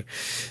 Kronenberg.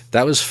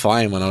 That was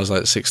fine when I was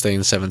like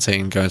 16,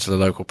 17, going to the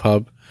local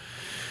pub.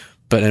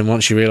 But then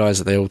once you realise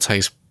that they all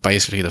taste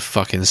basically the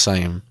fucking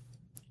same,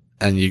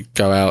 and you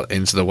go out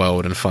into the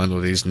world and find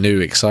all these new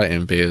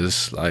exciting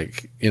beers,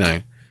 like,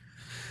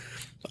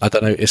 I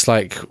don't know, it's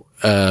like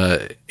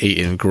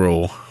eating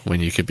gruel when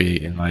you could be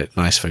eating like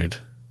nice food.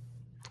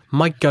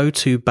 My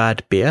go-to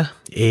bad beer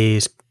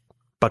is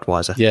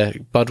Budweiser. Yeah,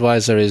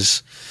 Budweiser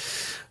is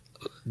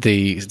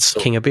the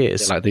King of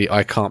beers. like the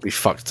I can't be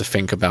fucked to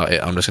think about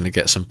it. I'm just going to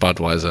get some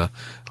Budweiser.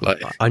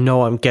 Like, I know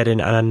what I'm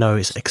getting, and I know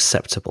it's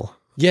acceptable.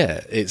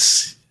 yeah,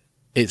 it's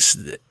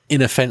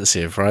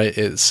inoffensive, right?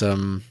 It's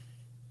it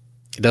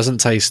doesn't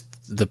taste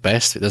the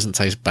best. It doesn't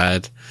taste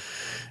bad.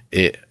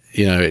 It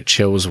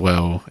chills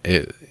well.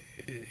 It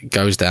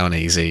goes down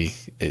easy.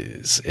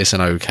 It's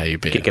an okay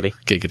beer.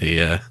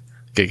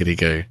 Giggity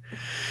goo.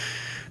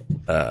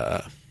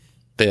 But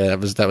yeah,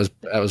 that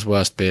was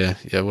worst beer.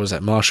 Yeah, what was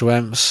that? Marshall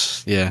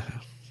Amps. Yeah,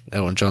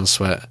 Elton John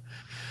Sweat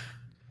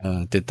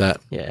did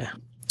that. Yeah.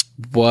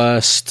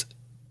 Worst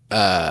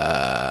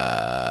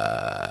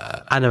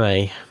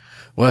Anime.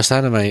 Worst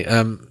anime.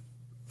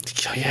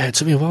 Yeah, it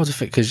took me a while to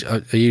think. Because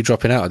are you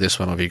dropping out of this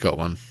one, or have you got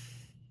one?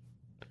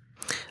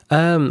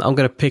 I'm going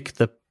to pick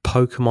the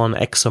Pokemon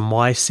X and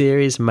Y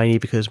series, mainly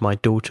because my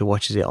daughter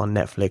watches it on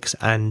Netflix,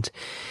 and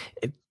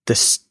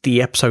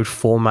the episode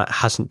format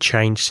hasn't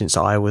changed since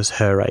I was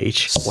her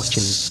age,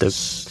 watching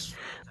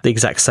the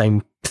exact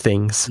same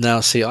things. Now,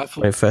 see, I thought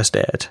when it first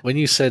aired. When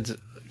you said,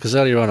 because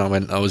earlier on I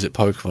went, "Oh, is it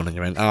Pokemon?" and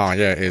you went, "Oh,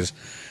 yeah, it is."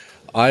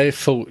 I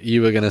thought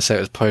you were going to say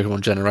it was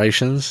Pokemon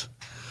Generations.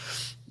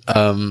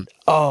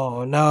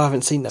 Oh no, I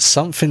haven't seen that.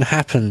 Something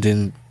happened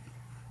in.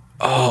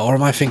 Oh, or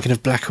am I thinking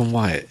of Black and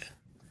White?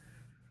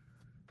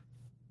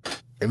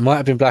 It might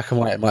have been Black and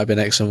White. It might have been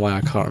X and Y.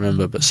 I can't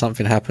remember. But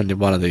something happened in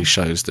one of these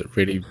shows that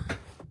really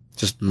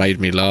just made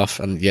me laugh.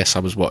 And yes, I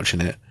was watching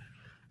it.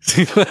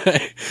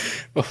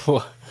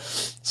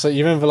 So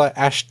you remember, like,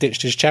 Ash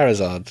ditched his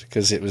Charizard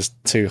because it was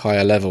too high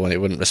a level and it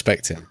wouldn't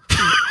respect him.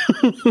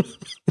 Do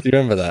you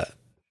remember that?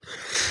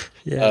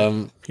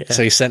 Yeah.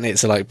 So he sent it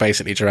to, like,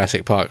 basically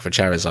Jurassic Park for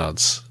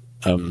Charizards,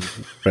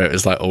 where it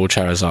was like all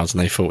Charizards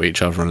and they fought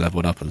each other and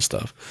leveled up and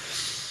stuff.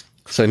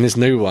 So in this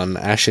new one,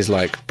 Ash is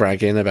like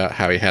bragging about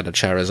how he had a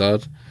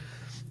Charizard,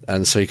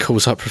 and so he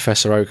calls up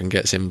Professor Oak and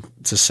gets him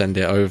to send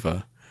it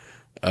over,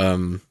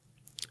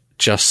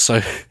 just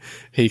so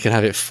he can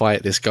have it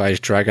fight this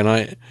guy's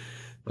Dragonite,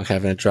 like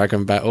having a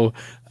dragon battle.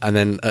 And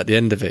then at the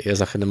end of it, he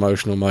has like an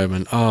emotional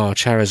moment. "Oh,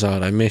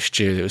 Charizard, I missed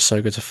you. It was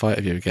so good to fight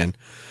with you again."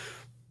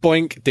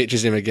 Boink,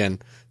 ditches him again,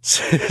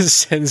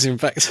 sends him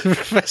back to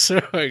Professor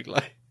Oak.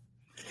 Like,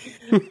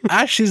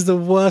 Ash is the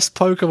worst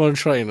Pokemon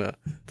trainer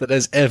that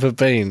there's ever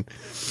been.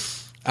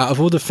 Out of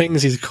all the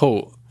things he's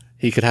caught,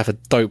 he could have a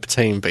dope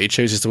team, but he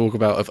chooses to walk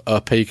about with a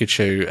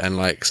Pikachu and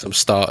like some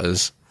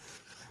starters.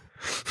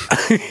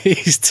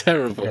 He's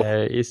terrible.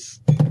 Yeah,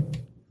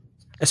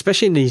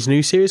 especially in these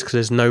new series, because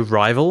there's no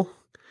rival.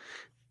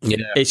 Yeah,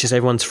 it's just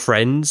everyone's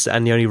friends,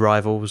 and the only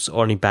rivals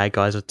or only bad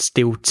guys are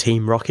still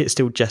Team Rocket,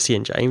 still Jesse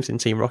and James in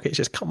Team Rocket. It's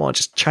just, come on,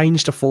 just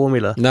change the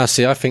formula. No,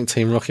 see, I think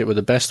Team Rocket were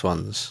the best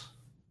ones.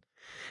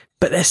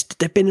 But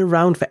they've been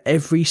around for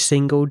every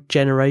single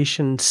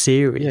generation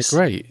series. Yeah,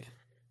 great.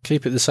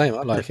 Keep it the same.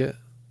 I like it.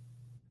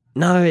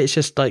 No, it's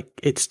just like,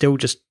 it's still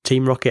just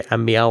Team Rocket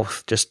and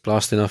Meowth just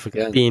blasting off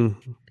again.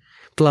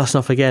 Blasting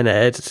off again.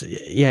 It's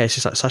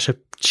just like such a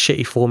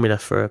shitty formula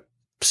for a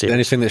series. The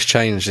only thing that's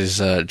changed is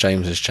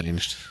James has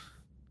changed.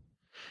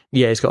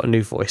 Yeah, he's got a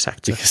new voice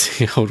actor. Because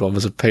the old one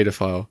was a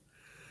paedophile.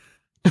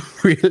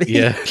 Really?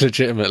 Yeah,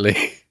 legitimately.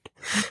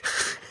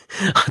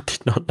 I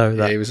did not know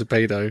that. Yeah, he was a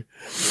pedo.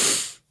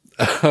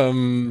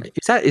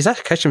 Is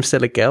that Ketchum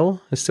still a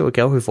girl? There's still a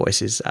girl who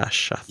voices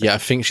Ash, I think. Yeah, I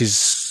think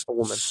she's a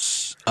woman.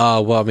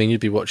 Oh, well, I mean,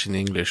 you'd be watching the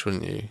English,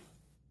 wouldn't you?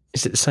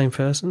 Is it the same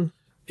person?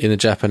 In the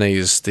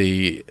Japanese,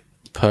 the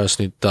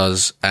person who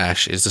does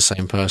Ash is the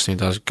same person who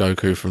does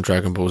Goku from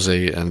Dragon Ball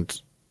Z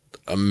and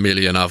a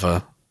million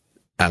other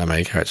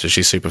anime characters.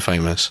 She's super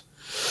famous.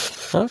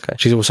 Okay.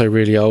 She's also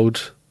really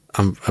old.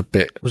 I'm a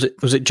bit... Was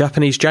it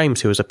Japanese James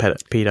who was a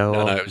pedo?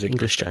 No, it was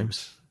English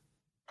James.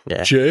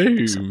 Yeah.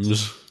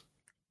 James.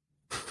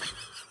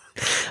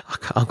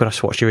 I'm going to have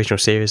to watch the original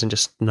series and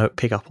just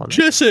pick up on it.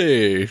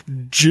 Jesse!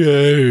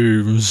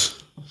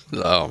 James!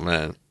 Oh,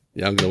 man.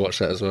 Yeah, I'm going to watch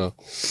that as well.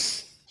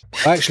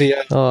 Actually,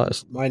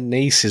 my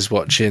niece is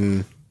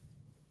watching...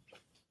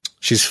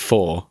 She's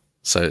 4,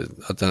 so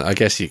I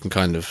guess you can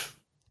kind of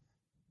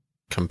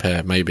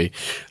compare, maybe.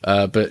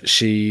 But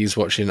she's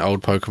watching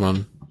old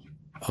Pokemon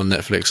on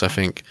Netflix, I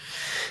think.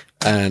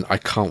 And I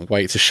can't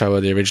wait to show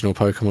her the original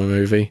Pokemon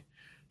movie,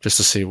 just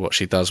to see what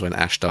she does when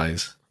Ash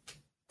dies.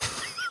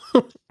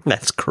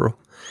 That's cruel.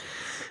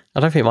 I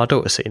don't think my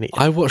daughter's seen it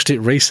yet. I watched it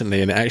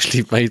recently and it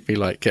actually made me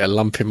like get a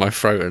lump in my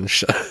throat and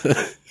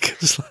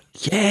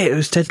yeah, it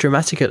was dead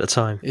dramatic at the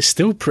time. It's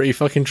still pretty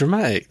fucking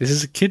dramatic. This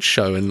is a kid's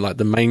show and like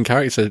the main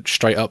character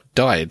straight up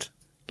died.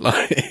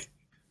 Like,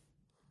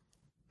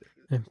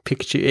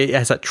 Pikachu, it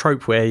has that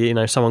trope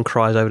where, someone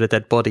cries over the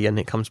dead body and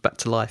it comes back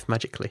to life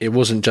magically. It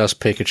wasn't just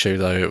Pikachu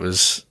though, it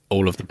was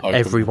all of the Pokemon.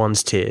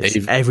 Everyone's tears.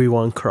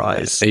 Everyone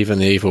cries. Even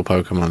the evil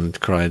Pokemon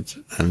cried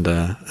and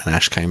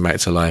Ash came back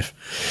to life.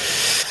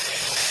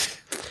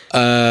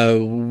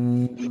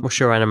 What's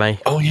your anime?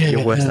 Oh yeah,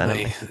 your worst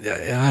anime. I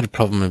had a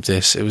problem with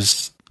this. It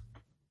was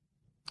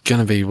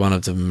gonna be one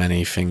of the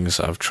many things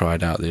I've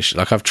tried out this year.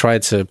 Like, I've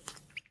tried to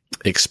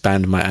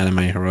expand my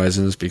anime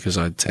horizons because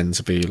I tend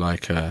to be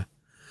like a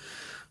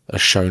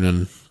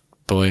shonen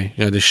boy.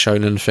 You know, this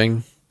shonen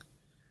thing?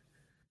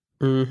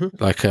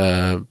 Mm-hmm. Like,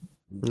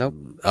 Nope.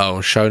 oh,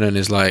 shonen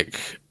is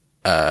like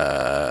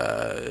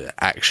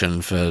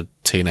action for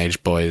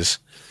teenage boys.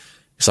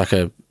 It's like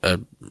a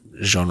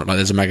genre. Like,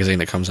 there's a magazine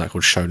that comes out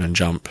called Shonen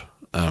Jump.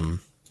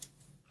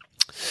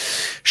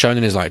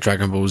 Shonen is like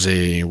Dragon Ball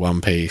Z,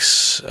 One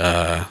Piece,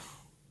 like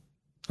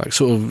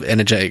sort of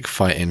energetic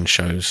fighting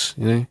shows,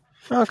 you know?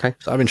 Okay.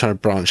 So I've been trying to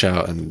branch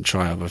out and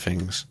try other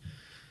things.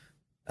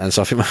 And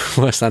so I think my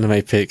worst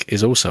anime pick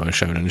is also a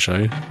shonen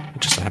show. I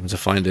just happen to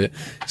find it.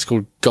 It's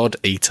called God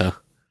Eater.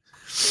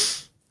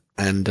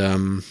 And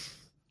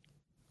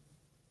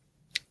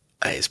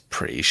it's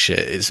pretty shit.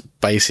 It's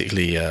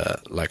basically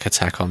like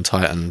Attack on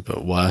Titan,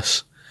 but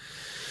worse.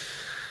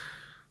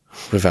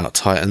 Without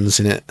Titans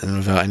in it and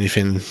without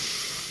anything,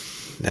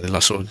 and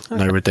like sort of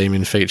no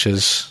redeeming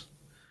features.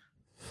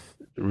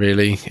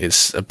 Really,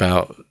 it's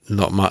about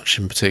not much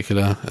in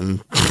particular,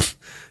 and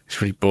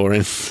it's really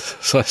boring.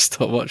 So I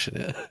stopped watching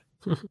it.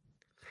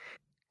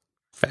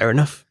 Fair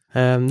enough.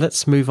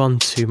 Let's move on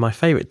to my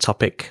favourite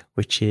topic,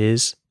 which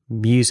is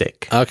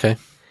music. Okay.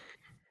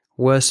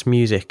 Worst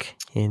music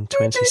in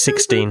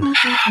 2016.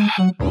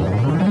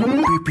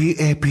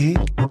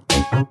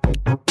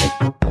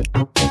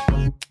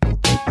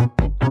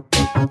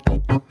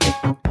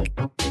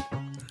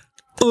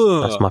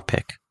 That's my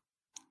pick.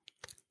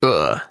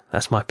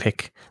 That's my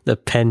pick. The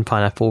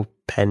pineapple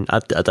pen. I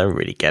don't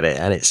really get it,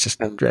 and it's just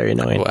very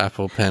annoying.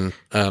 Apple pen.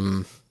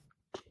 But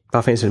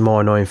I think it's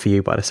more annoying for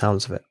you by the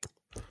sounds of it.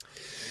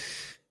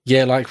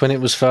 Yeah, like when it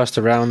was first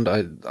around,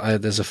 I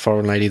there's a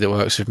foreign lady that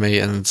works with me,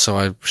 and so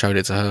I showed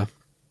it to her.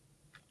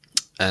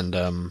 And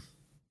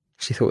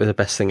she thought it was the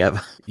best thing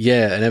ever.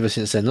 Yeah, and ever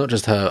since then, not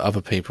just her,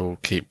 other people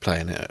keep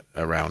playing it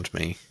around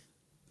me.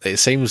 It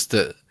seems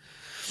that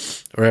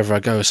wherever I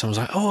go, someone's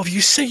like, "Oh, have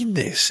you seen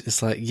this?"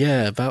 It's like,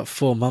 yeah, about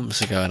 4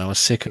 months ago, and I was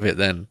sick of it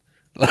then.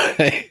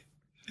 Like,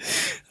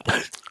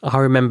 I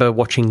remember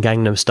watching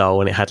Gangnam Style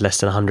when it had less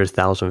than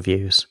 100,000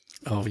 views.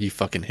 oh, you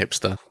fucking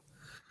hipster.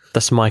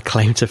 That's my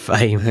claim to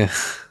fame. Yeah.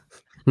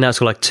 Now it's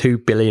got like 2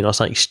 billion or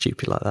something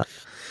stupid like that.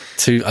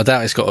 I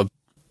doubt it's got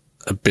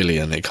a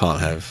billion. It can't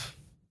have.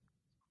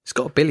 It's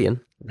got a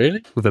billion.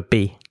 Really? With a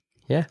B.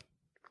 Yeah.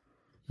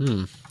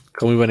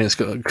 Call me when it's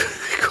got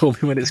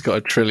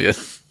a trillion.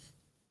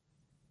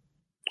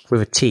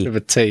 With a T. With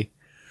a T.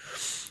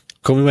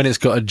 Call me when it's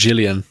got a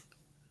jillion.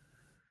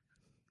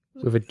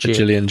 With a G. A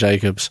Gillian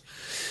Jacobs.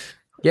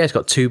 Yeah, it's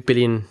got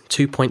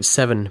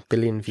 2.7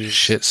 billion views.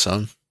 Shit,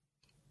 son.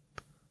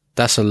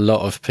 That's a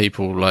lot of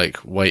people,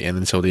 like, waiting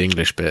until the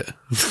English bit.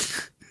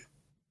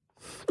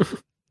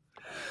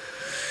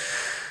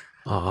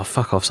 Oh,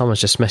 fuck off. Someone's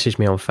just messaged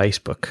me on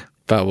Facebook.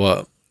 About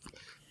what?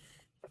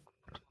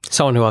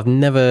 Someone who I've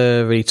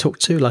never really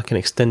talked to, like an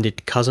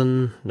extended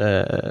cousin,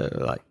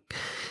 like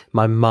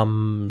my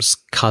mum's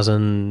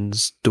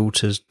cousin's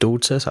daughter's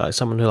daughter, so like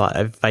someone who like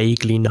I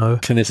vaguely know.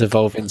 Can this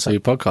evolve into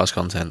podcast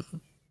content?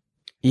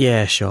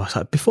 Yeah, sure.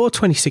 So before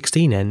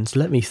 2016 ends,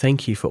 let me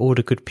thank you for all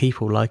the good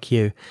people like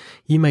you.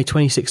 You made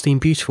 2016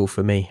 beautiful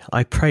for me.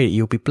 I pray that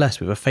you'll be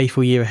blessed with a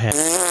faithful year ahead.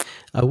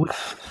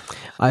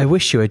 I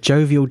wish you a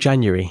jovial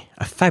January,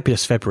 a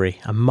fabulous February,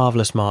 a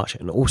marvellous March,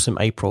 an awesome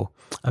April,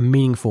 a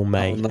meaningful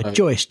May, a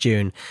joyous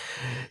June,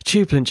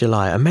 jubilant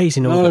July,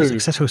 amazing August,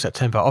 successful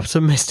September,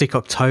 optimistic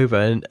October,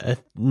 and a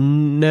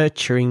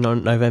nurturing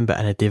November,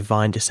 and a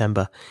divine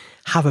December.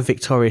 Have a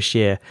victorious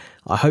year.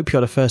 I hope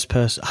I'm the first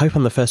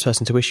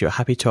person to wish you a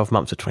happy 12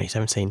 months of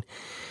 2017.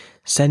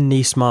 Send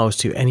these smiles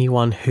to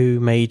anyone who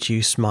made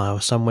you smile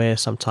somewhere,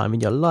 sometime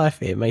in your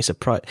life. It may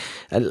surprise.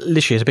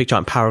 Literally, it's a big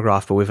giant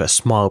paragraph, but with a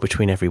smile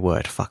between every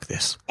word. Fuck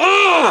this.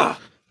 Ah!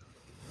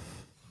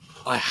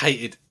 I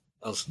hated.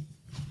 I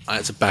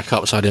had to back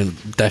up so I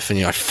didn't deafen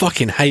you. I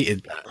fucking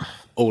hated that.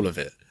 All of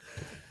it.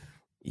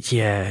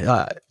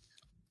 Yeah,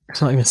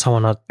 it's not even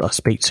someone I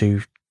speak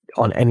to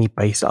on any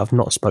basis. I've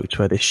not spoke to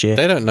her this year.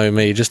 They don't know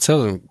me. Just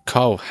tell them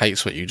Carl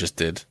hates what you just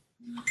did.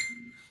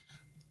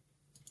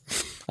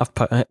 I've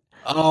put it.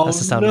 Oh, that's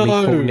the sound of me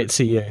forwarding it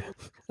to you.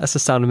 That's the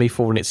sound of me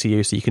forwarding it to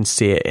you so you can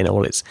see it in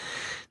all its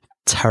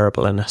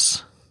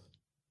terribleness.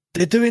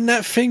 They're doing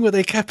that thing where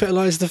they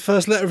capitalise the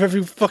first letter of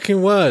every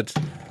fucking word.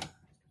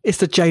 It's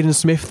the Jaden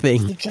Smith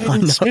thing. It's the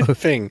Jaden Smith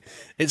thing.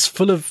 It's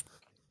full of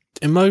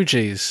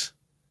emojis.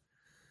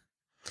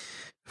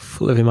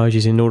 Full of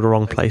emojis in all the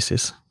wrong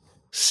places.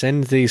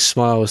 Send these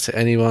smiles to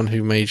anyone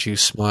who made you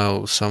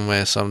smile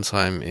somewhere,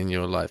 sometime in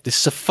your life. This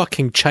is a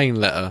fucking chain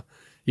letter.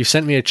 You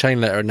sent me a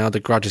chain letter and now the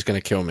grudge is going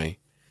to kill me.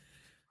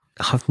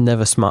 I've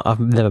never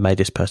made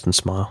this person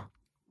smile.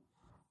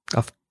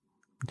 I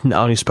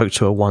only spoke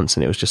to her once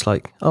and it was just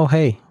like, oh,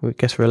 hey, I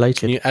guess we're related.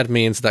 Can you add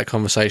me into that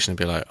conversation and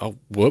be like, oh,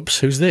 whoops,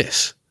 who's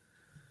this?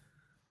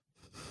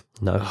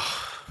 No.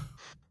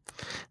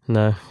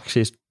 No.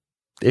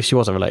 If she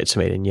wasn't related to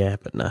me, then yeah,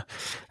 but no.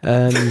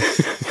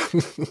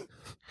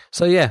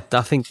 So yeah,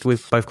 I think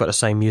we've both got the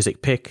same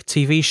music pick.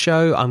 TV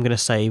show, I'm going to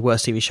say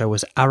worst TV show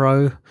was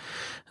Arrow.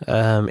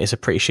 It's a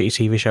pretty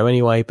shitty TV show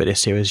anyway, but this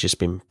series has just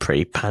been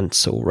pretty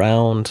pants all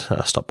round.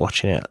 I stopped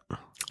watching it.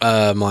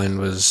 Mine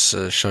was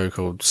a show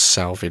called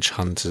Salvage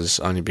Hunters,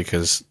 only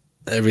because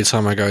every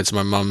time I go to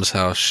my mum's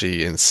house,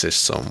 she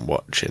insists on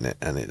watching it,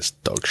 and it's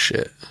dog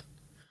shit.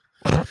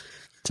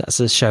 That's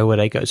a show where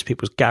they go to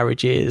people's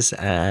garages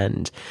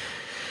and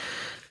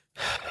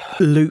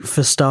loot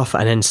for stuff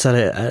and then sell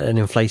it at an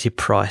inflated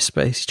price,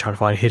 basically trying to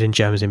find hidden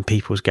gems in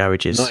people's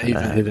garages. Not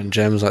even hidden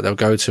gems, like they'll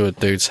go to a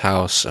dude's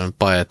house and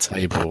buy a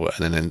table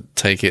and then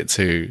take it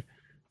to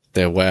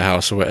their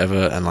warehouse or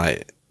whatever and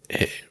like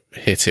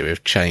hit it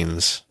with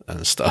chains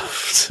and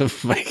stuff to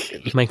make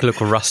it look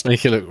rusty.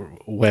 Make it look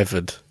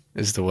weathered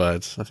is the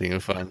word I think you'll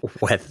find.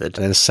 Weathered.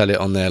 And then sell it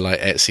on their like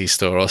Etsy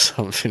store or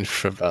something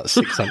for about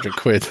 600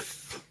 quid.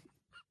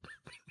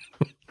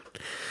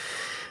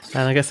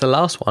 And I guess the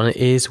last one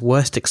is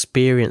worst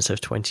experience of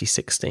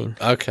 2016.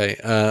 Okay,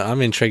 I'm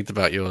intrigued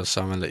about yours,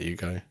 so I'm going to let you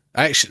go.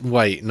 Actually,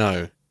 wait,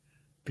 no.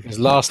 Because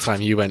last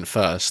time you went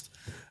first,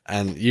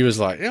 and you was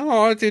like,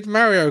 oh, I did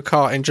Mario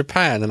Kart in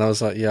Japan. And I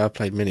was like, yeah, I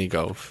played mini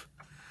golf.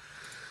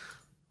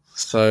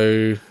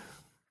 So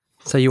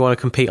you want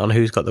to compete on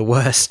who's got the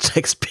worst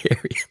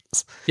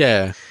experience?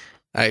 Yeah,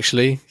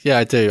 actually. Yeah,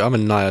 I do. I'm a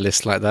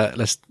nihilist like that.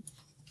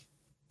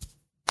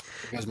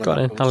 Go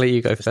on, I'll let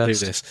you go first. Let's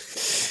do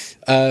this.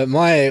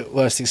 My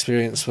worst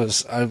experience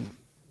was I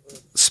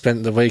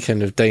spent the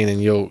weekend with Dean in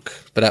York,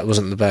 but that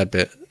wasn't the bad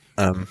bit.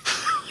 I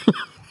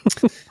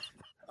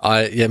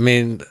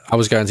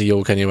was going to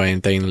York anyway,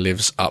 and Dean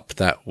lives up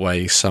that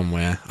way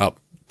somewhere, up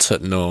to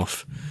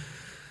north,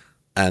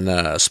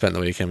 and spent the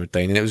weekend with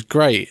Dean, and it was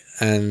great.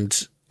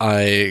 And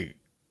I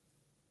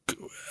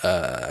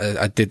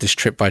did this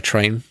trip by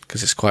train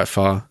because it's quite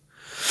far.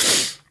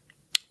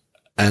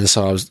 And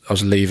so I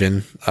was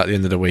leaving at the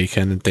end of the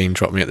weekend, and Dean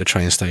dropped me at the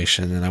train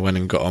station, and I went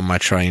and got on my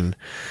train,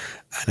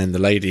 and then the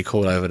lady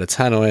called over to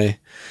Tannoy.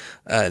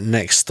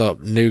 Next stop,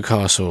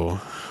 Newcastle,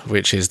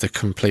 which is the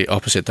complete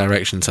opposite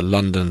direction to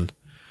London,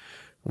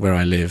 where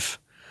I live.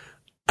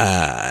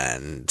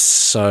 And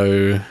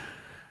so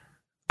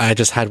I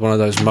just had one of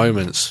those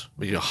moments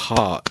where your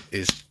heart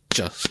is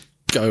just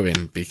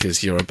going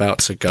because you're about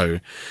to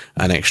go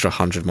an extra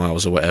 100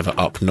 miles or whatever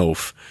up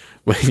north,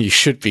 when you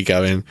should be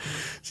going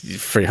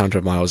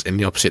 300 miles in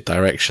the opposite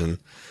direction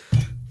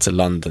to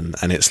London.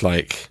 And it's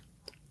like,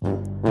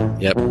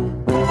 yep.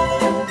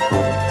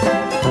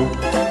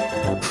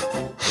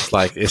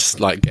 It's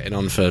like getting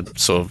on for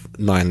sort of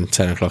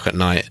 9-10 o'clock at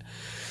night.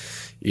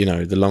 You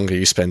know, the longer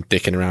you spend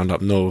dicking around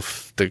up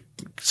north,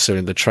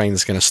 soon the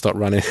train's going to stop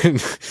running.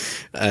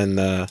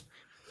 And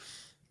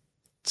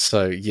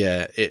so,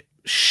 yeah, it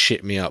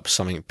shit me up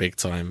something big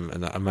time.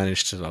 And I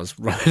was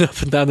running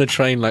up and down the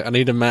train like, I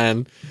need a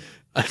man.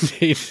 I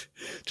need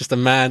just a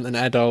man, an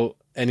adult,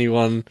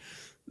 anyone,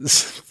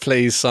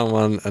 please,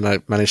 someone. And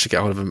I managed to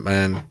get hold of a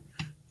man,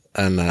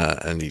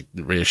 and he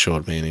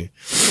reassured me, and he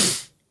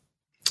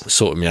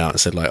sorted me out and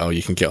said like, oh,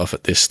 you can get off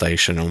at this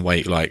station and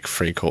wait like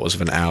 3/4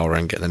 of an hour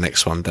and get the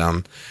next one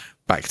down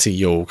back to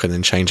York and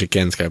then change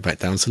again to go back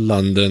down to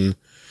London.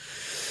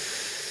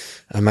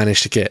 I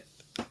managed to get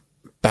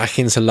back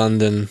into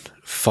London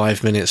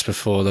 5 minutes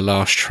before the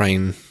last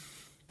train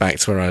back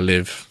to where I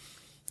live,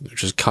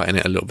 which was cutting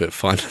it a little bit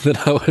finer than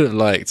I would have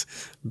liked,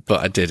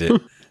 but I did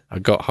it. I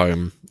got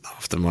home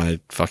after my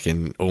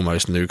fucking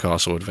almost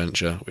Newcastle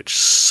adventure, which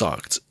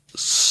sucked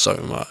so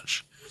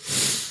much.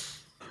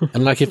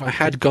 And like, if I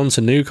had gone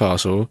to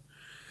Newcastle,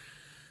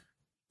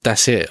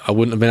 that's it. I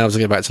wouldn't have been able to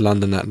get back to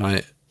London that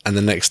night. And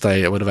the next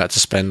day I would have had to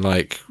spend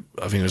like,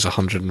 I think it was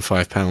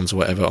 £105 or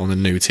whatever on a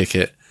new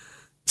ticket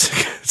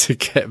to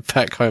get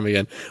back home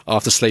again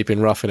after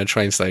sleeping rough in a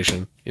train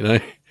station, you know?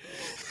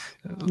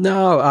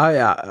 No,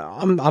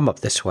 I'm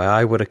up this way.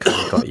 I would have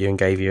kind of got you and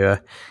gave you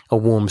a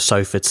warm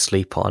sofa to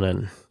sleep on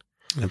and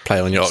play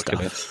on your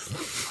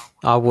Oculus.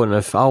 I wouldn't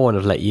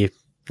have let you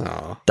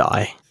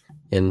die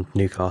in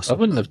Newcastle. I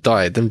wouldn't have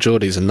died. Them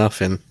Geordies are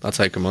nothing. I'll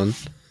take them on.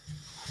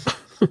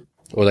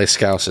 Or they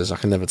Scousers, I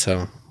can never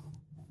tell.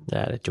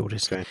 Yeah, they're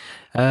Geordies. Okay.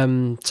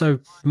 So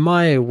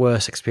my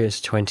worst experience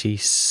of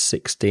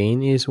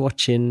 2016 is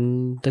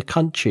watching the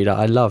country that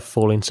I love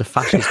fall into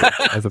fascism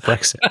over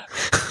Brexit.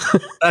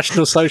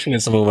 National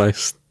socialism,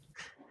 almost.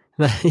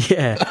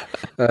 Yeah.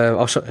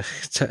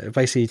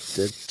 Basically,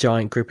 the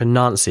giant group of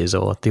Nazis,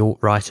 or the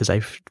alt-right as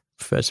they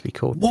prefer to be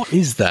called. What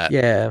is that?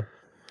 Yeah.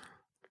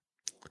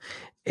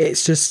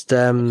 It's just why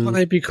can't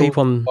they be called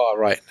people far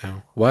right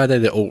now? Why are they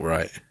the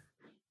alt-right?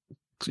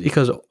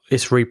 Because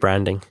it's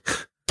rebranding.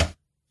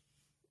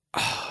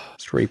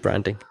 It's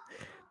rebranding.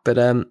 But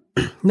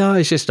no,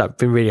 it's just like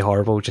been really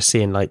horrible just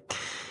seeing like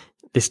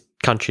this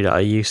country that I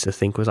used to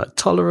think was like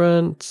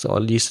tolerant, or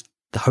I used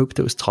to hope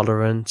that it was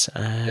tolerant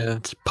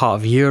and part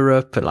of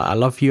Europe, and like I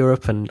love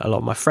Europe and a lot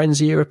of my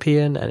friends are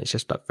European, and it's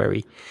just like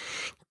very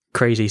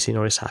crazy seeing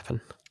all this happen.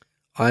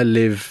 I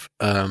live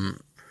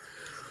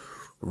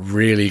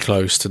really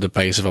close to the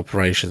base of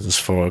operations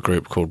for a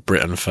group called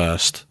Britain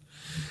First.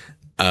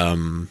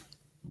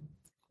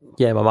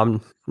 Yeah, my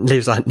mum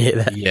lives like near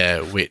there. Yeah,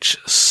 which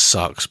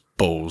sucks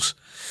balls.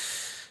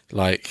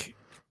 Like,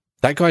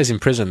 that guy's in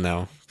prison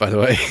now, by the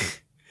way,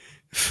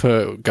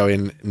 for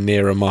going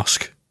near a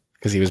mosque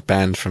because he was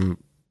banned from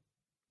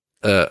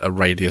a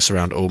radius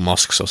around all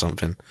mosques or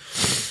something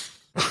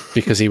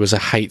because he was a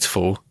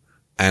hateful,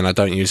 and I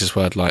don't use this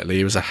word lightly,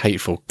 he was a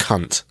hateful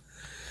cunt.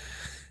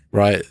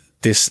 Right?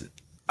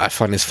 I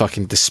find this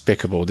fucking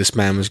despicable. This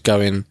man was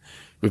going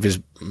with his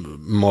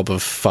mob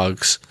of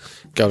thugs,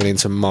 going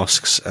into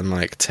mosques and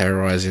like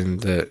terrorizing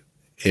the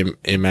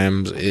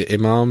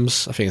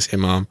imams, I think it's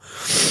imam,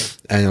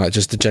 and like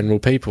just the general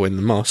people in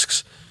the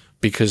mosques,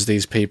 because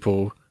these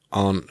people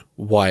aren't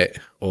white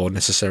or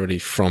necessarily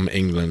from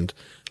England.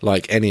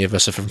 Like any of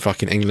us are from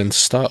fucking England to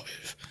start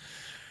with.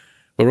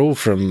 We're all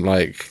from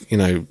like, you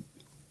know,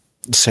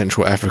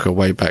 Central Africa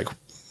way back,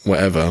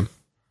 whatever.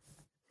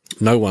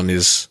 No one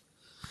is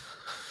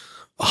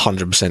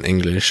 100%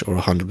 English or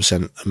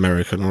 100%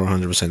 American or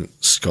 100%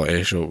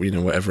 Scottish or, you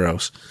know, whatever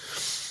else.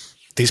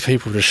 These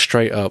people are just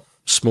straight up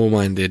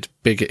small-minded,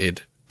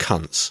 bigoted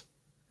cunts.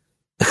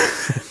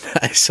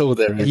 That's all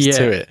there is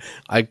to it.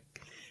 I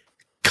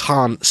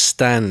can't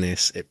stand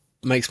this. It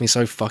makes me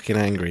so fucking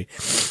angry.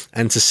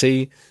 And to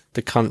see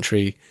the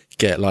country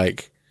get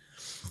like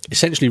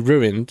essentially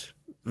ruined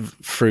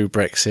through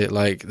Brexit,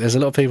 like there's a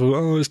lot of people,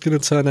 oh, it's going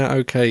to turn out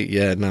okay.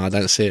 Yeah, no, I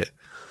don't see it.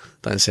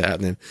 Don't see it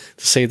happening.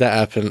 To see that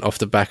happen off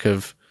the back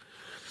of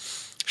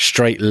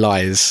straight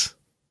lies,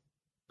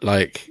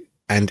 like,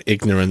 and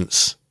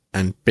ignorance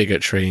and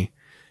bigotry,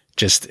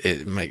 just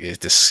it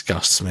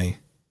disgusts me.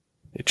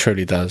 It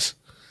truly does.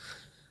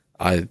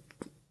 It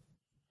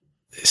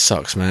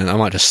sucks, man. I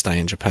might just stay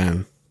in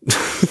Japan.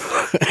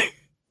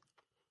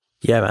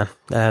 Yeah,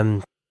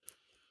 man.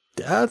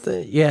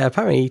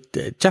 Apparently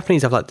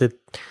Japanese have like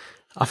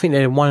I think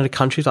they're one of the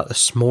countries like the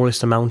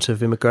smallest amount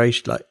of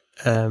immigration, like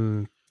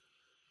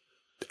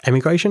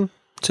emigration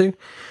too.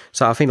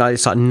 So I think like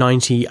it's like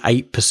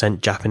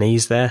 98%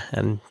 Japanese there,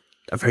 and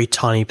a very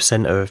tiny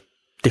percent of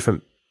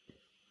different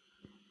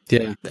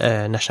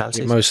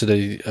nationalities. Most of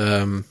the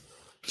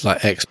like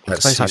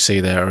expats you see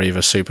there are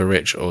either super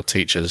rich or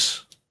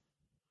teachers.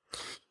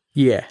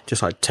 Yeah,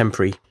 just like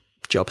temporary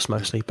jobs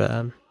mostly.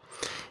 But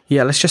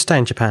yeah, let's just stay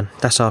in Japan.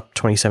 That's our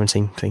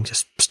 2017 thing.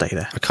 Just stay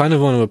there. I kind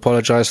of want to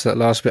apologise for that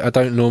last bit.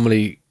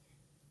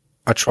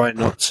 I try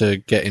not to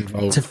get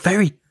involved. It's a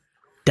very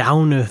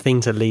downer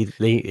thing to lead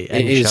it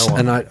is,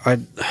 and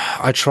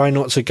I try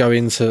not to go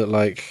into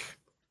like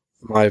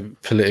my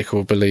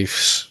political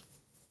beliefs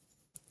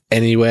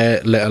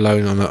anywhere, let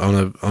alone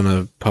on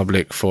a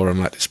public forum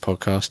like this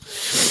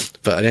podcast.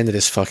 But at the end of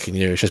this fucking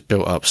year, it's just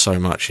built up so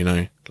much, you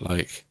know,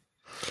 like.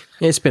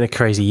 It's been a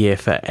crazy year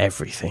for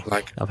everything.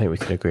 Like, I think we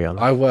can agree on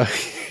that. I work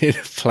in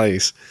a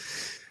place,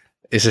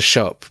 it's a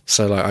shop,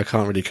 so like I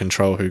can't really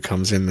control who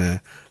comes in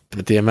there.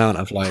 But the amount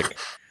of like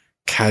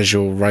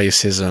casual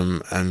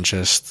racism and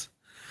just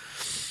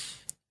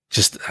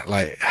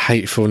like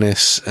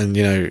hatefulness and,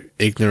 you know,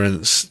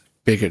 ignorance,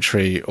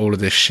 bigotry, all of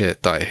this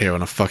shit that I hear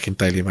on a fucking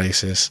daily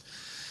basis.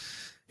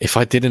 If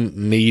I didn't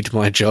need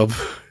my job,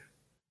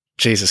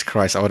 Jesus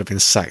Christ, I would have been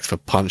sacked for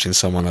punching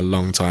someone a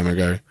long time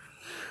ago.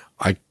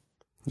 I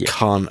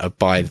can't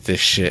abide this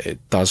shit.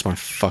 It does my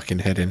fucking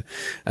head in.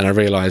 And I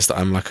realise that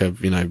I'm like a,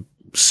 you know,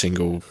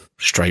 single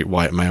straight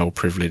white male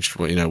privileged,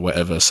 you know,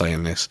 whatever,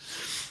 saying this.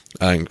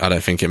 I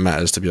don't think it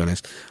matters, to be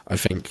honest. I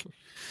think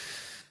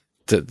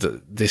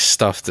that this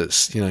stuff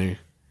that's, you know,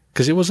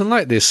 because it wasn't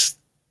like this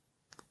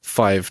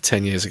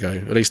 5-10 years ago,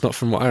 at least not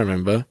from what I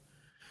remember.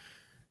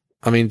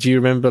 I mean, do you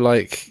remember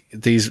like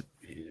these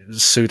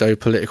pseudo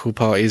political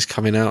parties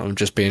coming out and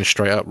just being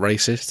straight up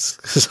racist?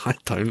 Because I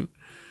don't.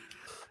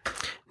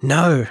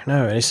 No,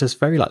 and it's just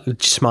very like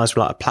legitimized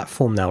like a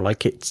platform now.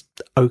 Like it's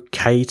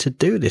okay to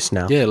do this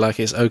now. Yeah, like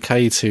it's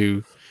okay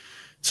to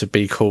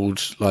be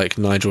called like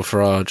Nigel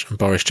Farage and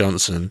Boris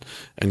Johnson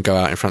and go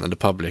out in front of the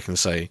public and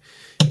say,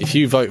 if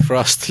you vote for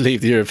us to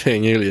leave the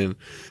European Union,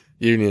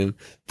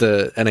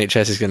 the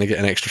NHS is going to get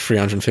an extra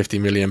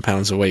 £350 million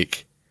a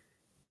week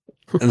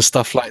and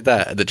stuff like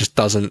that just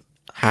doesn't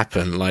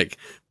happen. Like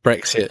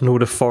Brexit, and all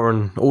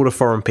the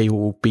foreign people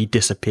will be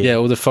disappeared. Yeah,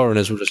 all the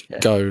foreigners will just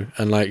go,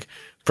 and like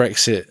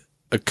Brexit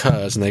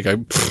occurs and they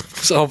go,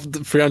 so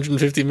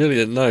 350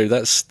 million. No,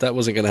 that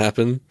wasn't going to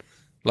happen.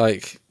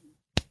 Like,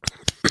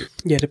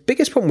 yeah, the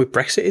biggest problem with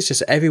Brexit is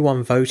just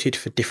everyone voted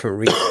for different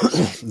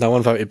reasons. No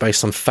one voted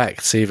based on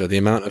facts either. The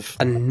amount of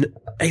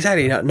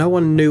exactly, no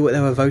one knew what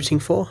they were voting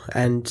for,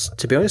 and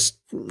to be honest,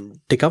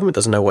 the government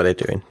doesn't know what they're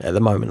doing at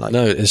the moment. Like,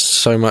 no, there's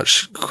so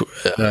much.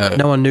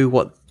 No one knew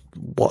what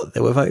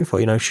they were voting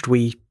for. You know,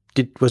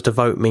 was the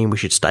vote mean we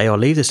should stay or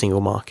leave the single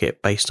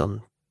market based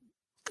on,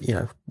 you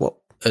know, what?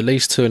 At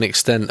least to an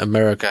extent,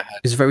 America had...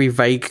 It's a very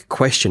vague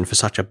question for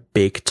such a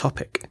big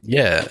topic.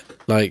 Yeah,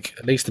 like,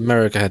 at least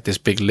America had this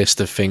big list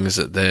of things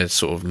that their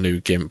sort of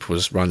new GIMP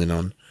was running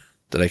on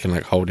that they can,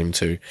 like, hold him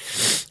to.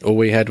 All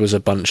we had was a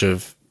bunch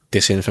of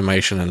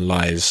disinformation and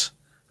lies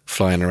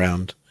flying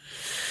around.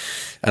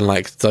 And,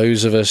 like,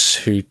 those of us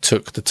who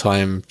took the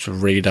time to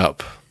read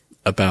up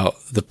about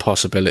the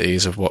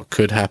possibilities of what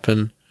could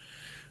happen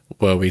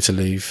were we to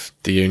leave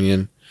the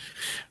Union,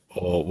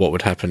 or what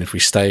would happen if we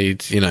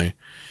stayed, you know...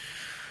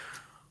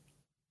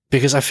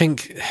 Because I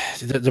think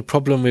the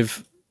problem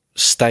with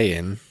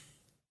staying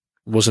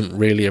wasn't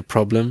really a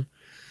problem.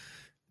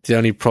 The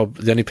only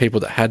people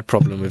that had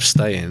problem with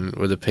staying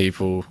were the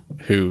people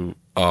who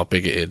are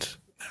bigoted,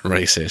 and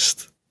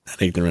racist,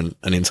 and ignorant,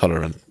 and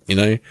intolerant. You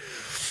know,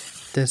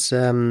 there's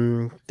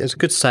a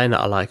good saying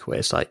that I like where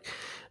it's like,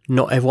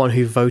 not everyone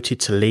who voted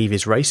to leave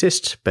is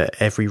racist, but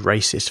every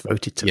racist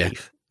voted to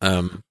leave.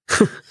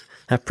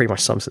 That pretty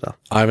much sums it up.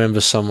 I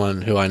remember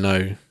someone who I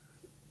know,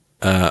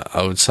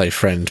 I would say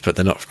friend, but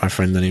they're not my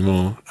friend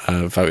anymore,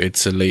 voted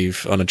to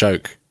leave on a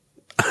joke.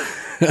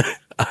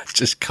 I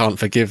just can't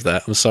forgive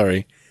that. I'm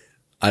sorry.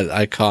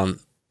 I can't.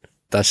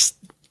 That's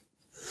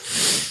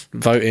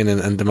voting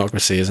and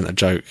democracy isn't a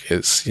joke.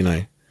 It's, you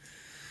know,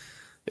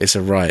 it's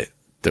a right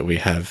that we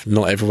have.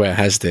 Not everywhere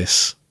has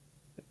this.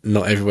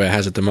 Not everywhere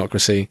has a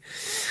democracy.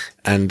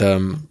 And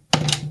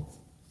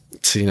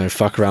to, you know,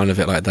 fuck around with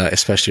it like that,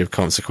 especially with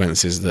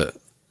consequences that,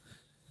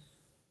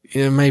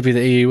 you know, maybe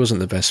the EU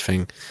wasn't the best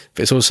thing,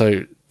 but it's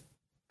also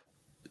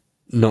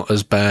not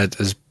as bad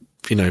as,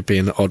 you know,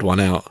 being the odd one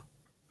out.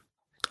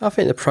 I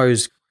think the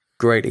pros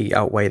greatly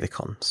outweigh the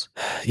cons.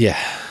 Yeah,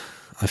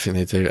 I think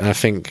they do. And I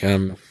think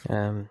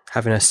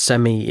having a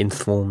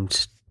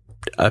semi-informed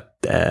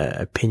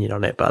opinion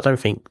on it, but I don't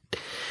think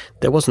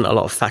there wasn't a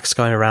lot of facts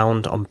going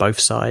around on both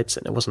sides,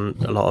 and there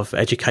wasn't a lot of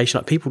education.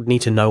 Like, people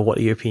need to know what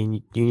the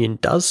European Union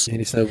does,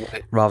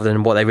 rather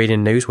than what they read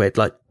in the news, where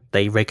like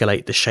they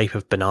regulate the shape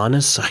of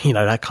bananas, so, you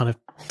know, that kind of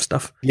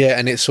stuff. Yeah,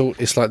 and it's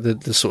like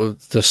the sort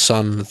of the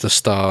Sun, the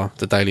Star,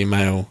 the Daily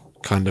Mail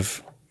kind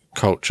of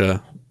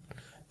culture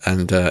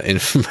and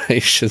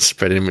information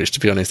spreading, which, to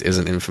be honest,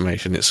 isn't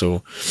information. It's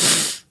all,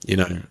 you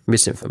know,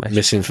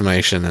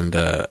 misinformation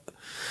and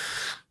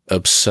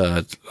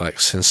absurd, like,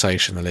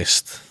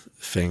 sensationalist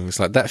things.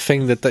 Like that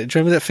thing do you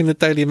remember that thing the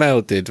Daily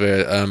Mail did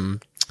where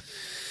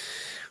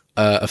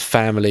a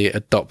family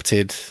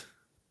adopted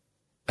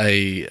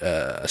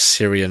a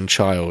Syrian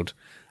child,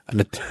 and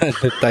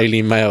the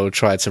Daily Mail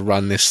tried to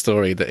run this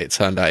story that it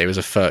turned out he was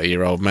a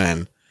 30-year-old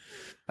man,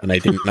 and they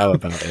didn't know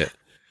about it.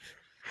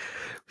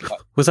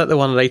 Was that the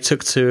one they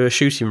took to a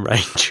shooting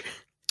range?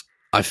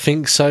 I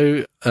think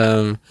so.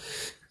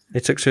 They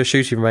took to a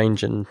shooting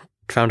range and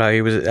found out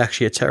he was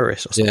actually a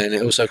terrorist or something. Yeah, and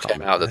it also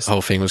came out that the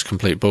whole thing was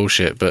complete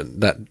bullshit, but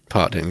that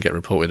part didn't get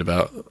reported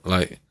about.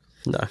 Like,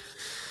 no.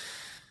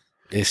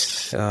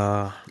 It's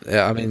yeah,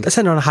 I mean, let's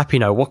end on a happy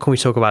note. What can we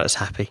talk about that's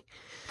happy?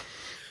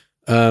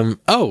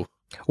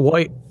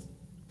 What?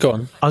 Go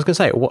on. I was going to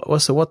say,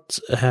 what's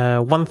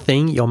one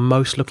thing you're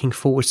most looking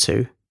forward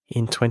to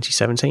in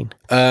 2017?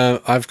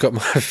 I've got my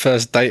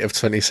first date of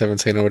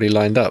 2017 already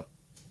lined up.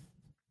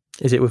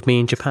 Is it with me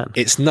in Japan?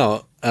 It's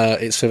not.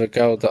 It's with a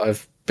girl that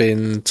I've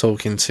been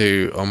talking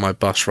to on my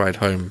bus ride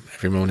home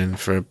every morning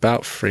for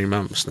about 3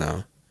 months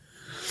now.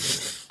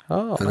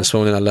 Oh, and this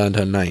morning I learned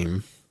her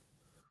name.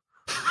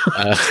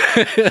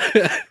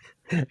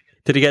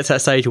 Did it get to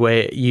that stage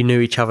where you knew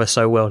each other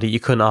so well that you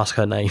couldn't ask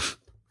her name?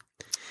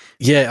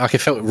 Yeah, I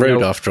felt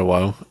rude after a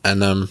while, and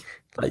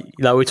like,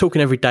 we're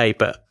talking every day,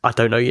 but I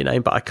don't know your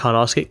name, but I can't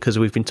ask it because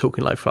we've been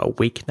talking like for a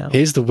week now.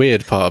 Here's the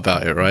weird part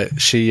about it, right?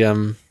 She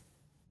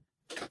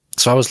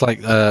so I was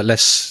like,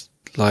 let's,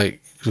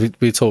 like,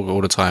 we talk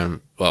all the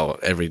time, well,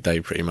 every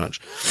day pretty much.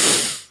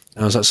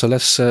 And I was like, so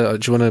let's do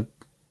you want to,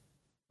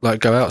 like,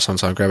 go out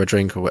sometime, grab a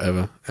drink or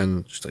whatever?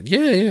 And she's like,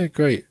 yeah,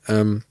 great.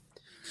 So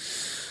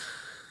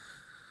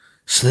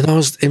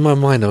then in my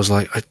mind, I was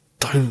like, I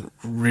don't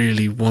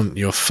really want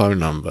your phone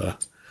number.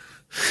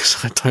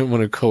 So I don't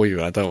want to call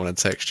you. I don't want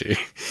to text you.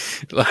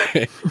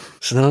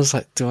 So then I was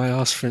like, do I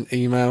ask for an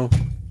email?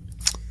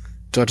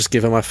 Do I just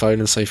give her my phone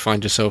and say,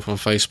 find yourself on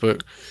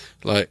Facebook?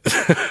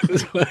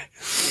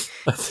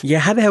 Yeah,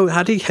 how the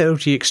hell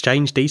do you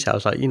exchange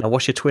details? Like, you know,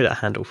 what's your Twitter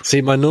handle?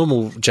 See, my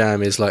normal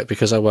jam is, like,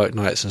 because I work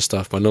nights and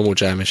stuff, my normal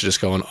jam is to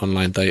just go on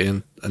online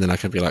dating, and then I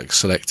can be, like,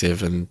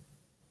 selective, and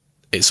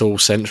it's all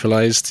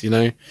centralized, you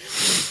know?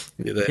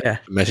 The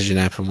messaging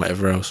app and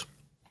whatever else.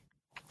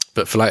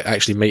 But for, like,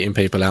 actually meeting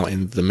people out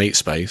in the meet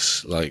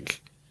space,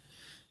 like...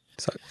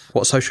 So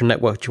what social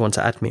network do you want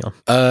to add me on?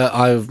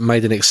 I've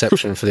made an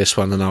exception for this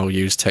one, and I'll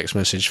use text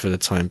message for the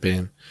time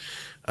being.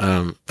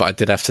 But I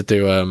did have to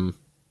do...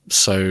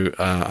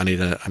 I need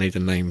a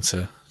name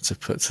to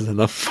put to the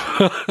number.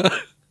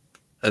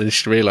 I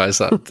just realised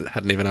that I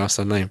hadn't even asked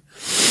her name.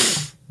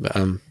 But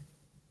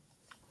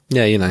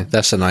yeah, you know,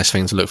 that's a nice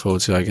thing to look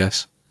forward to, I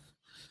guess.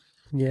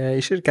 Yeah,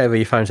 you should go over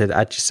your phone and say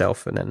add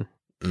yourself, and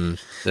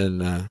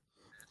then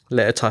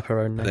let her type her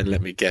own name. And then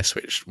let me guess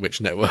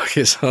which network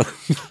it's on.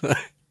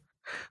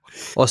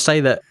 Or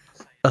say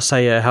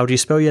how do you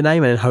spell your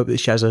name, and then hope that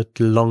she has a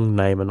long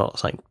name and not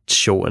something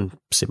short and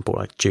simple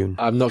like June.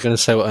 I'm not going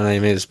to say what her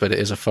name is, but it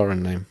is a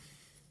foreign name.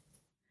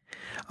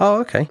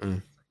 Oh, okay.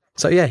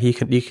 So yeah, you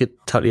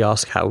could totally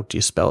ask how do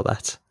you spell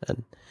that,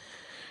 and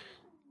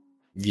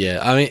yeah,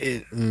 I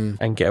mean,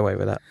 and get away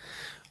with that.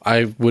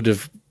 I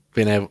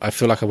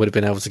feel like I would have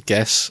been able to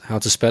guess how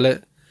to spell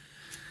it.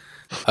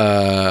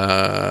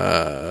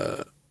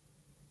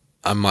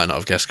 I might not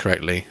have guessed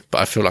correctly,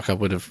 but I feel like I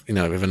would have, you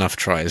know, with enough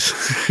tries,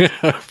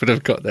 I would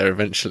have got there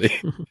eventually.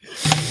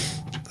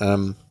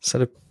 So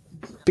the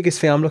biggest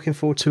thing I'm looking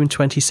forward to in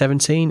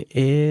 2017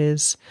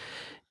 is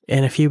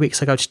in a few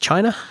weeks I go to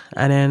China,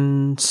 and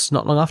then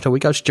not long after we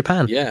go to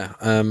Japan. Yeah.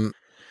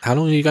 How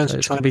long are you going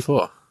to China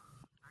for?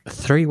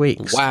 3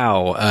 weeks.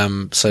 Wow.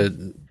 So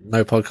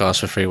no podcast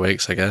for 3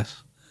 weeks, I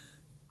guess.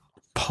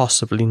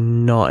 Possibly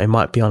not. It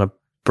might be on a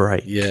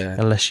break. Yeah.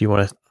 Unless you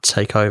want to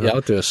take over. Yeah,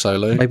 I'll do a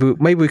solo.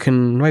 Maybe we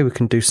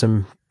can do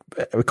some,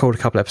 record a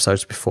couple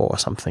episodes before or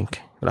something.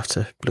 We'll have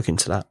to look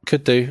into that.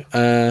 Could do.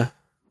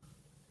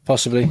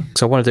 Possibly.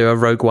 So I want to do a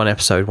Rogue One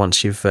episode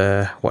once you've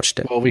watched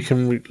it. Well, we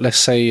can, let's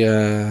say,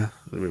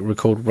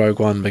 record Rogue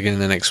One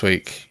beginning of next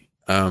week.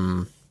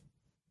 I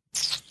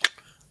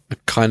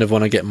kind of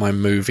want to get my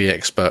movie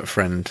expert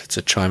friend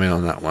to chime in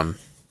on that one.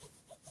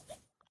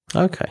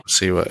 Okay.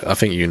 See what, I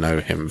think you know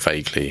him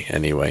vaguely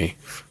anyway.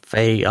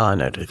 I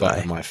know the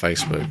guy. On my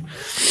Facebook.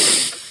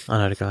 I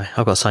know the guy.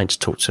 I've got something to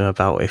talk to him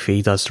about if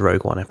he does the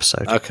Rogue One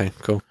episode. Okay,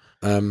 cool.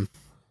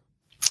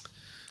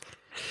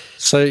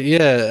 So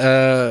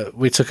yeah,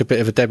 we took a bit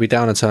of a Debbie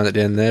Downer turn at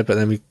the end there, but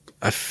then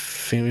I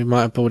think we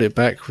might have pulled it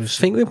back. I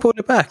think we pulled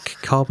it back.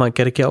 Carl might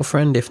get a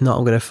girlfriend. If not,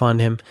 I'm going to find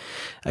him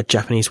a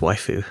Japanese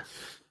waifu.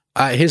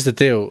 Here's the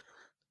deal.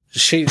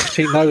 She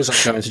knows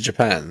I'm going to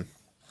Japan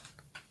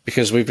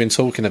because we've been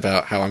talking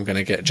about how I'm going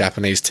to get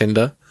Japanese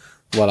Tinder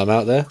while I'm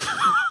out there.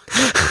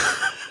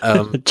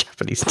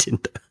 Japanese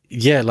Tinder.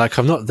 Yeah, like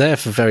I'm not there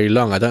for very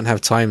long. I don't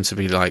have time to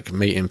be like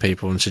meeting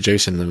people,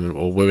 introducing them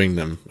or wooing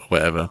them or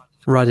whatever.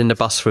 Riding the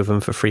bus with them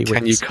for 3 weeks.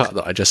 Can you cut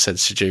that I just said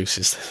seduce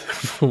is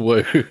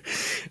woo.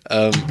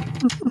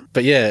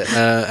 But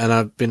yeah, and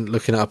I've been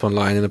looking it up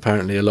online, and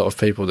apparently a lot of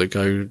people that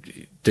go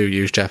do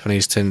use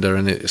Japanese Tinder,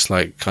 and it's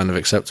like kind of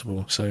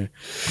acceptable. So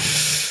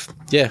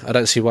yeah, I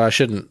don't see why I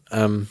shouldn't.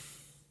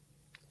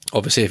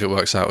 Obviously, if it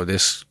works out with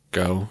this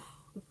girl,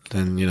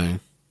 then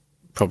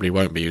probably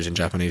won't be using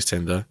Japanese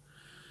Tinder.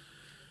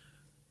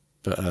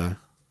 But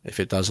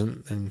if it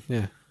doesn't, then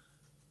yeah.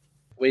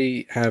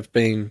 We have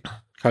been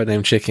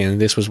Codename Chicken.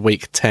 This was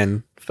week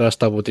 10,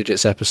 first double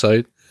digits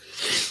episode.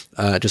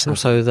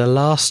 So the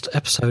last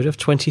episode of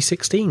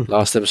 2016.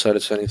 Last episode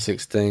of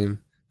 2016.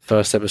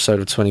 First episode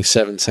of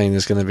 2017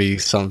 is going to be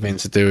something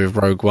to do with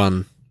Rogue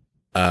One.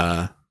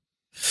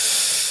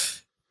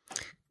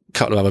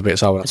 Couple of other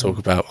bits I want to talk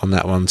about on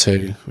that one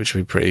too, which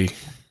would be pretty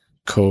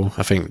cool.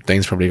 I think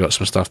Dean's probably got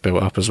some stuff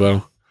built up as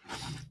well.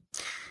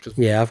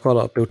 Yeah, I've got a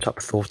lot of built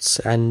up thoughts,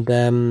 and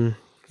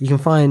you can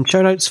find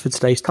show notes for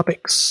today's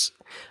topics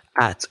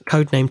at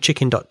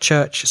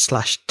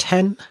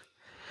codenamechicken.church/10.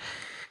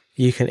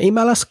 You can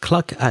email us,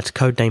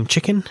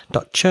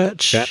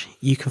 clug@codenamechicken.church. Yeah.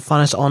 You can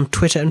find us on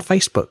Twitter and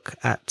Facebook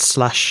at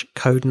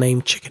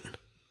 /codenamechicken.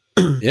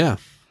 Yeah.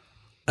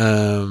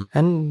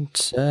 And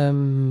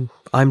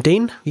I'm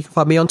Dean. You can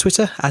find me on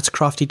Twitter at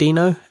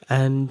CraftyDino,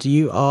 and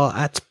you are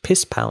at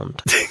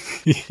PissPound.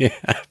 Yeah,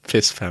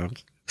 Piss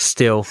Pound.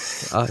 Still,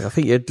 I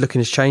think you're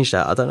looking to change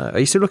that. I don't know. Are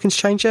you still looking to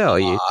change it, or are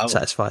you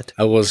satisfied?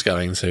 I was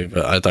going to,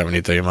 but I don't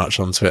really do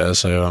much on Twitter,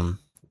 so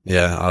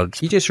yeah,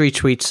 You just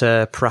retweet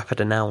Parappa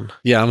the Noun.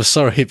 Yeah, I'm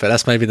sorry, but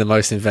that's maybe the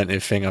most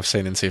inventive thing I've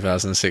seen in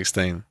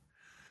 2016.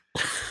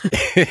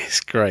 It's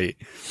great.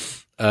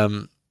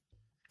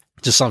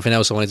 Just something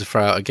else I wanted to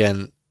throw out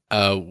again.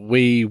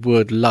 We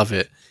would love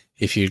it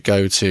if you'd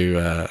go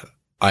to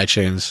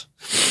iTunes,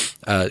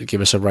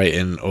 give us a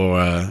rating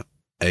or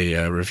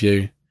a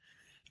review.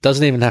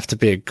 Doesn't even have to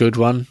be a good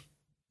one.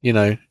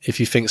 If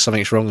you think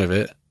something's wrong with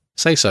it,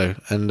 say so,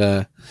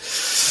 and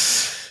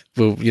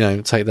we'll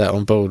take that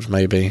on board.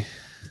 Maybe,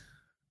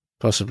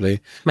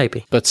 possibly,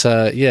 maybe. But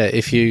yeah,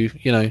 if you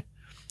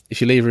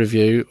leave a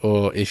review,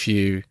 or if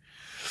you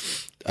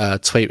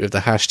tweet with the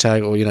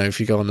hashtag, or if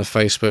you go on the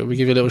Facebook, we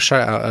give you a little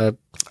shout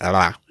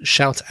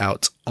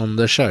out on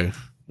the show.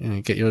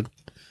 Get your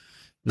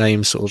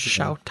name sort of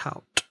shout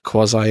out,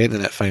 quasi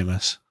internet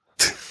famous.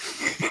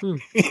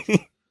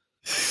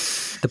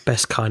 The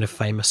best kind of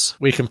famous.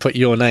 We can put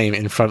your name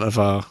in front of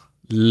our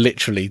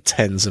literally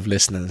tens of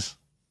listeners.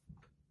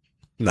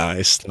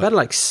 Nice. We've had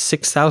like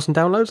 6,000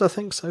 downloads, I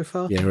think, so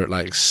far. Yeah, we're at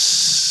I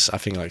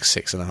think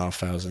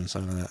 6,500,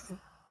 something like that.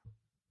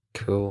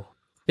 Cool.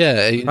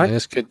 Yeah, Right.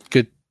 It's good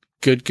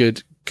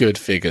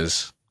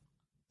figures.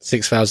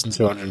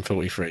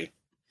 6,243.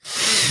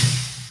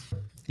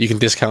 You can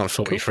discount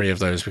 43 of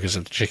those because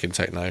of the Chicken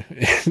Techno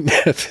in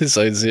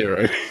episode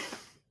 0.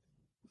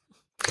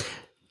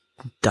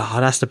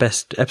 That's the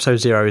best. Episode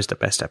 0 is the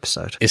best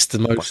episode. It's the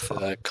most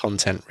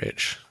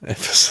content-rich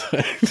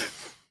episode.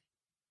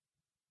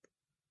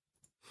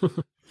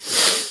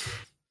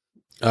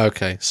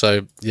 Okay,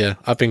 so yeah,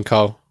 I've been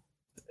Carl.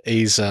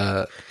 He's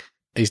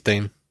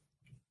Dean.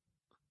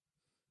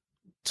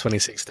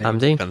 2016. I'm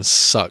Dean. And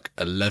suck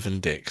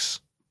 11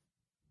 dicks.